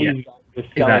 Both of these guys.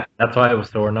 Exactly. That's why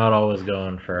we're not always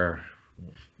going for,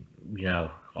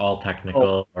 all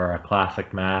technical or a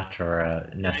classic match or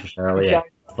necessarily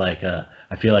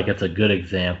I feel like it's a good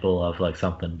example of like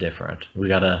something different. We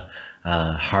got a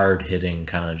hard hitting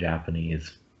kind of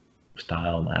Japanese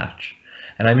style match,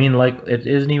 and I mean like it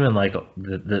isn't even like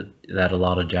that a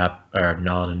lot of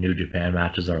New Japan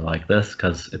matches are like this,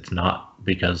 because it's not,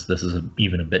 because this is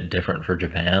even a bit different for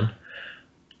Japan.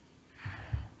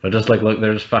 But just like, look,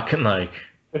 they're just fucking like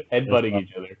Just headbutting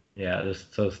each other. Yeah,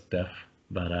 just so stiff.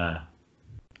 But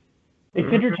it's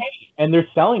entertaining, and they're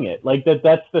selling it. Like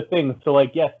that's the thing. So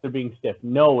like, yes, they're being stiff.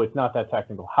 No, it's not that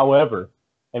technical. However,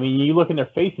 I mean, you look in their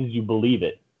faces, you believe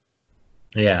it.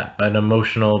 Yeah, an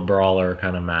emotional brawler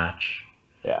kind of match.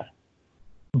 Yeah.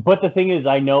 But the thing is,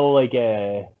 I know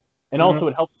and also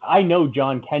it helps. I know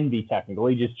John can be technical.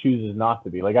 He just chooses not to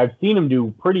be. Like I've seen him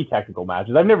do pretty technical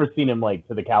matches. I've never seen him like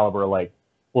to the caliber like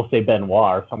we'll say Benoit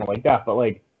or something like that. But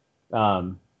like, I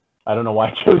don't know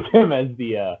why I chose him as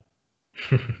the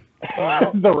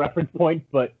the reference point,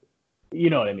 but you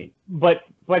know what I mean. But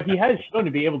he has shown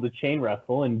to be able to chain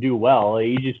wrestle and do well.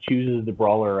 He just chooses the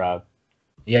brawler.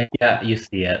 Yeah, you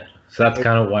see it. So that's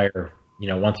kind of why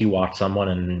once you watch someone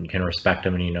and can respect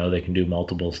them and they can do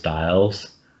multiple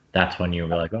styles, that's when you're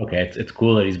like, okay, it's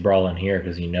cool that he's brawling here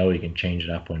because he can change it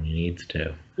up when he needs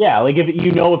to. Yeah, like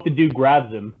if the dude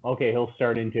grabs him, okay, he'll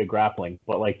start into grappling,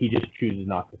 but like he just chooses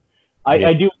not to.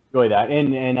 I do enjoy that,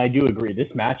 and I do agree.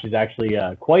 This match is actually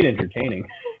quite entertaining.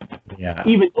 Yeah.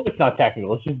 Even though it's not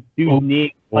technical, it's just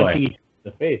dudes punching each other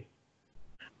in the face.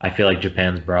 I feel like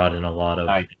Japan's brought in a lot of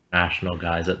international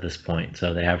guys at this point,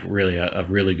 so they have really a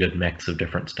really good mix of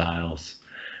different styles.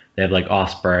 They have like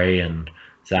Osprey and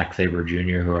Zack Sabre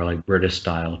Jr., who are like British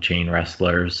style chain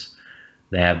wrestlers.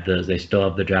 They still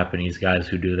have the Japanese guys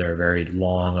who do their very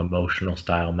long emotional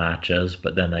style matches,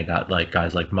 but then they got like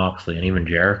guys like Moxley and even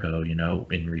Jericho,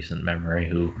 in recent memory,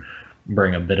 who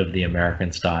bring a bit of the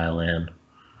American style in,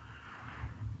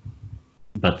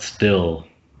 but still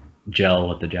gel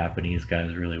with the Japanese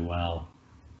guys really well.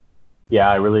 Yeah,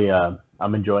 I really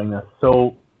I'm enjoying this.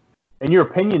 So, in your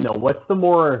opinion, though, what's the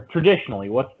more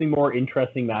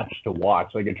interesting match to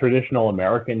watch? Like a traditional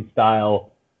American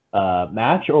style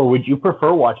match, or would you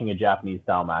prefer watching a Japanese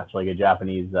style match, like a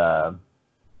Japanese with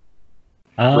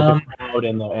the crowd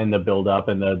and the build up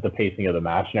and the pacing of the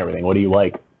match and everything? What do you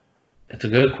like? It's a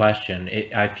good question.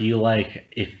 I feel like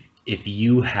if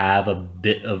you have a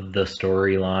bit of the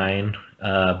storyline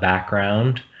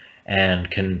background and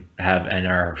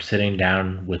are sitting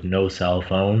down with no cell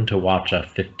phone to watch a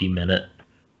 50-minute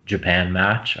Japan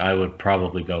match, I would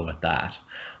probably go with that.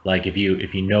 Like if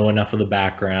you know enough of the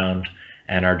background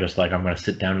and are just like, I'm going to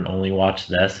sit down and only watch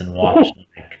this and watch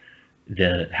like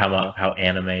how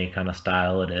anime kind of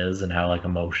style it is and how like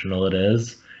emotional it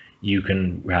is, you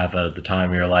can have the time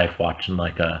of your life watching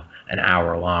like an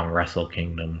hour-long Wrestle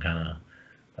Kingdom kind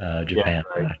of Japan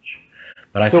match.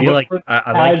 But I feel like for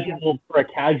a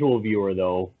casual viewer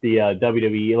though, the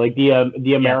WWE, like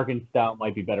the American style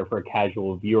might be better for a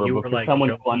casual viewer, but for someone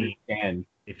who understands.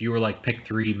 If you were like pick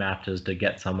 3 matches to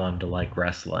get someone to like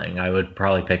wrestling, I would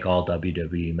probably pick all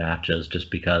WWE matches just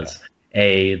because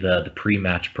the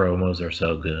pre-match promos are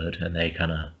so good and they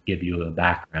kind of give you a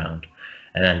background,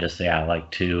 and then just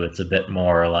like 2, it's a bit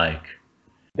more like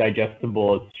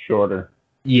digestible. It's shorter.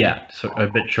 Yeah, so a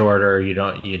bit shorter. You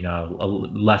don't,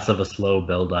 less of a slow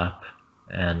build up,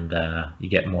 and you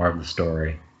get more of the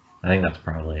story. I think that's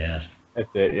probably it. That's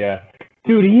it, yeah.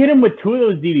 Dude, he hit him with 2 of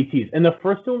those DDTs, and the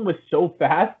first one was so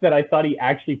fast that I thought he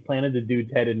actually planted the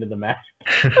dude's head into the match.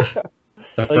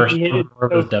 The first one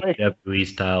was WWE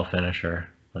style finisher,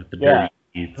 like the dirty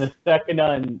deeds. The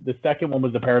second one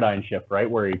was the paradigm shift, right,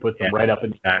 where he puts him right up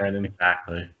in the air.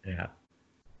 Exactly, yeah.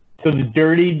 So the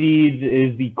dirty deeds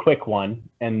is the quick one,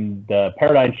 and the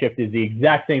paradigm shift is the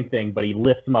exact same thing, but he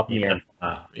lifts him up in the air.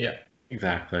 Yeah,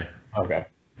 exactly. Okay.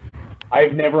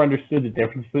 I've never understood the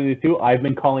difference between the two. I've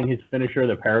been calling his finisher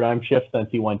the paradigm shift since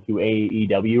he went to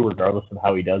AEW, regardless of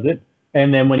how he does it.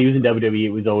 And then when he was in WWE,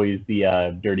 it was always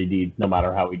the dirty deeds, no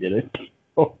matter how he did it.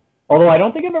 Although I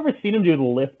don't think I've ever seen him do the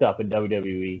lift up in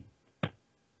WWE.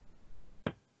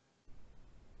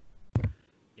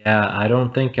 Yeah, I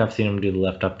don't think I've seen him do the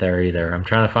lift up there either. I'm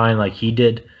trying to find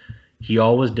he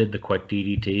always did the quick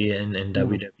DDT in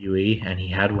WWE, and he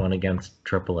had one against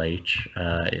Triple H.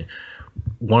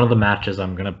 One of the matches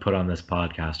I'm going to put on this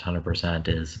podcast 100%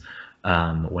 is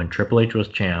when Triple H was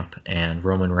champ and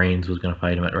Roman Reigns was going to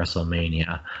fight him at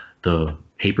WrestleMania. The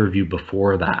pay-per-view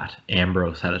before that,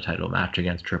 Ambrose had a title match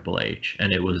against Triple H,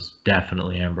 and it was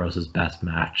definitely Ambrose's best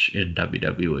match in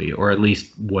WWE, or at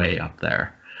least way up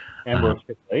there. Ambrose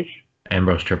Triple H?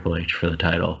 Ambrose Triple H for the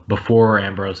title, before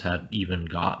Ambrose had even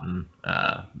gotten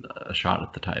a shot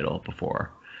at the title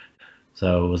before.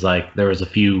 So it was like there was a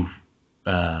few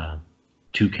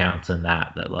 2 counts in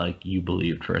that like you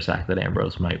believed for a sec that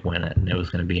Ambrose might win it, and it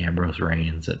was going to be Ambrose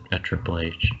Reigns at Triple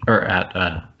H, or at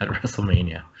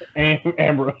WrestleMania.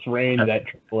 Ambrose Reigns at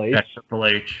Triple H. At Triple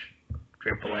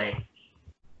H.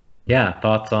 Yeah,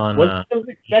 thoughts on what was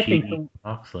expecting from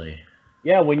Moxley?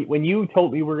 yeah, when you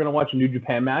told me we were gonna watch a New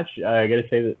Japan match, I gotta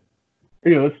say that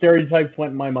the stereotypes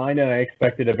went in my mind, and I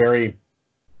expected a very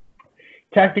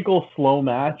technical, slow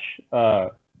match.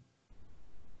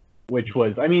 Which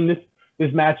was, I mean,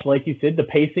 this match, like you said, the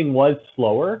pacing was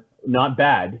slower, not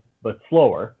bad, but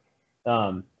slower.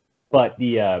 But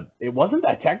it wasn't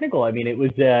that technical. I mean, it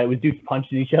was dudes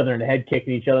punching each other in the head,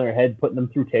 kicking each other in the head, putting them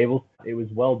through tables. It was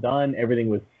well done. Everything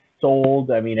was sold.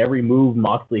 I mean, every move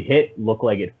Moxley hit looked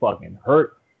like it fucking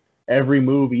hurt. Every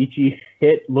move Ichi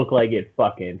hit looked like it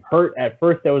fucking hurt. At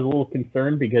first, I was a little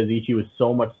concerned because Ichi was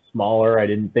so much smaller. I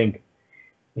didn't think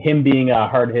him being a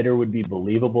hard hitter would be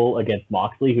believable against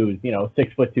Moxley, who's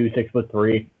 6'2",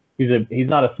 6'3". He's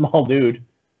not a small dude.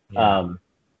 Yeah.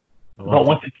 But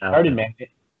once it started, man,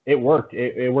 it worked.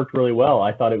 It worked really well.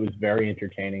 I thought it was very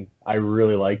entertaining. I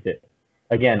really liked it.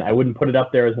 Again, I wouldn't put it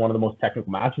up there as one of the most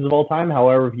technical matches of all time.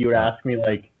 However, if you would ask me,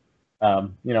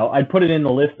 I'd put it in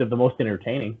the list of the most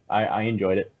entertaining. I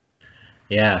enjoyed it.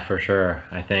 Yeah, for sure.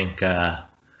 I think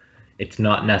it's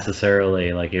not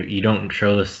necessarily like you don't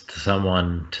show this to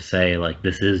someone to say like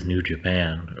this is New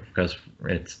Japan, because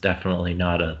it's definitely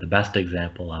not the best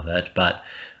example of it. But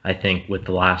I think with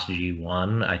the last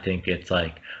G1, I think it's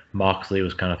like Moxley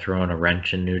was kind of throwing a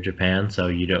wrench in New Japan, so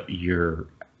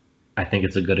I think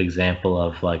it's a good example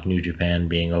of like New Japan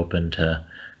being open to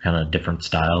kind of different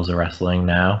styles of wrestling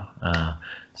now.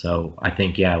 So I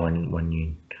think, yeah,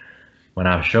 when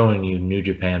I was showing you New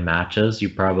Japan matches, you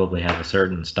probably have a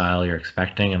certain style you're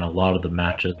expecting, and a lot of the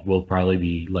matches will probably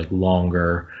be like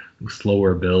longer,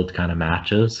 slower build kind of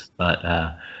matches.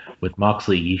 But with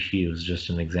Moxley Ishii, it was just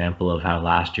an example of how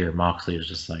last year Moxley was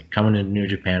just like coming into New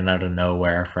Japan out of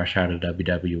nowhere, fresh out of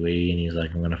WWE, and he's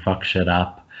like, I'm going to fuck shit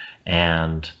up.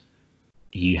 And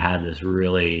he had this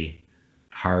really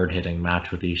hard-hitting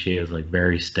match with Ishii. It was like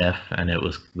very stiff, and it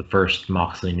was the first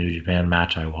Moxley New Japan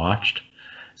match I watched.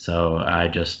 So I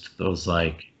was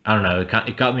like, I don't know,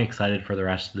 it got me excited for the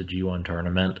rest of the G1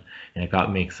 tournament, and it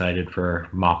got me excited for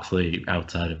Moxley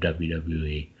outside of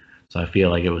WWE. So I feel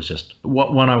like it was just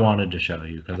one I wanted to show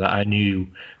you, because I knew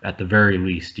at the very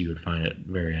least you would find it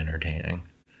very entertaining.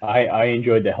 I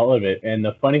enjoyed the hell of it. And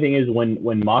the funny thing is,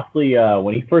 when Moxley,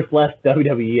 when he first left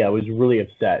WWE, I was really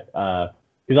upset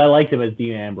because I liked him as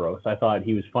Dean Ambrose. I thought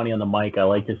he was funny on the mic. I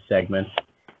liked his segments.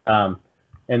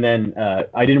 And then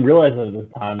I didn't realize at the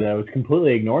time that I was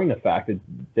completely ignoring the fact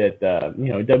that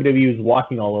WWE was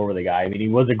walking all over the guy. I mean, he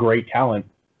was a great talent,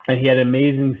 and he had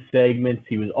amazing segments.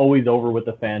 He was always over with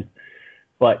the fans,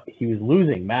 but he was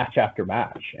losing match after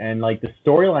match. And like the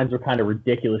storylines were kind of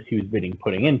ridiculous he was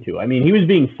putting into. I mean, he was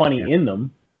being funny in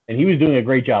them, and he was doing a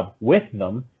great job with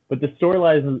them, but the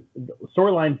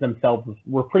storylines themselves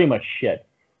were pretty much shit.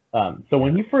 So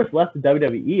when he first left the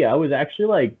WWE, I was actually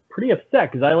like pretty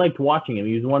upset because I liked watching him.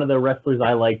 He was one of the wrestlers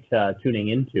I liked tuning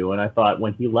into, and I thought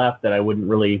when he left that I wouldn't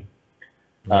really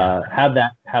have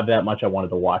that much I wanted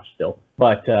to watch still.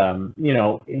 But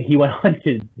he went on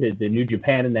to New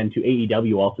Japan and then to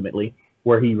AEW ultimately,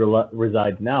 where he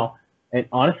resides now. And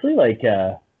honestly, like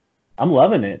I'm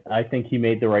loving it. I think he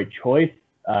made the right choice.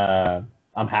 I'm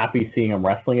happy seeing him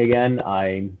wrestling again.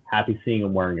 I'm happy seeing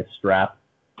him wearing a strap.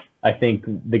 I think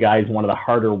the guy is one of the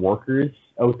harder workers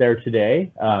out there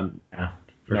today.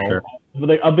 Sure.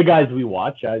 Of the guys we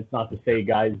watch, it's not to say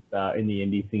guys in the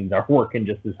indie scenes are working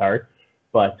just as hard,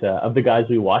 but of the guys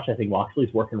we watch, I think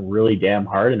Moxley's working really damn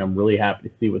hard, and I'm really happy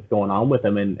to see what's going on with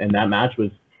him. And that match was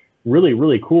really,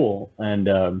 really cool. And,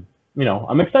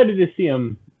 I'm excited to see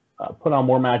him put on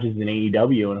more matches in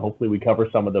AEW, and hopefully we cover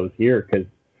some of those here, because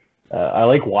I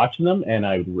like watching them, and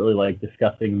I really like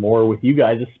discussing more with you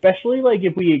guys, especially like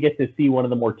if we get to see one of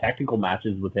the more technical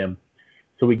matches with him,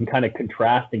 so we can kind of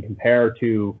contrast and compare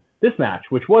to this match,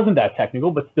 which wasn't that technical,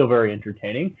 but still very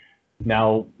entertaining.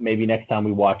 Now, maybe next time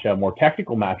we watch a more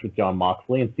technical match with Jon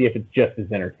Moxley and see if it's just as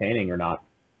entertaining or not.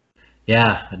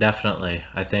 Yeah, definitely.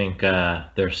 I think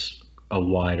there's a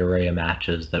wide array of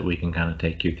matches that we can kind of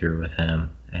take you through with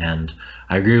him. And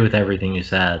I agree with everything you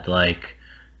said. Like,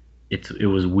 it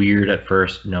was weird at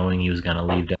first knowing he was going to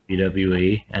leave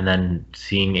WWE, and then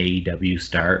seeing AEW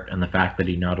start, and the fact that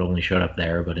he not only showed up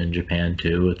there but in Japan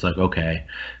too. It's like, okay,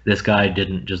 this guy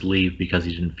didn't just leave because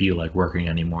he didn't feel like working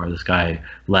anymore. This guy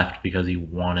left because he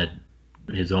wanted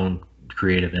his own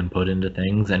creative input into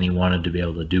things, and he wanted to be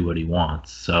able to do what he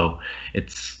wants. So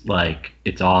it's like,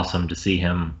 it's awesome to see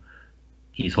him.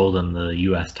 He's holding the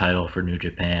US title for New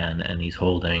Japan, and he's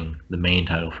holding the main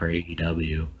title for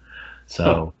AEW.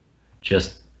 So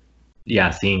just, yeah,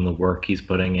 seeing the work he's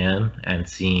putting in and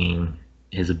seeing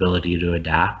his ability to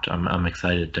adapt, I'm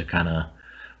excited to kind of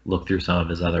look through some of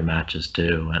his other matches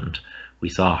too. And We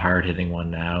saw Hart hitting one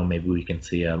now. Maybe we can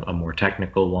see a more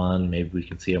technical one. Maybe we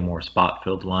can see a more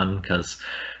spot-filled one, because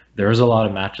there's a lot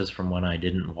of matches from when I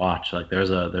didn't watch. Like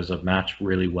there's a match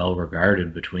really well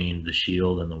regarded between the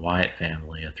Shield and the Wyatt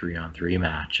family, a 3-on-3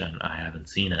 match, and I haven't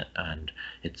seen it, and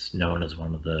it's known as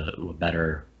one of the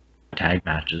better tag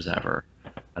matches ever.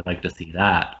 I'd like to see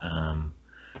that.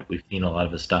 We've seen a lot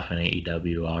of his stuff in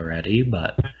AEW already,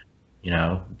 but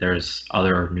there's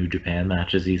other New Japan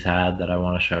matches he's had that I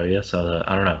want to show you. So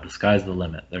I don't know, the sky's the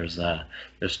limit. There's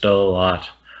still a lot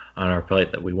on our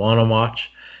plate that we want to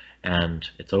watch, and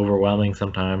it's overwhelming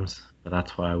sometimes, but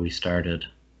that's why we started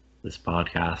this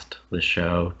podcast, this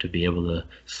show, to be able to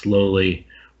slowly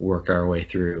work our way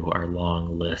through our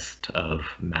long list of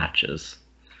matches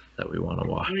that we want to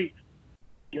watch.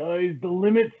 Guys, the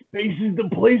limit, space is the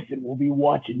place, and we'll be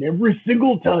watching every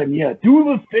single time. Yeah, do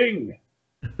the thing.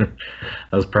 That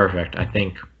was perfect. I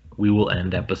think we will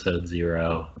end episode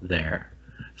 0 there.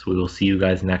 So we will see you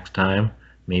guys next time.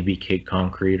 Maybe Kid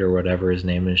Concrete or whatever his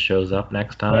name is shows up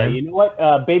next time. You know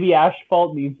what? Baby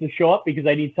Asphalt needs to show up, because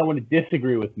I need someone to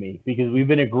disagree with me, because we've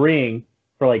been agreeing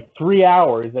for like 3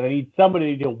 hours, and I need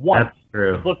somebody to once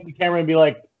look at the camera and be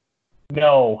like,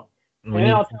 no. And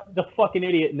then I'll tell him the fucking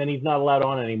idiot, and then he's not allowed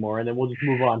on anymore, and then we'll just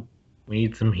move on. We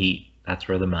need some heat. That's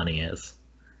where the money is.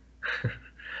 We're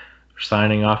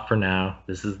signing off for now.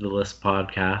 This is the List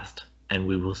Podcast, and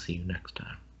we will see you next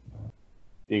time.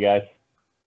 See you guys.